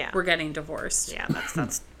to, we're getting divorced. Yeah,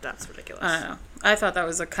 that's ridiculous. I don't know. I thought that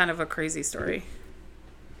was a kind of a crazy story.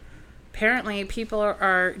 Apparently, people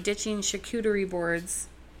are ditching charcuterie boards.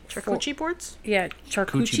 Charcuterie boards? Yeah,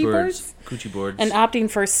 charcuterie boards. Coochie boards. And opting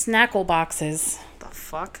for snackle boxes. The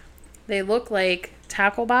fuck? They look like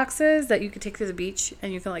tackle boxes that you could take to the beach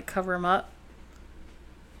and you can cover them up.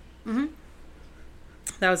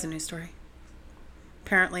 That was a news story.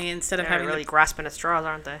 Apparently, instead of having really grasping at straws,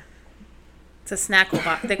 aren't they? It's a snackle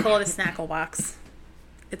box. They call it a snackle box.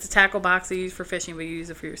 It's a tackle box they use for fishing, but you use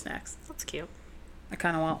it for your snacks. That's cute. I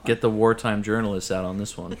kind of want one. Get the wartime journalists out on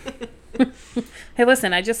this one. Hey,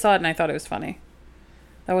 listen, I just saw it and I thought it was funny.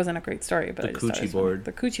 That wasn't a great story, but I just thought it was funny.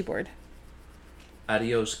 The coochie board.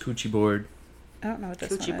 Adios, coochie board. I don't know what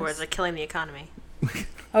this coochie boards are killing the economy.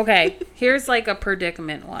 Okay, here's a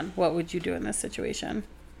predicament one. What would you do in this situation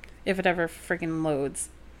if it ever freaking loads?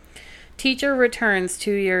 Teacher returns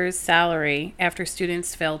 2 years' salary after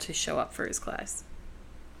students fail to show up for his class.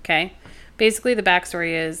 Okay? basically the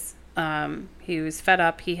backstory is he was fed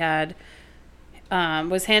up. He had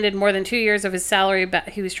was handed more than 2 years of his salary back.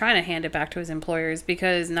 He was trying to hand it back to his employers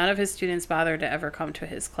because none of his students bothered to ever come to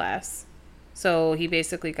his class. So he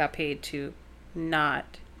basically got paid to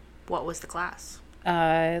not. What was the class?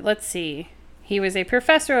 Let's see. He was a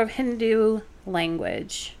professor of Hindu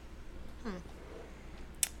language.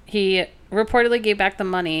 He reportedly gave back the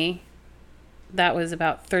money. That was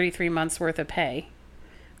about 33 months worth of pay.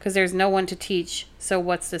 Because there's no one to teach, so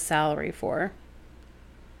what's the salary for?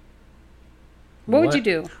 What would you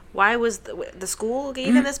do? Why was the school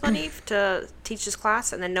gave him this money to teach this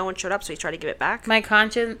class, and then no one showed up, so he tried to give it back? My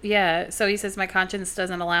conscience, yeah. So he says, my conscience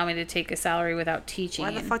doesn't allow me to take a salary without teaching.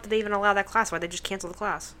 Why the fuck did they even allow that class? Why'd they just cancel the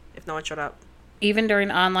class if no one showed up? Even during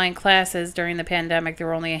online classes during the pandemic, there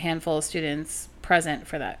were only a handful of students present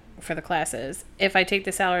for the classes. If I take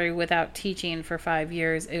the salary without teaching for 5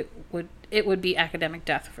 years, it would be academic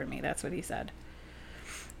death for me. That's what he said.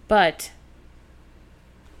 But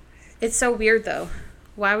it's so weird, though.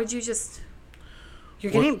 Why would you just...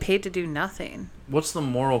 You're getting paid to do nothing. What's the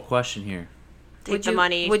moral question here? Take the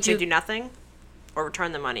money to do nothing? Or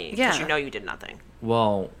return the money because you know you did nothing?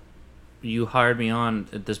 Well, you hired me on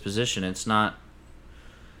at this position. It's not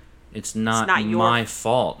my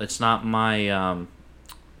fault. It's not my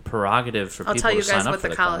prerogative for people to sign up for the class. I'll tell you guys what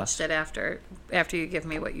the college did after you give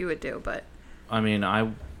me what you would do, but... I mean,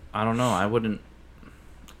 I don't know. I wouldn't...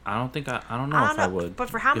 I don't know if I would. But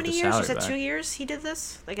for how many years? You said 2 years he did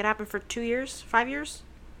this? Like it happened for 2 years? 5 years?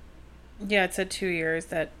 Yeah, it said 2 years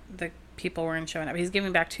that the people weren't showing up. He's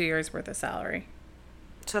giving back 2 years worth of salary.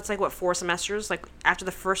 So that's like, what, 4 semesters? Like, after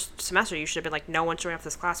the first semester, you should have been like, no one's showing up for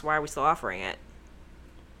this class. Why are we still offering it?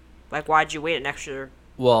 Like, why'd you wait an extra...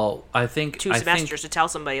 Well, I think... 2 semesters to tell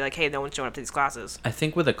somebody, like, hey, no one's showing up to these classes. I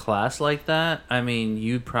think with a class like that, I mean,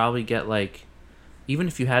 you'd probably get, like... Even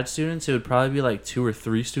if you had students, it would probably be like 2 or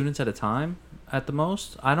 3 students at a time at the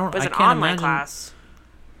most. But it's an online class.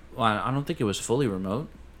 Well, I don't think it was fully remote.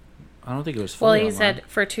 I don't think it was fully online. Well, he said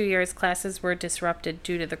for 2 years, classes were disrupted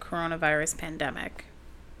due to the coronavirus pandemic.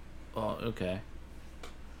 Oh, okay.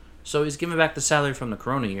 So he's giving back the salary from the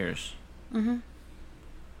corona years. Mm-hmm.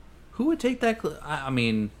 Who would take that? I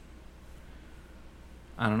mean,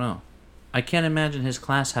 I don't know. I can't imagine his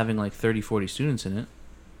class having like 30, 40 students in it.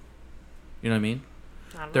 You know what I mean?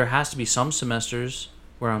 There has to be some semesters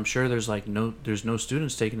where I'm sure there's no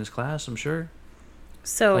students taking this class. I'm sure.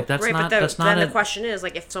 So like then the question is,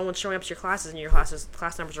 like, if someone's showing up to your classes and your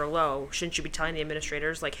class numbers are low, shouldn't you be telling the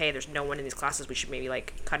administrators, like, hey, there's no one in these classes, we should maybe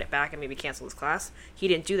like cut it back and maybe cancel this class? He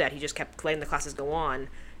didn't do that. He just kept letting the classes go on,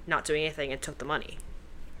 not doing anything, and took the money.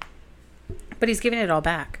 But he's giving it all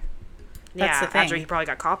back. That's the thing. After he probably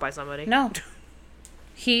got caught by somebody. No.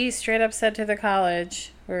 He straight up said to the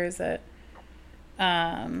college, where is it?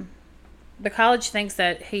 The college thinks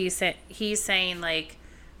that he's saying like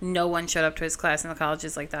no one showed up to his class, and the college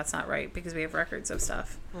is like, that's not right because we have records of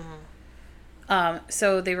stuff. Mm-hmm.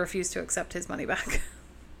 So they refuse to accept his money back.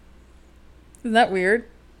 Isn't that weird?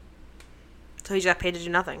 So he just got paid to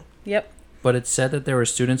do nothing. Yep. But it said that there were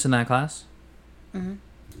students in that class. Mm-hmm.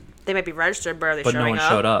 They might be registered, but are they showing up? But no one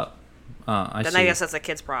showed up. I guess that's the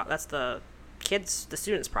kid's problem. That's the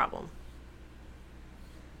student's problem.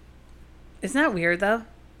 Isn't that weird, though?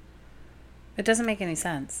 It doesn't make any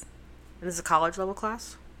sense. And this is a college-level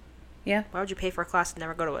class? Yeah. Why would you pay for a class and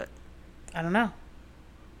never go to it? I don't know.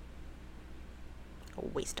 A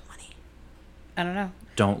waste of money. I don't know.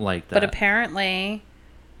 Don't like that. But apparently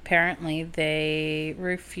they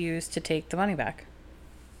refuse to take the money back.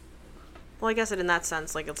 Well, I guess in that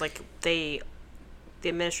sense, like, it's like the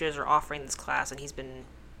administrators are offering this class and he's been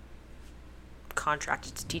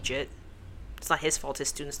contracted to teach it. It's not his fault his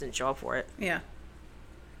students didn't show up for it. Yeah.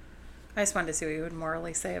 I just wanted to see what you would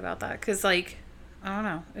morally say about that. Because, like, I don't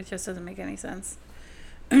know. It just doesn't make any sense.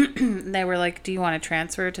 They were like, do you want to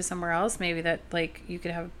transfer to somewhere else? Maybe that, like, you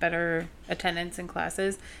could have better attendance in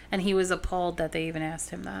classes. And he was appalled that they even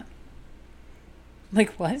asked him that.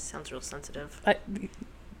 Like, what? Sounds real sensitive.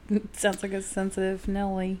 It sounds like a sensitive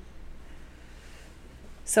Nelly.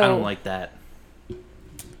 So I don't like that.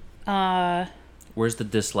 Where's the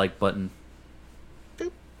dislike button?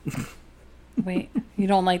 Wait, you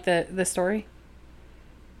don't like the story?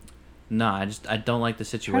 No, I don't like the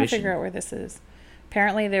situation. I'm trying to figure out where this is.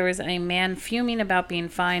 Apparently there was a man fuming about being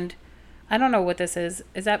fined. I don't know what this is.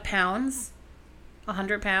 Is that pounds?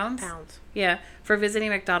 100 pounds? Pounds. Yeah, for visiting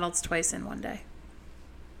McDonald's twice in one day.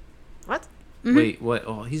 What? Mm-hmm. Wait, what?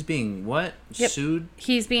 Oh, he's being what? Yep. Sued?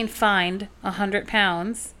 He's being fined 100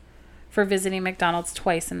 pounds for visiting McDonald's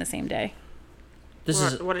twice in the same day.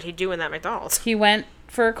 What did he do in that McDonald's? He went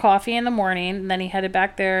for a coffee in the morning, and then he headed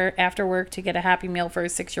back there after work to get a Happy Meal for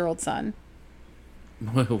his 6-year-old son.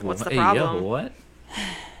 What's the problem? Yo, what?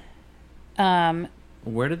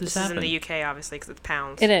 Where did this happen? This is in the UK, obviously, because it's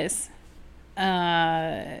pounds. It is.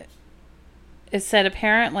 It said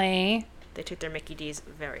apparently they took their Mickey D's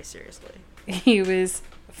very seriously. He was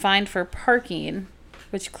fined for parking,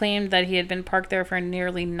 which claimed that he had been parked there for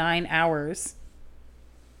nearly 9 hours.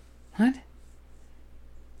 What?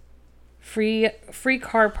 Free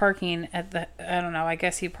car parking at the... I don't know. I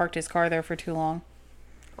guess he parked his car there for too long.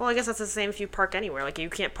 Well, I guess that's the same if you park anywhere. Like, you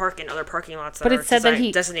can't park in other parking lots that but are it said that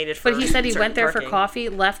he, designated for But he said he went there parking. for coffee,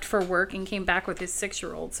 left for work, and came back with his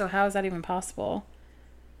 6-year-old. So how is that even possible?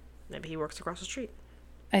 Maybe he works across the street.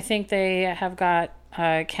 I think they have got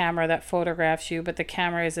a camera that photographs you, but the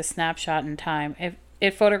camera is a snapshot in time. If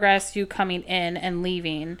it photographs you coming in and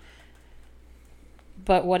leaving,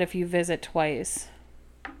 but what if you visit twice?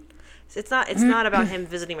 It's not about him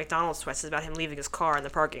visiting McDonald's twice. It's about him leaving his car in the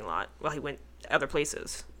parking lot while he went other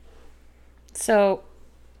places. So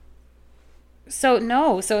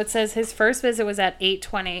it says his first visit was at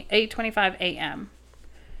 8:25 a.m.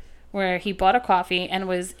 where he bought a coffee and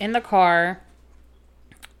was in the car,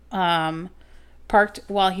 parked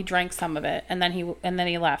while he drank some of it, and then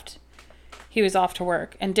he left. He was off to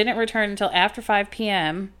work and didn't return until after 5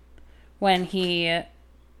 p.m. when he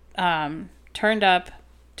turned up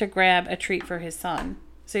to grab a treat for his son.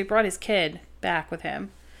 So he brought his kid back with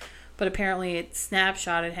him. But apparently it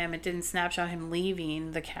snapshotted him. It didn't snapshot him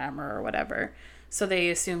leaving the camera or whatever. So they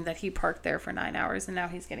assumed that he parked there for 9 hours and now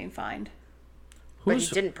he's getting fined. But he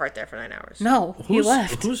didn't park there for 9 hours. No, he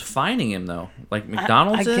left. Who's fining him though? Like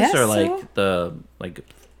McDonald's I is, guess or like so. the the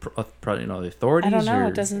authorities? I don't know. Or...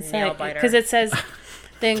 It doesn't say because it says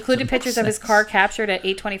they included pictures of his car captured at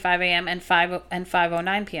 8:25 a.m. and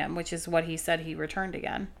 5:09 p.m., which is what he said he returned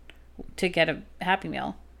again to get a Happy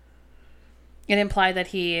Meal. It implied that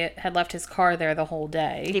he had left his car there the whole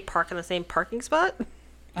day. Did he park in the same parking spot?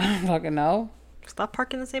 I don't fucking know. Stop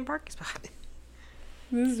parking in the same parking spot.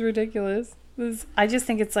 This is ridiculous. I just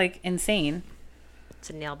think it's like insane.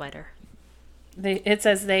 It's a nail biter. It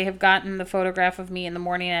says they have gotten the photograph of me in the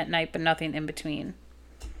morning and at night, but nothing in between.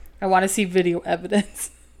 I want to see video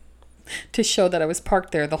evidence to show that I was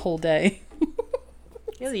parked there the whole day.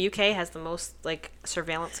 You know, the UK has the most, like,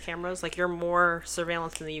 surveillance cameras. Like, you're more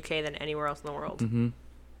surveillance in the UK than anywhere else in the world. Mm-hmm.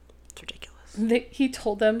 It's ridiculous. He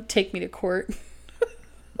told them, take me to court.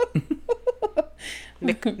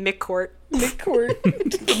 McCourt. McCourt.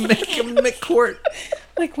 McCourt.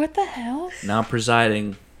 Like, what the hell? Now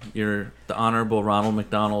presiding, you're the Honorable Ronald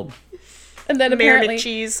McDonald. And then Mayor apparently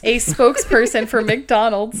McCheese. A spokesperson for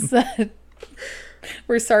McDonald's said,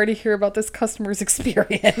 we're sorry to hear about this customer's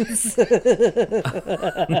experience.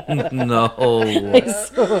 No. I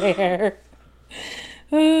swear.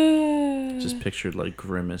 Just pictured like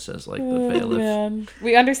Grimace as like the bailiff. Man.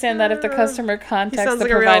 We understand that if the customer contacts the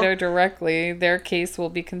provider directly, their case will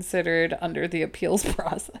be considered under the appeals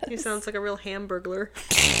process. He sounds like a real hamburglar.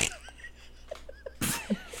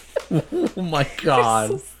 Oh my god.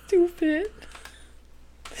 So stupid.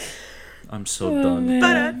 I'm so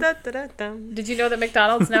done. Did you know that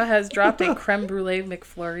McDonald's now has dropped a creme brulee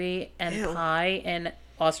McFlurry and Ew. pie in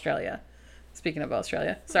Australia? Speaking of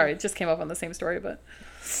Australia. Sorry, it just came up on the same story, but...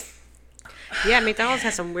 Yeah, McDonald's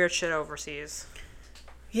has some weird shit overseas.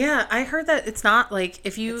 Yeah, I heard that it's not like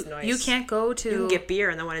if you It's nice. you can't go to... You can get beer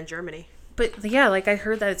in the one in Germany. But yeah, like I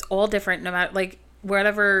heard that it's all different no matter like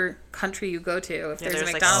whatever country you go to. If there's a there's,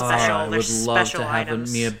 like, McDonald's, special- I would there's love special to have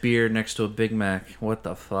items. me a beer next to a Big Mac. What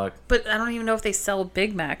the fuck? but I don't even know if they sell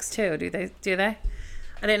Big Macs too. Do they?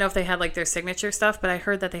 I didn't know if they had like their signature stuff, but I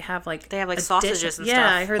heard that they have like sausages and yeah,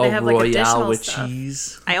 stuff. I heard they have like Royale additional with stuff.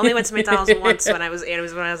 cheese. I only went to McDonald's once when I was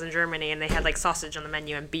in Germany, and they had like sausage on the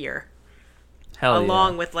menu and beer, Hell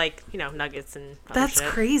along with like nuggets and other That's shit.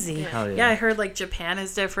 crazy. Hell yeah. Yeah, I heard like Japan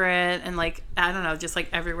is different, and like I don't know, just like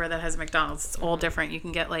everywhere that has McDonald's, it's all different. You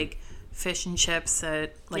can get like fish and chips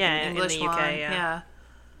at like an English in the UK, one. yeah.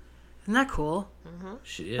 Isn't that cool?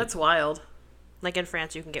 Shit. That's wild. Like in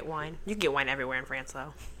France, you can get wine. You can get wine everywhere in France,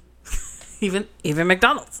 though. Even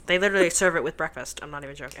McDonald's. They literally serve it with breakfast. I'm not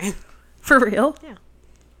even joking. For real? Yeah.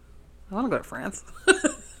 I want to go to France.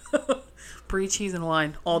 Brie, cheese, and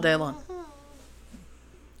wine all day long.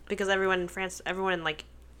 Because everyone in like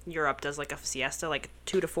Europe does like a siesta, like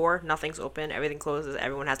 2 to 4. Nothing's open. Everything closes.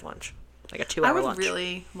 Everyone has lunch. Like a 2-hour I would lunch.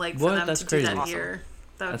 really like for What? them That's to crazy. do that Awesome. here.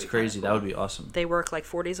 That's crazy. That would be awesome. They work like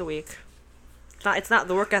 4 days a week. It's not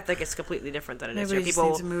the work ethic is completely different than it is Maybe here. we just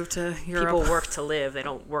need to move to Europe. People work to live. They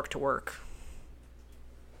don't work to work.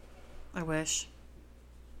 I wish.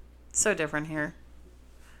 So different here.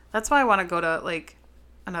 That's why I want to go to like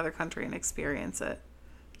another country and experience it.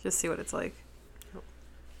 Just see what it's like.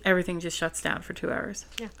 Everything just shuts down for 2 hours.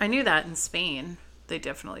 Yeah. I knew that in Spain. They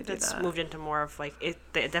definitely do It's that. moved into more of like it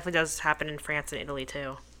definitely does happen in France and Italy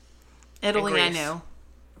too. Italy, I Greece. knew.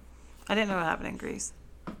 I didn't know what happened in Greece.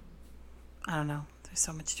 I don't know. There's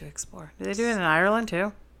so much to explore. Do they do it in Ireland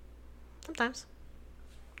too? Sometimes.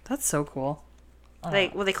 That's so cool. They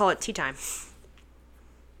call it tea time.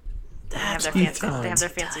 They have their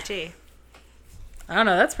fancy tea. I don't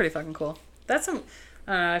know. That's pretty fucking cool. That's some.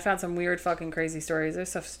 I found some weird fucking crazy stories. There's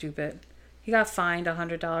stuff stupid. He got fined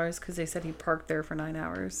 $100 because they said he parked there for 9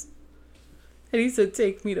 hours. And he said,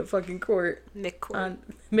 "Take me to fucking court." McCourt.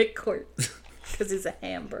 McCourt. Because he's a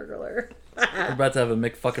hamburglar. We're about to have a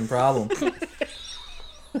McProblem.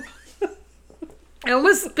 I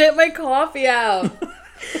almost spit my coffee out.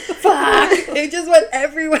 Fuck. It just went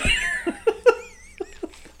everywhere.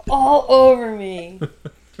 All over me.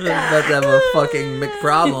 We're about to have a fucking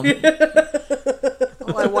McProblem.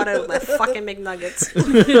 Oh, I wanted my fucking McNuggets.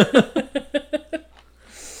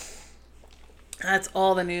 That's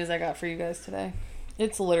all the news I got for you guys today.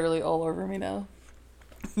 It's literally all over me now.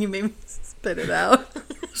 You made me spit it out.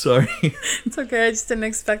 Sorry. It's okay. I just didn't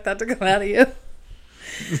expect that to come out of you.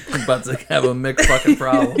 I'm about to have a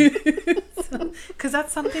McProblem. Because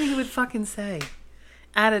that's something he would fucking say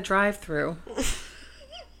at a drive-through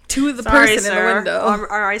to the Sorry, person sir. in the window.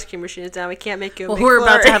 Our ice cream machine is down. We can't make you a Well, McFlurry. we're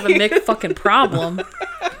about to have a McProblem.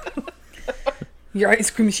 Your ice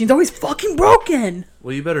cream machine's always fucking broken.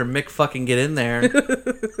 Well, you better fucking get in there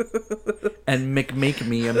and make me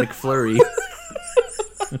a McFlurry.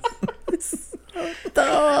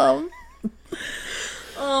 Dumb.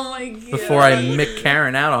 Oh my god. Before I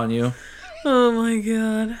Karen out on you. Oh my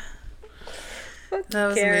god. That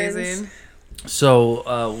was Karens. amazing.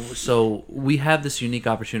 So we have this unique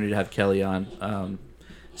opportunity to have Kelly on.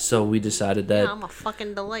 So we decided that I'm a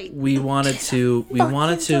fucking delight. we wanted to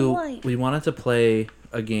play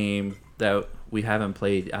a game that we haven't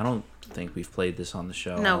played. I don't think we've played this on the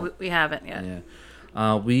show. No, we haven't yet.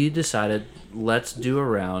 Yeah. We decided let's do a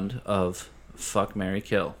round of Fuck, Marry,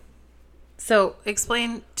 Kill. So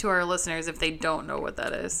explain to our listeners if they don't know what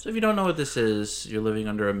that is. So if you don't know what this is, you're living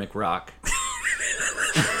under a McRock.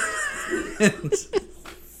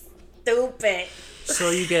 Stupid. So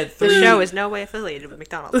you get The three. show is no way affiliated with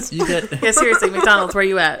McDonald's. You get Yeah, seriously, McDonald's, where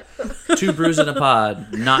you at? 2 brews in a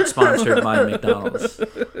pod. Not sponsored by McDonald's.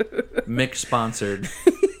 Mick sponsored.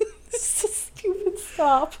 So stupid.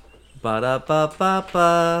 Stop.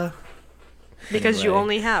 Ba-da-ba-ba-ba. Because you Anyway.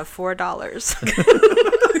 only have $4.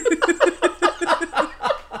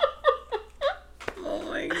 Oh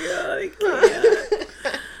my god, I can't.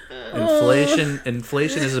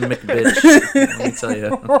 Inflation is a McBitch. Let me tell you.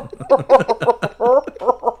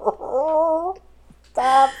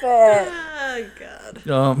 Stop it. Oh, God.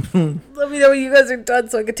 Let me know when you guys are done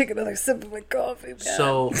so I can take another sip of my coffee, man.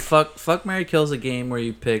 So fuck, Marry, Kill is a game where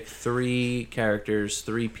you pick 3 characters,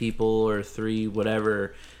 3 people, or 3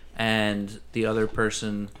 whatever, and the other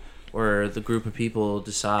person or the group of people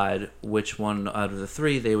decide which one out of the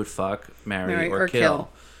 3 they would fuck, marry or kill.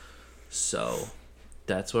 So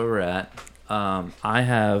that's where we're at. I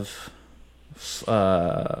have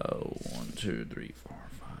 1, 2, 3, 4,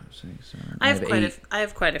 5, 6, 7. I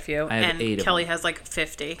have quite a few. I have and 8 of Kelly them. has like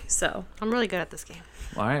 50, so. I'm really good at this game.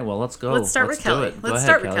 All right, well, let's go. Let's start with do Kelly. it. Go Let's ahead,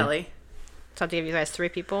 start with Kelly. So I'll give you guys 3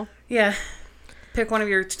 people. Yeah. Pick one of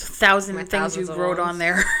your 1,000 My things you thousands of wrote ones. on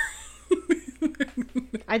there.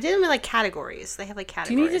 I did them in like categories. They have like Do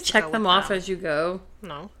categories. you need to check go them with off as you go?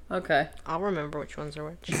 No. Okay. I'll remember which ones are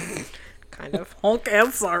which. Kind of. Okay,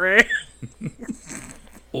 I'm sorry.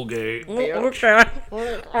 Okay. Okay.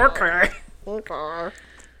 Okay. Okay.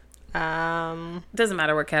 Doesn't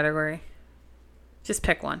matter what category. Just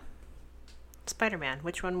pick one. Spider-Man.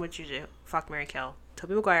 Which one would you do? Fuck, marry, kill.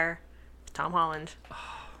 Tobey Maguire, Tom Holland,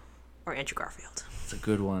 or Andrew Garfield. It's a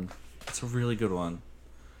good one. It's a really good one.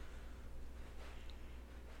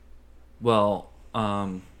 Well,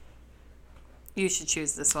 You should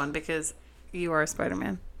choose this one because you are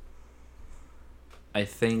Spider-Man. I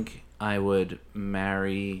think I would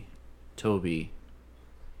marry Toby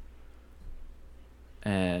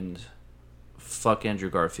and fuck Andrew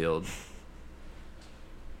Garfield.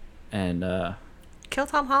 And Kill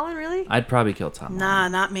Tom Holland, really? I'd probably kill Tom Nah,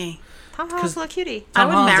 Holland. not me. Tom Holland's a little cutie. I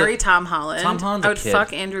would Holland's marry a- Tom Holland. Tom Holland's I a would kid.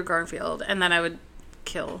 fuck Andrew Garfield, and then I would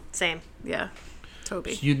kill, Same.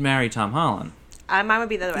 Toby. You'd marry Tom Holland. Mine would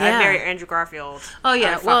be the other way. Yeah. I'd marry Andrew Garfield. Oh, yeah,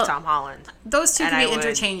 I would fuck well, Tom Holland. Those two And can I be would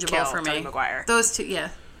interchangeable kill for me. Tobey Maguire. Those two, yeah.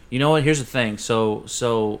 You know what? Here's the thing. So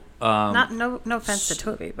no offense to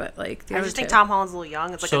Toby, but like I just think Tom Holland's a little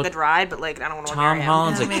young. It's like a good ride, but like I don't want to marry him.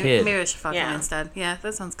 Tom Holland's a kid. Maybe I should fuck him instead. Yeah,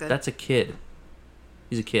 that sounds good. That's a kid.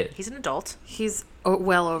 He's a kid. He's an adult. He's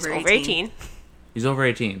well over 18. He's over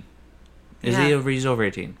 18. Is he over? He's over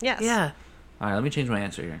 18. Yes. Yeah. All right, let me change my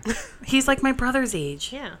answer here. He's like my brother's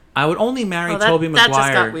age. Yeah. I would only marry Tobey Maguire. That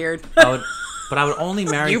just got weird. But I would only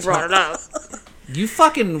marry. You brought it up. You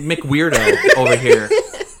fucking McWeirdo over here.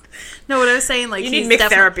 No, what I was saying, like, you need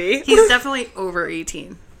McTherapy. He's definitely over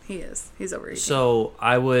 18. He is. He's over 18. So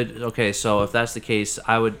I would. Okay, so if that's the case,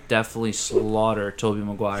 I would definitely slaughter Tobey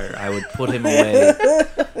Maguire. I would put him away.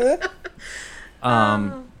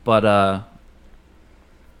 But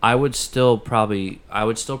I would still probably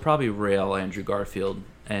rail Andrew Garfield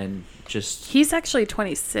and just. He's actually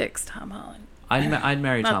 26, Tom Holland. I'd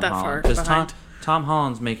marry Tom Holland because Tom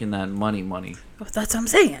Holland's making that money. Well, that's what I'm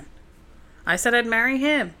saying. I said I'd marry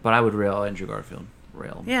him. But I would rail Andrew Garfield.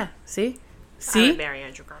 Rail him. Yeah. See. I would marry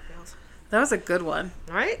Andrew Garfield. That was a good one.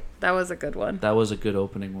 Right? That was a good one. That was a good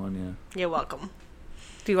opening one. Yeah. You're welcome.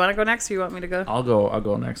 Do you want to go next, or you want me to go? I'll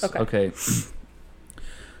go next. Okay.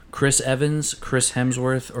 Chris Evans, Chris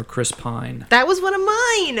Hemsworth, or Chris Pine? That was one of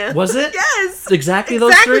mine. Was it? Yes. Exactly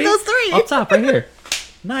those three? Up top, right here.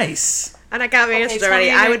 Nice. And I got my answers already.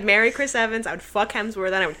 I would marry Chris Evans, I would fuck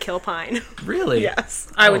Hemsworth, and I would kill Pine. Really? Yes.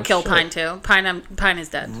 I would kill Pine, too. Pine is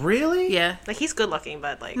dead. Really? Yeah. Like, he's good looking,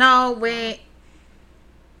 but like... No, wait.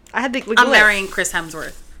 I'm marrying Chris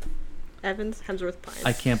Hemsworth. Evans, Hemsworth, Pine.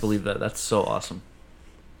 I can't believe that. That's so awesome.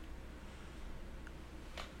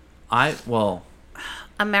 I'm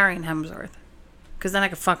marrying Hemsworth. Because then I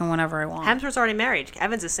can fuck him whenever I want. Hemsworth's already married.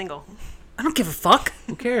 Evans is single. I don't give a fuck.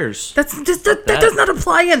 Who cares? That does not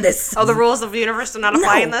apply in this. Oh, the rules of the universe do not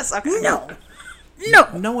apply in this? Okay. No.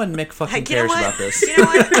 No one fucking cares about this. You know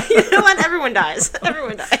what? You know what? Everyone dies.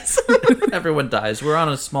 Everyone dies. Everyone dies. We're on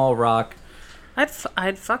a small rock.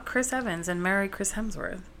 I'd fuck Chris Evans and marry Chris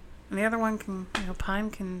Hemsworth. And the other one can, Pine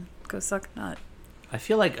can go suck a nut. I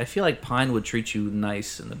feel like Pine would treat you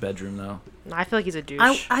nice in the bedroom, though. I feel like he's a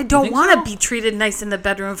douche. I don't want to be treated nice in the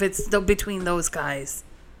bedroom if it's between those guys.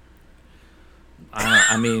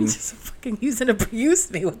 I mean... Just fucking use and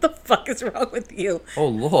abuse me. What the fuck is wrong with you? Oh,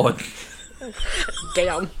 Lord.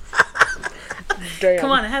 Damn.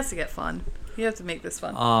 Come on, it has to get fun. You have to make this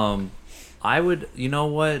fun. I would... You know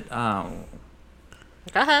what? Go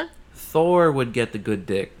ahead. Thor would get the good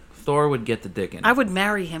dick. Thor would get the dick in. I would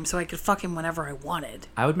marry him so I could fuck him whenever I wanted.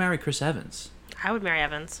 I would marry Chris Evans. I would marry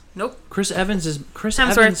Evans. Nope. Chris Evans is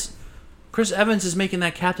making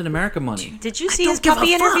that Captain America money. Did you see his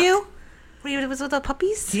puppy interview? When he was with the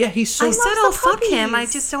puppies? Yeah, he's so... I said I'll fuck him. I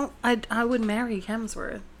just don't... I would marry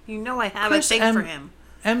Hemsworth. You know I have a thing for him.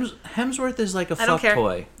 Hemsworth is like a fuck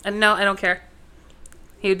toy. No, I don't care.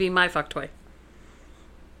 He would be my fuck toy.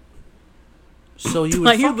 So you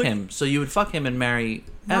would fuck him. So you would fuck him and marry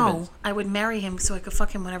Evans. No, I would marry him so I could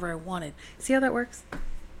fuck him whenever I wanted. See how that works?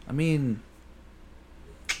 I mean...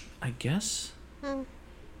 I guess. The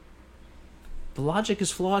logic is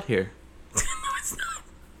flawed here.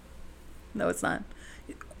 No, it's not.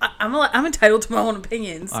 I'm entitled to my own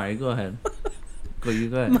opinions. All right, go ahead. Go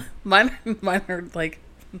ahead. Mine are like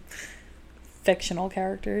fictional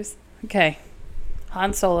characters. Okay,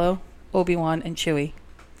 Han Solo, Obi-Wan, and Chewie.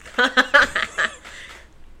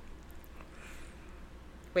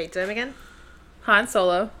 Wait, do them again? Han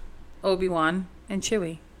Solo, Obi-Wan, and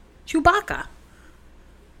Chewie. Chewbacca.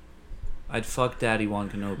 I'd fuck Daddy Wan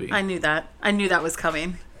Kenobi. I knew that. I knew that was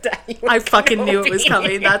coming. I fucking knew it was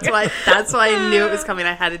coming. That's why I knew it was coming.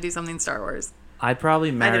 I had to do something Star Wars. I'd probably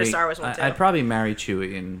marry... I did a Star Wars one, too. I'd probably marry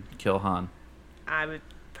Chewie and kill Han. I would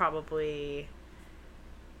probably...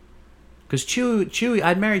 Because Chewie,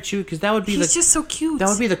 I'd marry Chewie because that would be He's just so cute. That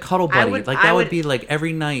would be the cuddle buddy. That would be like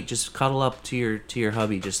every night, just cuddle up to your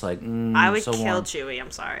hubby, just like. I would so kill warm. Chewie. I'm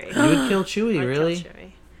sorry. You would kill Chewie, really? Kill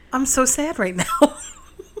Chewie. I'm so sad right now.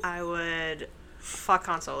 I would fuck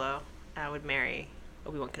Han Solo. I would marry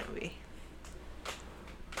Obi-Wan Kenobi.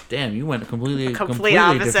 Damn, you went a completely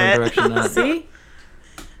opposite different direction. See?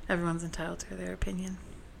 Everyone's entitled to their opinion.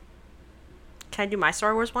 Can I do my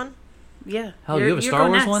Star Wars one? Yeah. Hell, you have a Star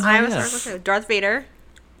Wars one? I have a Star Wars one. Darth Vader,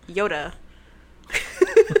 Yoda,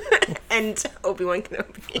 and Obi-Wan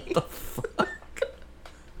Kenobi. What the fuck?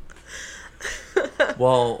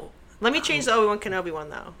 Well... Let me change the Obi-Wan Kenobi one,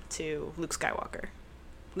 though, to Luke Skywalker.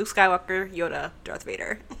 Luke Skywalker, Yoda, Darth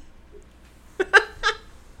Vader.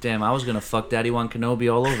 Damn, I was gonna fuck Daddy Wan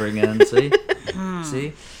Kenobi all over again. See?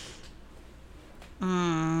 See?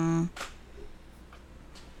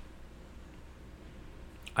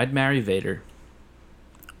 I'd marry Vader.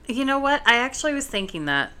 You know what? I actually was thinking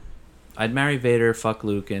that. I'd marry Vader, fuck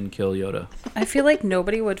Luke, and kill Yoda. I feel like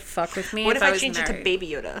nobody would fuck with me What if I was changed it to married. Baby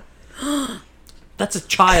Yoda? That's a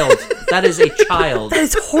child. That is a child. That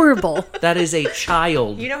is horrible. That is a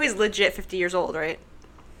child. You know he's legit 50 years old, right?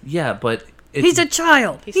 Yeah, but He's a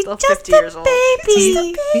child. He's still 50 years old.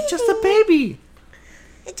 Baby. He's just a baby.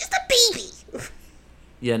 It's just a baby.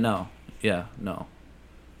 Yeah, no.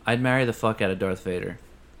 I'd marry the fuck out of Darth Vader.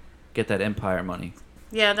 Get that Empire money.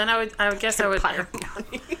 Yeah, then I would guess I would. Empire.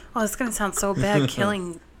 Oh, it's gonna sound so bad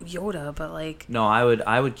killing Yoda, but like. No, I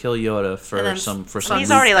would kill Yoda for And then some He's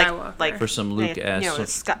Luke, already Skywalker. like for some Luke ass.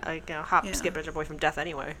 hop, Yeah. skip, and a boy from death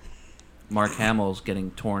anyway. Mark Hamill's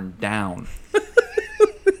getting torn down.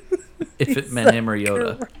 If it meant him or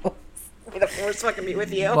Yoda. May the force fucking be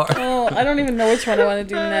with you. Oh, I don't even know which one I want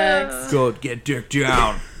to do next. Go get Dick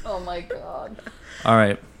down. Oh my god. All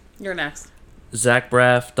right. You're next. Zach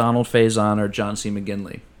Braff, Donald Faison, or John C.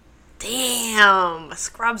 McGinley. Damn, a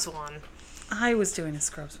Scrubs one. I was doing a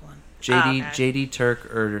Scrubs one, JD Turk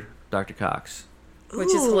or Dr. Cox. which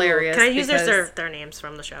is hilarious. Can I use because- their names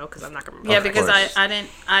from the show? Because I'm not gonna. Yeah, Of because course. I didn't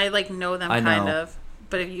like know them I kind know. of.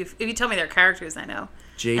 But if you tell me their characters, I know.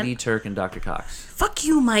 JD Turk and Dr. Cox. Fuck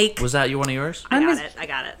you, Mike. Was that one of yours? I was-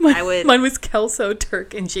 got it. Mine, I would. Mine was Kelso,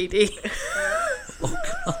 Turk, and JD.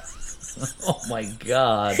 Oh my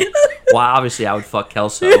god. Well, obviously I would fuck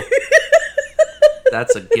Kelso.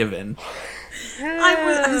 That's a given.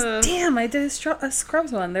 I was damn. I did a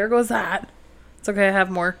Scrubs one. There goes that. It's okay. I have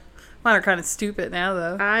more. Mine are kind of stupid now,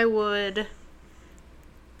 though. I would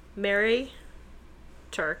marry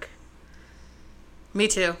Turk. Me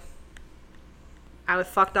too. I would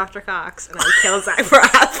fuck Dr. Cox, and I would kill Zach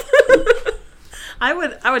Braff.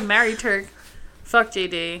 I would marry Turk, fuck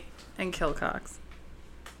JD, and kill Cox.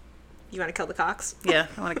 You want to kill the Cox? Yeah,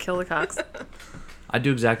 I want to kill the Cox. I'd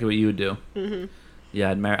do exactly what you would do. Mm-hmm. Yeah,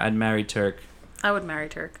 I'd marry Turk. I would marry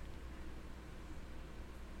Turk.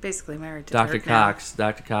 Basically married to Dr. Turk now. Cox.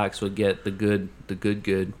 Dr. Cox would get the good.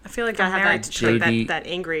 I feel like Gotta I'm have married that, to Turk. JD.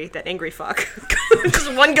 that angry fuck.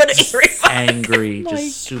 Just one good angry fuck. Angry.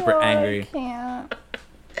 Just super angry. Can't.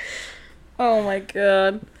 Oh my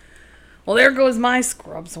god. Well, there goes my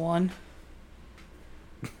Scrubs one.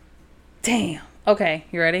 Damn. Okay,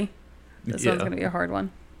 you ready? This one's gonna be a hard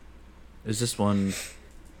one. Is this one...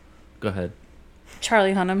 Go ahead.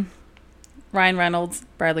 Charlie Hunnam, Ryan Reynolds,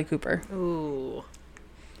 Bradley Cooper. Ooh.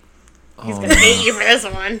 He's Gonna hate you for this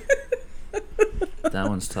one. That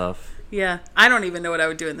one's tough. Yeah, I don't even know what I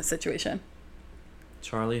would do in this situation.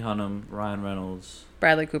 Charlie Hunnam, Ryan Reynolds,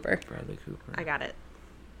 Bradley Cooper. Bradley Cooper. I got it.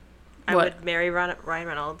 I What? would marry Ryan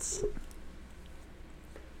Reynolds.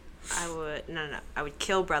 I would... No. I would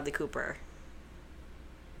kill Bradley Cooper.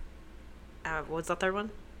 What's that third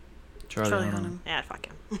one? Charlie Hunnam. Hunnam. Yeah, fuck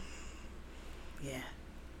him. Yeah.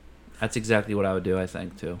 That's exactly what I would do, I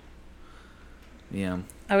think, too. Yeah.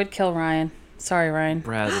 I would kill Ryan. Sorry, Ryan.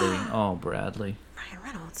 Bradley. Oh, Bradley. Ryan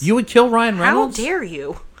Reynolds. You would kill Ryan Reynolds? How dare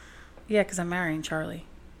you? Yeah, because I'm marrying Charlie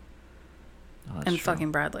Oh, that's and true.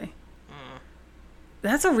 fucking Bradley.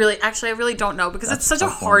 That's a really... Actually, I really don't know because That's it's such a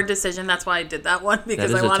tough hard one. decision. That's why I did that one because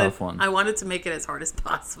is I a wanted... tough one. I wanted to make it as hard as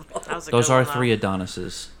possible. That was a Those good are one, three though.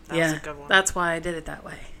 Adonises. That yeah, was a good one. that's why I did it that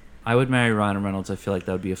way. I would marry Ryan Reynolds. I feel like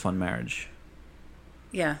that would be a fun marriage.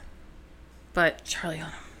 Yeah. But Charlie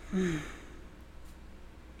Hunnam.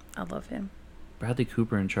 I love him. Bradley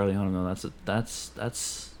Cooper and Charlie Hunnam, though,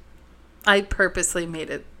 that's I purposely made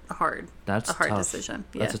it hard. That's a hard tough. decision.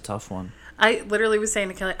 Yeah. That's a tough one. I literally was saying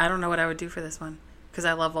to Kelly, I don't know what I would do for this one because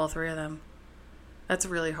I love all three of them. That's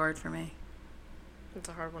really hard for me. It's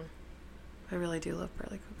a hard one. I really do love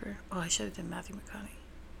Bradley Cooper. Oh, I should have done Matthew McConaughey.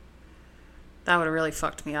 That would have really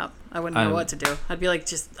fucked me up. I wouldn't know what to do. I'd be like,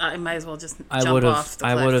 I might as well just jump off the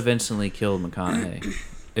cliff. I would have instantly killed McConaughey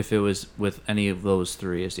if it was with any of those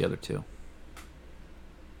three as the other two.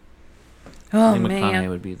 Oh, I think McConaughey man.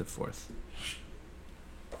 would be the fourth.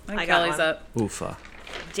 I think I got Kelly's one. up. Oofa.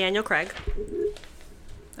 Daniel Craig,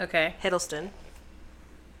 Okay. Hiddleston,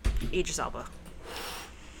 Idris Elba.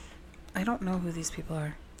 I don't know who these people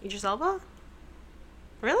are. Idris Elba?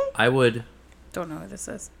 Really? I would... Don't know who this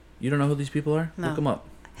is. You don't know who these people are? No. Look them up.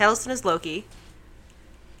 Hiddleston is Loki.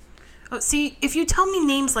 Oh, see, if you tell me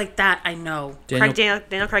names like that, I know.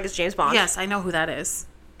 Daniel Craig is James Bond. Yes, I know who that is.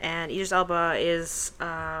 And Idris Elba is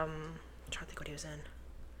I'm trying to think what he was in.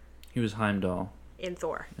 He was Heimdall In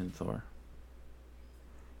Thor. in Thor.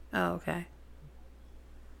 Oh, okay.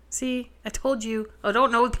 See, I told you. I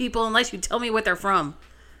don't know people unless you tell me what they're from.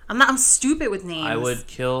 I'm stupid with names. I would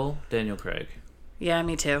kill Daniel Craig. Yeah,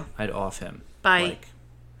 me too. I'd off him. Bye. Like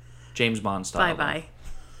James Bond style.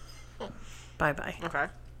 Bye-bye. Bye-bye. Okay.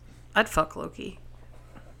 I'd fuck Loki.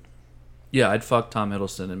 Yeah, I'd fuck Tom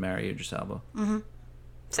Hiddleston and marry Idris Elba. Mm-hmm.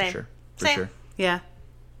 Same. For Same. sure. Yeah.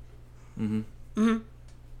 Mm-hmm.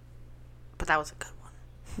 But that was a good one.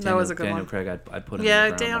 That was a good Daniel one. Craig, I'd put him in Yeah,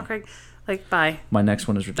 the Daniel ground. Craig. Like, bye. My next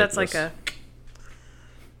one is ridiculous. That's like a...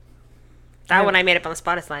 That one I made up on the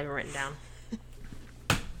spot. It's not even written down.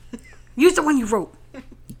 Use the one you wrote.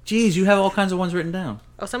 Jeez, you have all kinds of ones written down.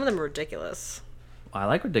 Oh, some of them are ridiculous. I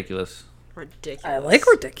like ridiculous. Ridiculous. I like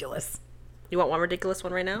ridiculous. You want one ridiculous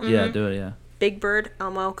one right now? Yeah, do it, yeah. Big Bird,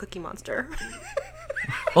 Elmo, Cookie Monster.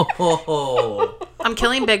 Oh. I'm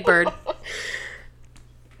killing Big Bird.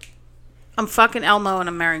 I'm fucking Elmo and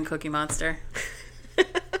I'm marrying Cookie Monster.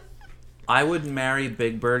 I would marry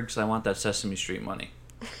Big Bird because I want that Sesame Street money.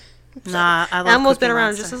 Nah, I love Elmo's Cookie been around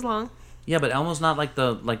Monster. just as long. Yeah, but Elmo's not like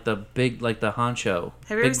the big like the honcho.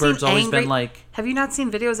 Have you Big ever Bird's seen always angry, been like. Have you not seen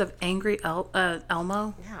videos of angry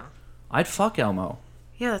Elmo? Yeah. I'd fuck Elmo.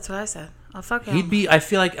 Yeah, that's what I said. I'll fuck Elmo. He'd be. I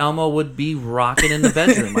feel like Elmo would be rocking in the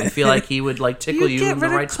bedroom. I feel like he would like tickle you get in the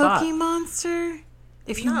rid of right spot. Cookie Monster?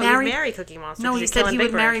 If you No, marry... you marry Cookie Monster. No, 'cause he you're said killing he Big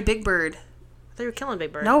would Bird. marry Big Bird. I thought you were killing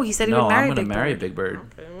Big Bird. No, he said he No, would marry I'm gonna Big marry Bird. Big Bird.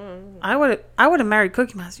 I would have married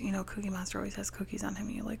Cookie Monster. You know, Cookie Monster always has cookies on him,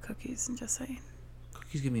 and you like cookies. And just saying.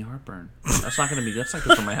 Cookies give me heartburn. That's not gonna be. That's not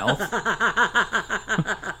good for my health.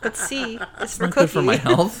 But C is for Not Cookie. good for my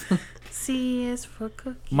health. C is for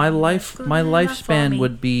cookie. My Good enough for lifespan me.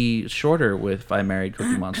 would be shorter if I married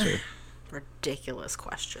Cookie Monster. Ridiculous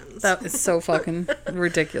questions. That is so fucking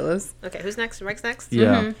ridiculous. Okay, who's next? Mike's next?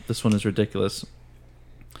 Yeah, this one is ridiculous.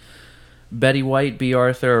 Betty White, B.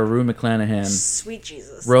 Arthur, or Rue McClanahan. Sweet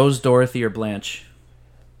Jesus. Rose, Dorothy, or Blanche.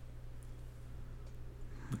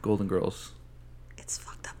 The Golden Girls. It's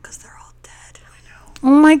fucked up because they're all dead. I know.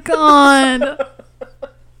 Oh my god.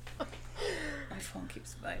 My phone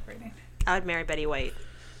keeps vibrating. I would marry Betty White.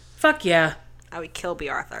 Fuck yeah. I would kill B.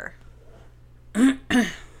 Arthur.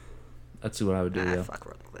 That's what I would do. Yeah. Fuck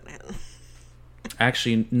Rose McClanahan.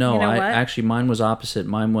 Actually, no. You know what? Actually, mine was opposite.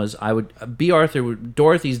 Mine was I would B. Arthur.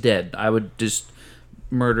 Dorothy's dead. I would just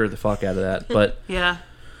murder the fuck out of that. But Yeah.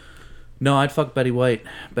 no, I'd fuck Betty White.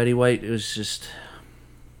 Betty White was just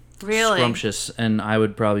Really? scrumptious, and I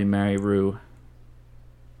would probably marry Rue.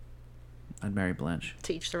 I'd marry Blanche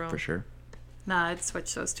To each their own. for sure. Nah, I'd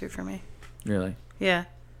switch those two for me. Really? Yeah.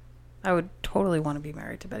 I would totally want to be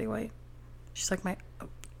married to Betty White. She's like my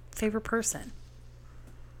favorite person.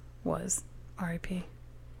 Was. R.I.P.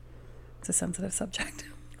 It's a sensitive subject.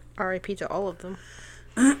 R.I.P. to all of them.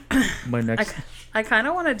 My next. I kind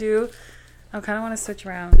of want to switch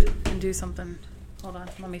around and do something. Hold on.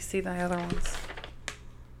 Let me see the other ones.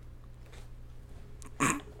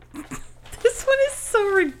 This one is so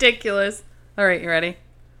ridiculous. All right, you ready?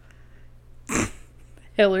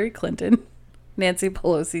 Hillary Clinton, Nancy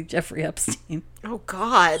Pelosi, Jeffrey Epstein. Oh,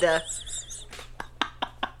 God.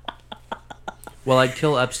 Well, I'd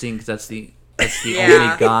kill Epstein because that's the Yeah.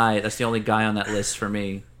 only guy. That's the only guy on that list for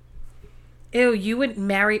me. Ew, you would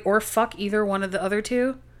marry or fuck either one of the other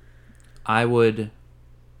two? I would.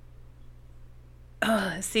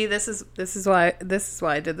 See, this is why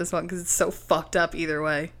I did this one, because it's so fucked up either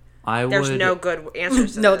way. There's would. no good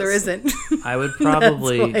answers to No, this. there isn't. I would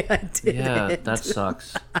probably. That's why I did Yeah, it. that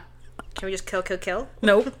sucks. Can we just kill?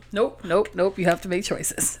 Nope. You have to make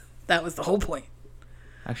choices. That was the whole point.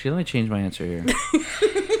 Actually, let me change my answer here.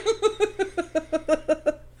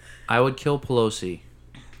 I would kill Pelosi.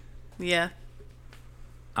 Yeah.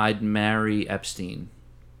 I'd marry Epstein.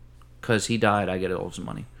 Because he died, I get all his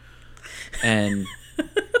money. And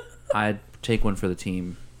I'd take one for the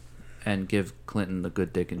team and give Clinton the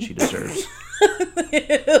good dick and she deserves.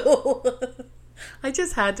 I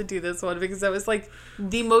just had to do this one because that was like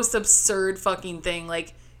the most absurd fucking thing.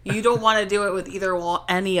 Like, you don't want to do it with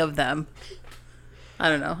any of them. I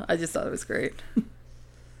don't know. I just thought it was great. I'm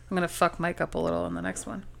going to fuck Mike up a little on the next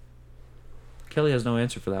one. Kelly has no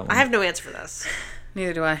answer for that one. I have no answer for this.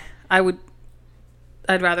 Neither do I.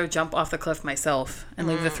 I'd rather jump off the cliff myself and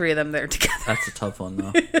leave the three of them there together. That's a tough one,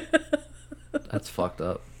 though. That's fucked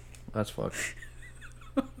up. That's fucked.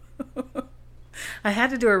 I had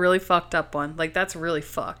to do a really fucked up one. Like, that's really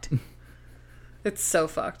fucked. It's so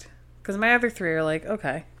fucked. Because my other three are like,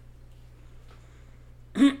 okay.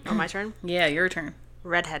 Oh, my turn? Yeah, your turn.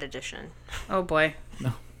 Redhead edition. Oh, boy.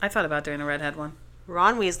 No. I thought about doing a redhead one.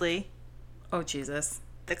 Ron Weasley, Oh, Jesus.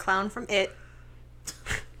 the clown from It,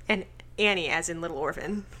 and Annie as in Little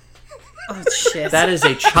Orphan. Oh, shit. That is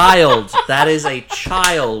a child. That is a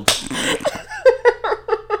child.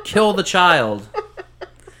 Kill the child.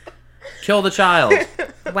 Kill the child.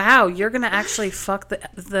 Wow, you're going to actually fuck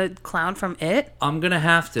the clown from It? I'm going to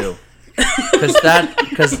have to.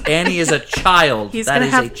 Because Annie is a child. He's That gonna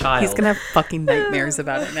is have a child. He's gonna have fucking nightmares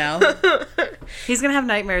about it now. He's gonna have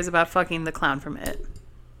nightmares about fucking the clown from It.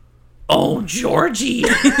 Oh, Georgie.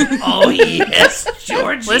 Oh, yes,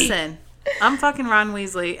 Georgie. Listen, I'm fucking Ron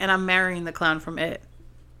Weasley, and I'm marrying the clown from It.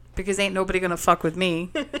 Because ain't nobody gonna fuck with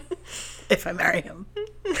me if I marry him.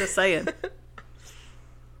 Just saying.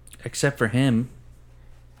 Except for him.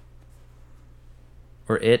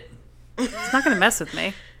 Or it. He's not gonna mess with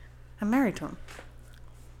me. I'm married to him.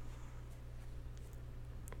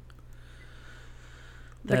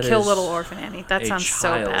 The That Kill is Little Orphan Annie. That a sounds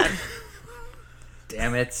child. so bad.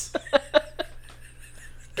 Damn it.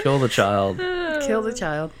 Kill the child. Kill the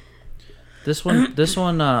child. This one.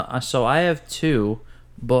 So I have two,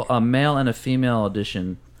 a male and a female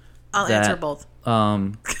edition. I'll answer both.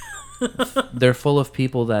 They're full of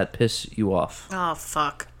people that piss you off. Oh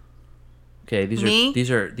fuck. Okay, Me?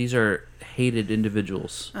 these are hated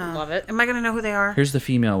individuals. Love it. Am I gonna know who they are? Here's the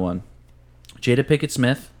female one: Jada Pinkett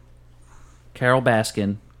Smith, Carol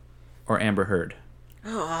Baskin, or Amber Heard.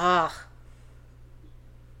 Ugh.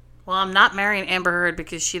 Well, I'm not marrying Amber Heard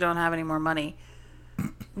because she don't have any more money.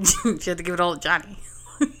 She had to give it all to Johnny.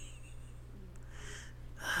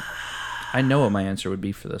 I know what my answer would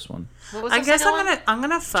be for this one. What was I the guess second one? I'm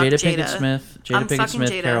gonna fuck Jada Jada. Pinkett Smith, I'm fucking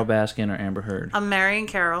Jada. Carol Baskin, or Amber Heard. I'm marrying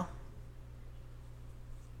Carol.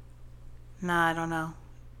 Nah, I don't know.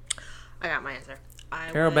 I got my answer.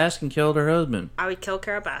 Carol Baskin killed her husband. I would kill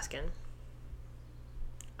Carol Baskin.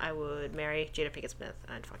 I would marry Jada Pinkett Smith,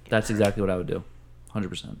 and I'd fuck Amber That's Heard. exactly what I would do.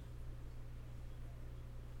 100%.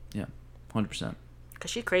 Yeah, 100%. Because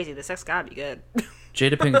she's crazy. The sex gotta be good.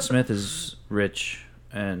 Jada Pinkett Smith is rich,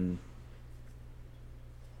 and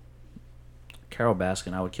Carol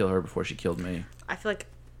Baskin, I would kill her before she killed me. I feel like...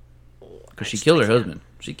 Because she killed her husband.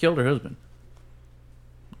 She killed her husband.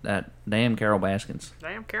 That damn Carol Baskins.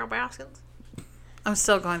 Damn, Carol Baskins. I'm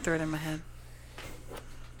still going through it in my head.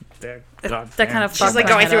 That kind of She's like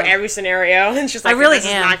going through every scenario, and she's like, I really this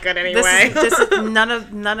am. is not good anyway. This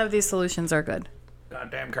is none of these solutions are good.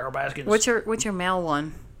 Goddamn Carol Baskins. What's your male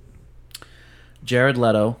one? Jared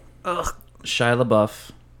Leto, Ugh. Shia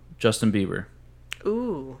LaBeouf, Justin Bieber.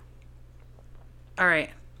 Ooh. All right.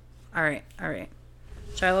 Shia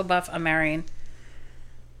LaBeouf, I'm marrying.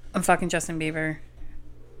 I'm fucking Justin Bieber.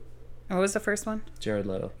 And what was the first one? Jared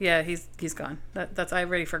Leto. Yeah, he's gone. That's I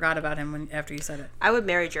already forgot about him after you said it. I would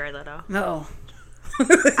marry Jared Leto. No.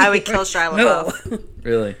 I would kill Shia LaBeouf. No.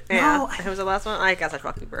 Really? Yeah. No. Who was the last one? I guess I'd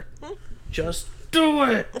fuck Bieber. Just do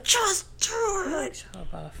it. Just do it. Shia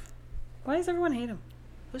LaBeouf. Why does everyone hate him?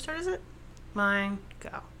 Whose turn is it? Mine. Go.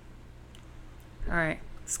 All right.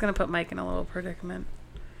 This is going to put Mike in a little predicament.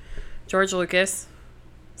 George Lucas,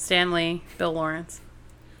 Stan Lee, Bill Lawrence.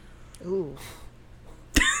 Ooh.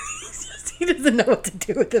 He doesn't know what to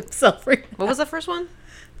do with himself right now. What was the first one?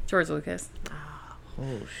 George Lucas,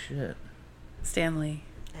 Oh, shit. Stan Lee,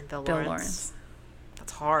 And Bill Bill Lawrence. Lawrence.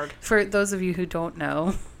 That's hard. For those of you who don't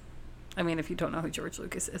know, I mean, if you don't know who George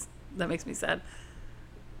Lucas is, that makes me sad.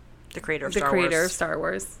 The creator of The Star creator Wars. of Star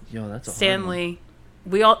Wars. Yo, that's a Stan hard one. Lee.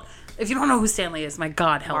 We all, if you don't know who Stan Lee is, my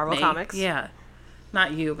God, help Marvel me. Comics? Yeah.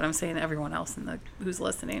 Not you, but I'm saying everyone else who's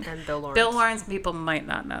listening. And Bill Lawrence. Bill Lawrence, people might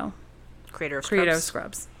not know. Creator of Creator of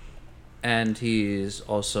Scrubs. Scrubs. And he's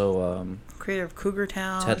also Creator of Cougar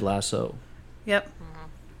Town. Ted Lasso. Yep.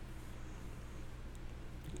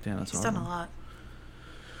 Damn, that's He's hard done a one. lot.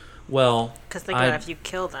 Well, Because think about it, if you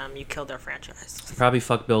kill them, you kill their franchise. probably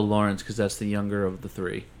fuck Bill Lawrence because that's the younger of the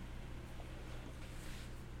three.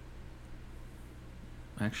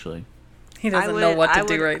 Actually, He doesn't know what to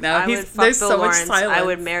do right now. I would fuck There's Bill so much Lawrence. silence. I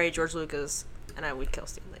would marry George Lucas, and I would kill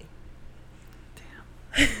Stan Lee.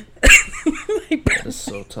 that is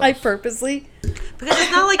so tough. I purposely. Because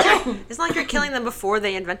it's not like you're killing them before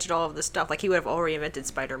they invented all of this stuff. Like he would have already invented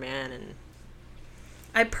Spider-Man and.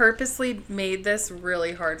 I purposely made this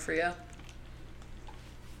really hard for you.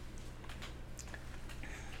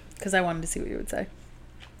 Because I wanted to see what you would say.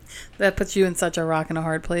 That puts you in such a rock and a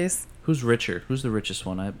hard place. Who's richer? Who's the richest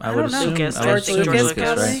one? I I would don't know. assume Lucas. I would George assume Lucas, Lucas,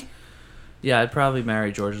 probably. right? Yeah, I'd probably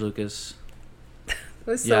marry George Lucas. It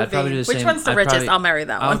was Yeah, so I'd probably vain. do the Which same- one's the I'd richest? probably- I'll marry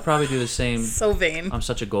that I one. would probably do the same. So vain. I'm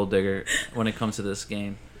such a gold digger when it comes to this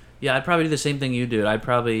game. Yeah, I'd probably do the same thing you do. I'd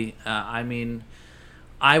probably,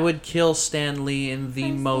 I would kill Stan Lee in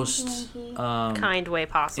the most kind way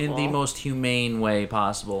possible. in the most humane way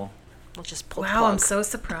possible. We'll just pull the Wow, plug. I'm so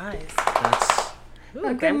surprised. That's Ooh,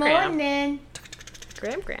 Good Graham. morning.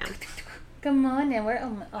 Graham. Good morning. We're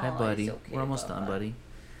hi, buddy. We're almost done, buddy.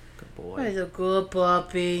 Good boy. He's a good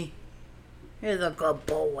puppy. He's a good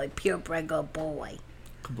boy. Purebred good boy.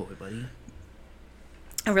 Good boy, buddy.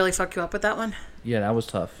 I really fucked you up with that one? Yeah, that was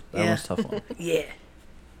tough. That was a tough one. Yeah.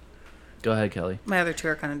 Go ahead, Kelly. My other two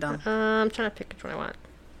are kind of dumb. I'm trying to pick which one I want.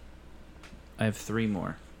 I have 3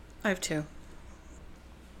 more. I have 2.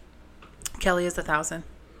 Kelly is 1,000.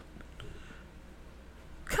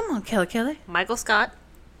 Come on, Kelly. Michael Scott.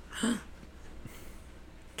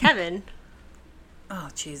 Kevin. Oh,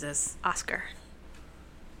 Jesus. Oscar.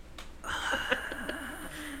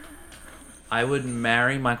 I would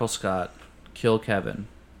marry Michael Scott, kill Kevin,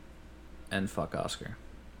 and fuck Oscar.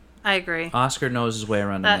 I agree. Oscar knows his way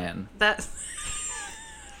around a man.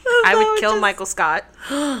 I would kill Michael Scott.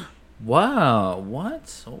 Wow,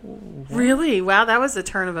 what? Oh, what? Really? Wow, that was a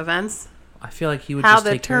turn of events. I feel like he would How just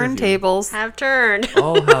the take care of you. turntables Have turned.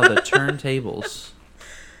 Oh, how the turntables.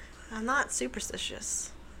 I'm not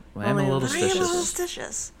superstitious. Well, I'm a little I am a little suspicious.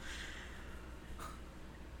 suspicious.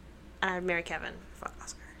 And I'd marry Kevin. Fuck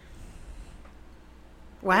Oscar.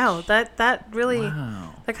 Wow, that really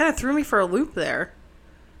Wow. that kind of threw me for a loop there.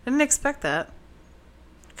 I didn't expect that.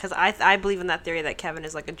 Because I believe in that theory that Kevin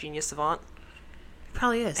is like a genius savant. He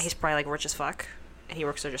probably is. He's probably like rich as fuck. And he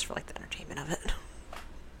works there just for like the entertainment of it.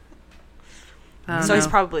 So he's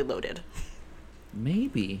probably loaded.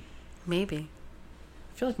 Maybe. Maybe.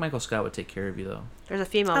 I feel like Michael Scott would take care of you, though. There's a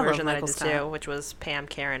female I love version that I Michael did Scott. too, which was Pam,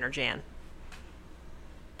 Karen, or Jan.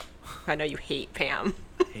 I know you hate Pam.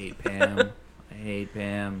 I hate Pam. I hate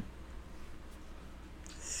Pam.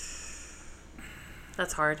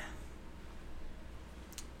 That's hard.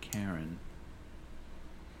 Karen.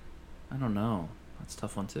 I don't know. That's a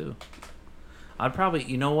tough one, too. I'd probably...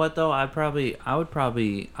 You know what, though? I would...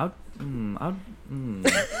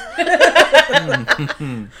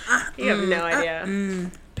 You have no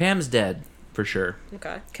idea. Pam's dead, for sure.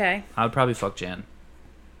 Okay. Okay. I would probably fuck Jan.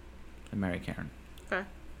 And marry Karen. Okay.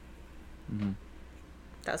 Mm-hmm.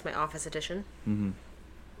 That was my office edition. Mm-hmm.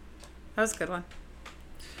 That was a good one.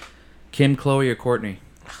 Kim, Chloe, or Courtney?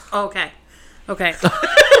 Okay.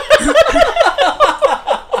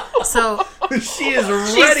 So She is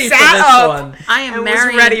ready for sat this up. one. I am I was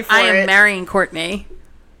marrying. ready for I am it. marrying Courtney.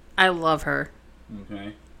 I love her.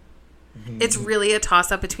 Okay. It's really a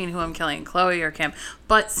toss up between who I'm killing, Chloe or Kim.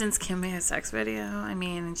 But since Kim made a sex video, I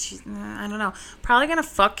mean, she's I don't know. Probably gonna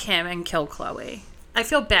fuck Kim and kill Chloe. I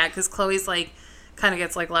feel bad because Chloe's like kind of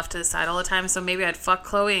gets like left to the side all the time. So maybe I'd fuck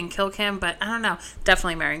Chloe and kill Kim. But I don't know.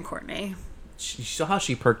 Definitely marrying Courtney. You saw how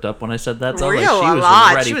she perked up when I said that? So Real, she a was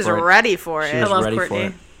lot. ready She was for it. ready for She it. was I love ready for Courtney.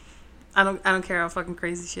 it. I don't care how fucking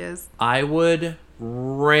crazy she is. I would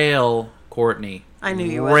rail Courtney. I knew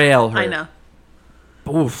you would. Rail her. I know.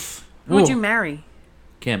 Oof. Who would Ooh. you marry?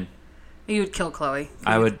 Kim. You would kill Chloe.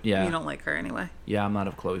 I would, yeah. You don't like her anyway. Yeah, I'm not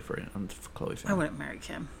a Chloe fan. I'm a Chloe fan. I wouldn't marry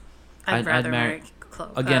Kim. I'd rather marry- marry Chloe.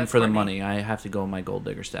 Again, for the Courtney. money, I have to go my gold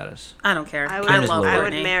digger status. I don't care. I I, would, Kim is love lower. I would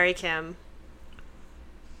Courtney. marry Kim.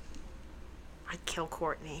 I'd kill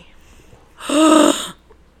Courtney.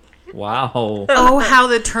 Wow. Oh, how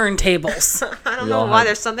the turntables. I don't We know all why. have-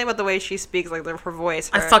 There's something about the way she speaks, like her voice.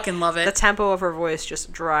 I fucking love The it. tempo of her voice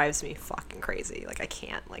just drives me fucking crazy. Like I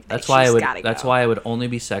can't. Like That's she's why I would. gotta That's go. why I would only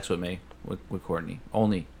be sex with me with Courtney.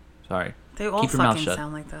 Only. Sorry. They all Keep your mouth fucking shut.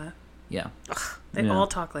 sound like that. Yeah. They Yeah. all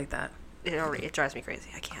talk like that. It drives me crazy.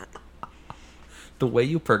 I can't. The way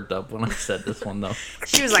you perked up when I said this one, though.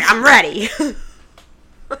 She was like, "I'm ready."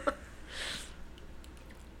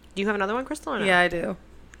 Do you have another one, Crystal? Or no? Yeah, I do.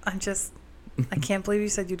 I can't believe you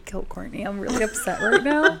said you'd kill Courtney. I'm really upset right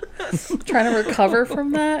now. Trying to recover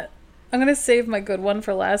from that. I'm going to save my good one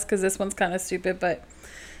for last because this one's kind of stupid, but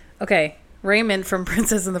okay. Raymond from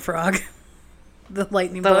Princess and the Frog. The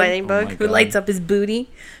lightning bug. lightning bug? Oh my Who God. lights up his booty.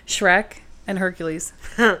 Shrek and Hercules.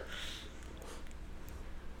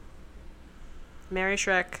 Marry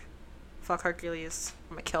Shrek. Fuck Hercules.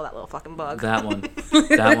 I'm gonna kill that little fucking bug. That one.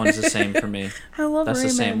 That one's the same for me. I love That's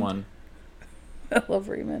Raymond. the same one. I love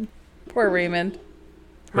Raymond. Poor Raymond.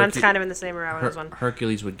 Mine's Hercu- kind of in the same route as this one.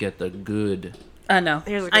 Hercules would get the good. I know.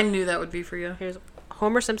 Here's a I good- knew that would be for you. Here's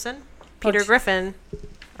Homer Simpson, Peter Punch. Griffin,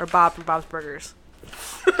 or Bob from Bob's Burgers.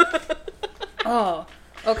 Oh,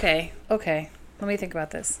 okay. Okay. Let me think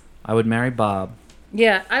about this. I would marry Bob.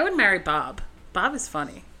 Yeah, I would marry Bob. Bob is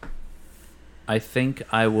funny. I think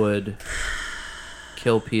I would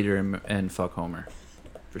kill Peter and fuck Homer.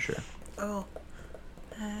 For sure. Oh.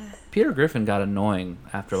 Peter Griffin got annoying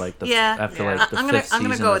after like the Yeah. after Yeah. like the I'm fifth gonna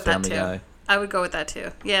season go of with that Family too. Guy. I would go with that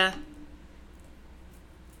too. Yeah.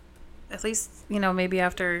 At least, maybe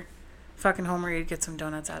after fucking Homer, you'd get some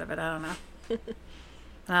donuts out of it. I don't know.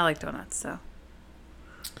 And I like donuts, so.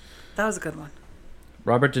 That was a good one.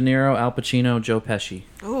 Robert De Niro, Al Pacino, Joe Pesci.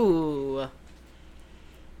 Ooh.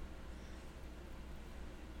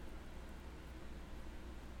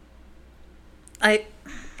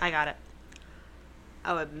 I got it.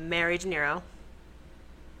 I would marry De Niro.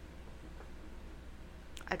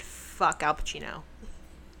 I'd fuck Al Pacino.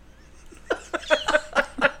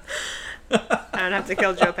 I don't have to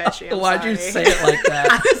kill Joe Pesci. Why'd you say it like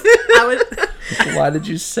that? I would. Why did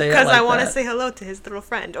you say it like that? Because I want to say hello to his little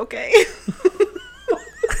friend, okay?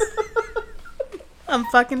 I'm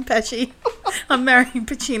fucking Pesci. I'm marrying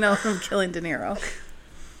Pacino. I'm killing De Niro.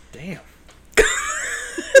 Damn.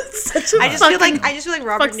 Such a I just feel like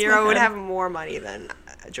Robert fucks De Niro my would head. have more money than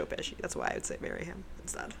Joe Pesci. That's why I would say marry him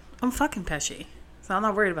instead. I'm fucking Pesci. So I'm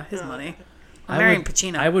not worried about his money. I'm marrying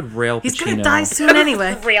Pacino. I would rail Pacino. He's gonna die soon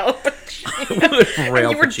anyway. Real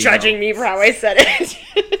Rail You were Pacino. judging me for how I said it.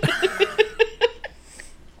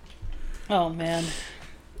 Oh man.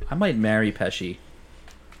 I might marry Pesci.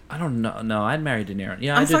 I don't know. No, I'd marry De Niro.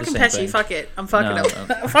 Yeah, I'm I do fucking the same Pesci. thing. Fuck it. I'm fucking No,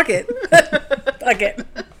 him. Fuck it. Fuck it.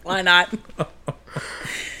 Why not?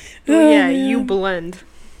 Yeah, you blend.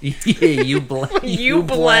 Yeah, you blend. You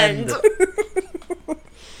blend.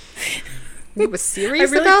 You was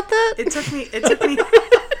serious about that? It took me.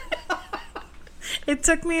 It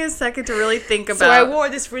took me a second to really think about. So I wore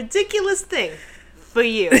this ridiculous thing for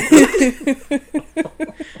you.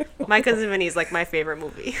 My Cousin Vinny's like my favorite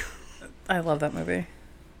movie. I love that movie.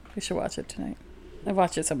 We should watch it tonight. I've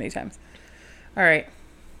watched it so many times. All right.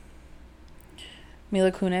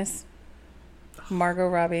 Mila Kunis, Margot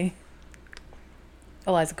Robbie,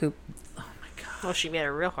 Eliza Coupe. Well, she made it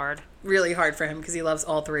real hard. Really hard for him because he loves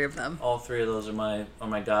all three of them. All three of those are my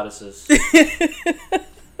goddesses.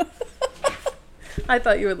 I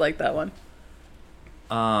thought you would like that one.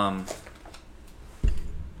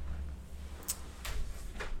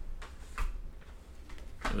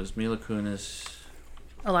 It was Mila Kunis.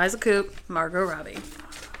 Eliza Coupe, Margot Robbie.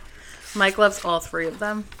 Mike loves all three of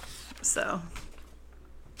them, so.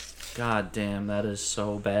 God damn, that is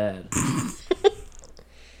so bad.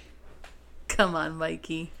 Come on,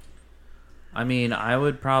 Mikey. I mean, I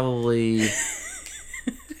would probably...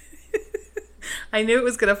 I knew it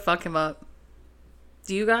was going to fuck him up.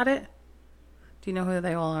 Do you got it? Do you know who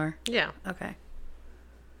they all are? Yeah. Okay.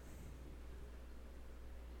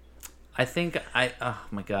 I think oh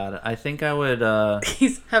my god. I think I would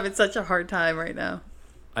He's having such a hard time right now.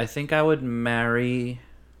 I think I would marry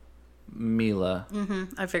Mila.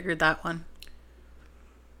 I figured that one.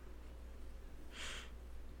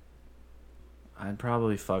 I'd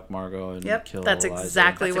probably fuck Margot and Yep, kill that's Eliza.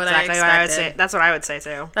 exactly what Exactly I what I would expected. say. That's what I would say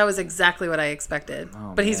too. That was exactly what I expected.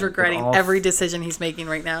 Oh, but he's man, but regretting all every decision he's making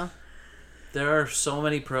right now. There are so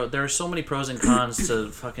many pros and cons to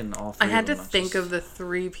fucking all three I had of to them. think of the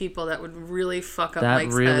three people that would really fuck up that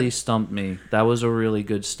Mike's really head. stumped me. That was a really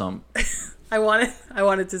good stump. I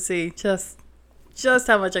wanted to see just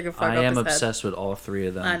how much I could fuck up I am his head. obsessed with all three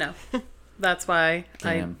of them. I know. That's why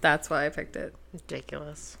Damn. I picked it.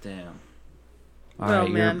 Ridiculous. Damn. All Well,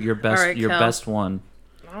 right, man. your best All right, your Kel. best one.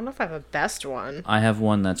 I don't know if I have a best one. I have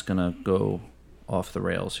one that's gonna go off the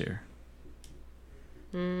rails here.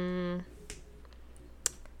 I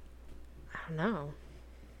don't know.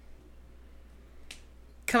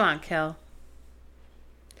 Come on, Kel.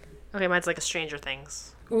 Okay, mine's like a Stranger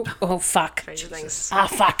Things. Ooh, oh, fuck. Stranger Things. Ah,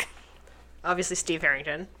 fuck. Obviously, Steve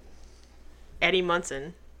Harrington, Eddie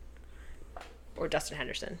Munson, or Dustin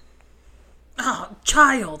Henderson. Oh,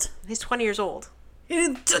 child. He's 20 years old.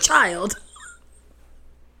 It's a child.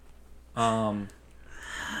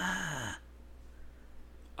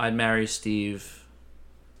 I'd marry Steve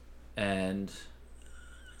and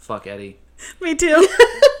fuck Eddie. Me too.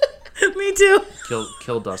 Me too.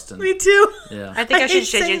 Kill Dustin. Me too. Yeah. I think I I should hate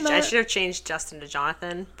saying change. I that. should have changed Justin to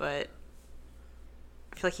Jonathan, but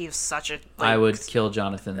I feel like he was such a. Like, I would kill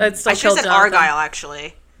Jonathan. I'd still I should have kill said Jonathan. Argyle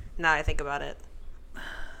actually. Now that I think about it.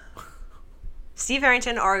 Steve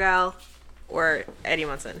Harrington, Argyle, or Eddie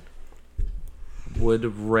Munson. Would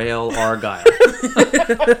rail Argyle.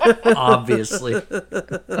 Obviously.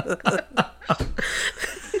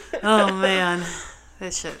 Oh, man.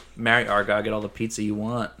 This shit. Marry Argyle, get all the pizza you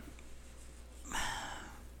want.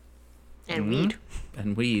 And weed.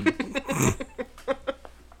 And weed.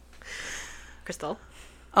 Crystal.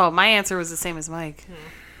 Oh, my answer was the same as Mike.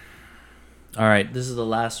 All right, this is the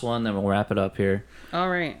last one, then we'll wrap it up here. All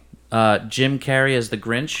right. Jim Carrey as the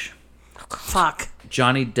Grinch. Fuck.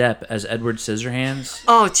 Johnny Depp as Edward Scissorhands.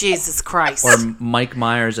 Oh, Jesus Christ. Or Mike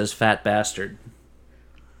Myers as Fat Bastard.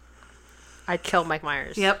 I'd kill Mike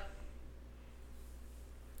Myers. Yep.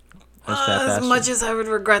 As Fat As Bastard. much as I would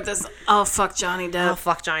regret this, I'll fuck Johnny Oh, Depp.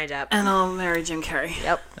 fuck Johnny Depp. And I'll marry Jim Carrey.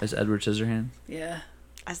 Yep. As Edward Scissorhands. Yeah.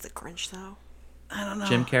 As the Grinch, though. I don't know.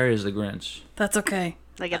 Jim Carrey is the Grinch. That's okay.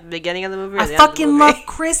 Like at the beginning of the movie or I the end of the fucking movie? love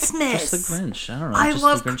Christmas. Just the Grinch. I don't know. I just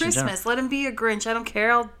love the Grinch in general. Christmas. Let him be a Grinch. I don't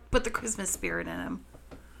care. I'll put the Christmas spirit in him.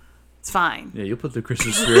 It's fine. Yeah, you'll put the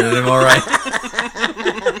Christmas spirit in him, all right.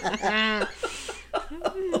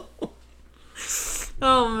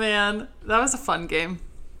 Oh man, that was a fun game.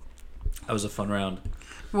 That was a fun round.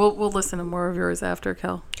 We'll listen to more of yours after,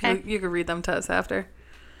 Kel. Okay. You can read them to us after.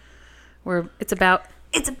 It's about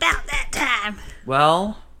that time.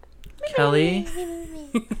 Well, Kelly,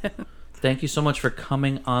 thank you so much for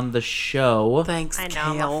coming on the show. Thanks, I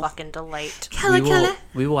know, Kale. I'm a fucking delight. Kelly.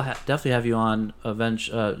 We will definitely have you on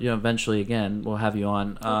eventually again. We'll have you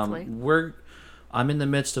on. Hopefully. I'm in the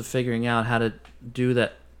midst of figuring out how to do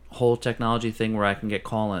that whole technology thing where I can get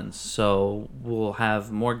call-ins. So we'll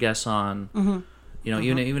have more guests on. Mm-hmm.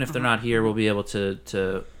 Even if they're not here, we'll be able to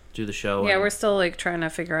do the show. Yeah, we're still like trying to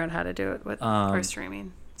figure out how to do it with our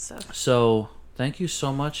streaming stuff. So thank you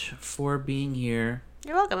so much for being here.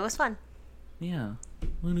 You're welcome. It was fun. Yeah.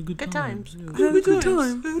 We had a good time. times. Yeah. Have a good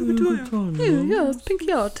time. Yeah,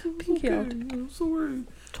 pinky out. Pinky out. I'm sorry.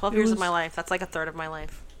 12 years of my life. That's like a third of my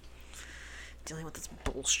life. Dealing with this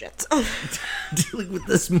bullshit. Dealing with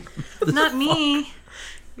this. Not me.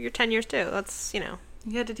 You're 10 years too. That's, You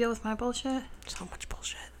had to deal with my bullshit? so much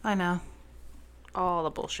bullshit. I know. All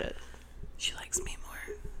the bullshit. She likes me more.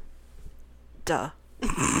 Duh.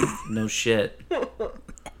 No shit.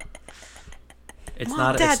 It's Mom,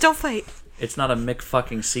 not. Dad, don't fight. It's not a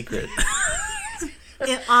McFucking secret.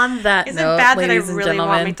 On that Is note, it bad that I ladies and really want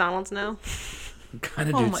gentlemen. McDonald's now? Kind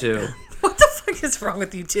of Oh do my too. What the fuck is wrong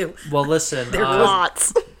with you two? Well, listen.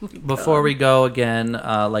 Lots. Before we go again,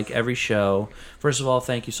 like every show, first of all,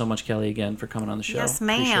 thank you so much, Kelly, again for coming on the show. Yes,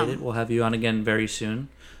 ma'am. Appreciate it. We'll have you on again very soon.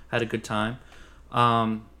 Had a good time.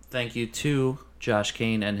 Thank you to Josh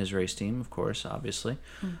Kane and his race team, of course, obviously.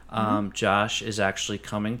 Mm-hmm. Josh is actually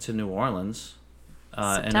coming to New Orleans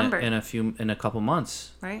September. in a couple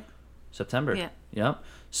months. Right? September. Yeah. Yep.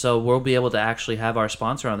 So we'll be able to actually have our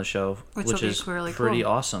sponsor on the show, Which which will be is really pretty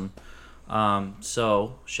cool. awesome.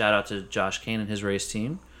 So shout out to Josh Kane and his race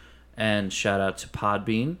team, and shout out to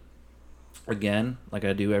Podbean. Again, like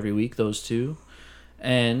I do every week, those two.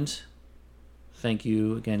 And thank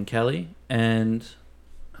you again, Kelly. And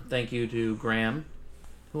thank you to Graham.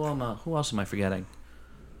 Who else am I forgetting?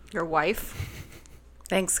 Your wife?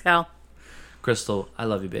 Thanks, Cal. Crystal, I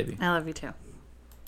love you, baby. I love you too.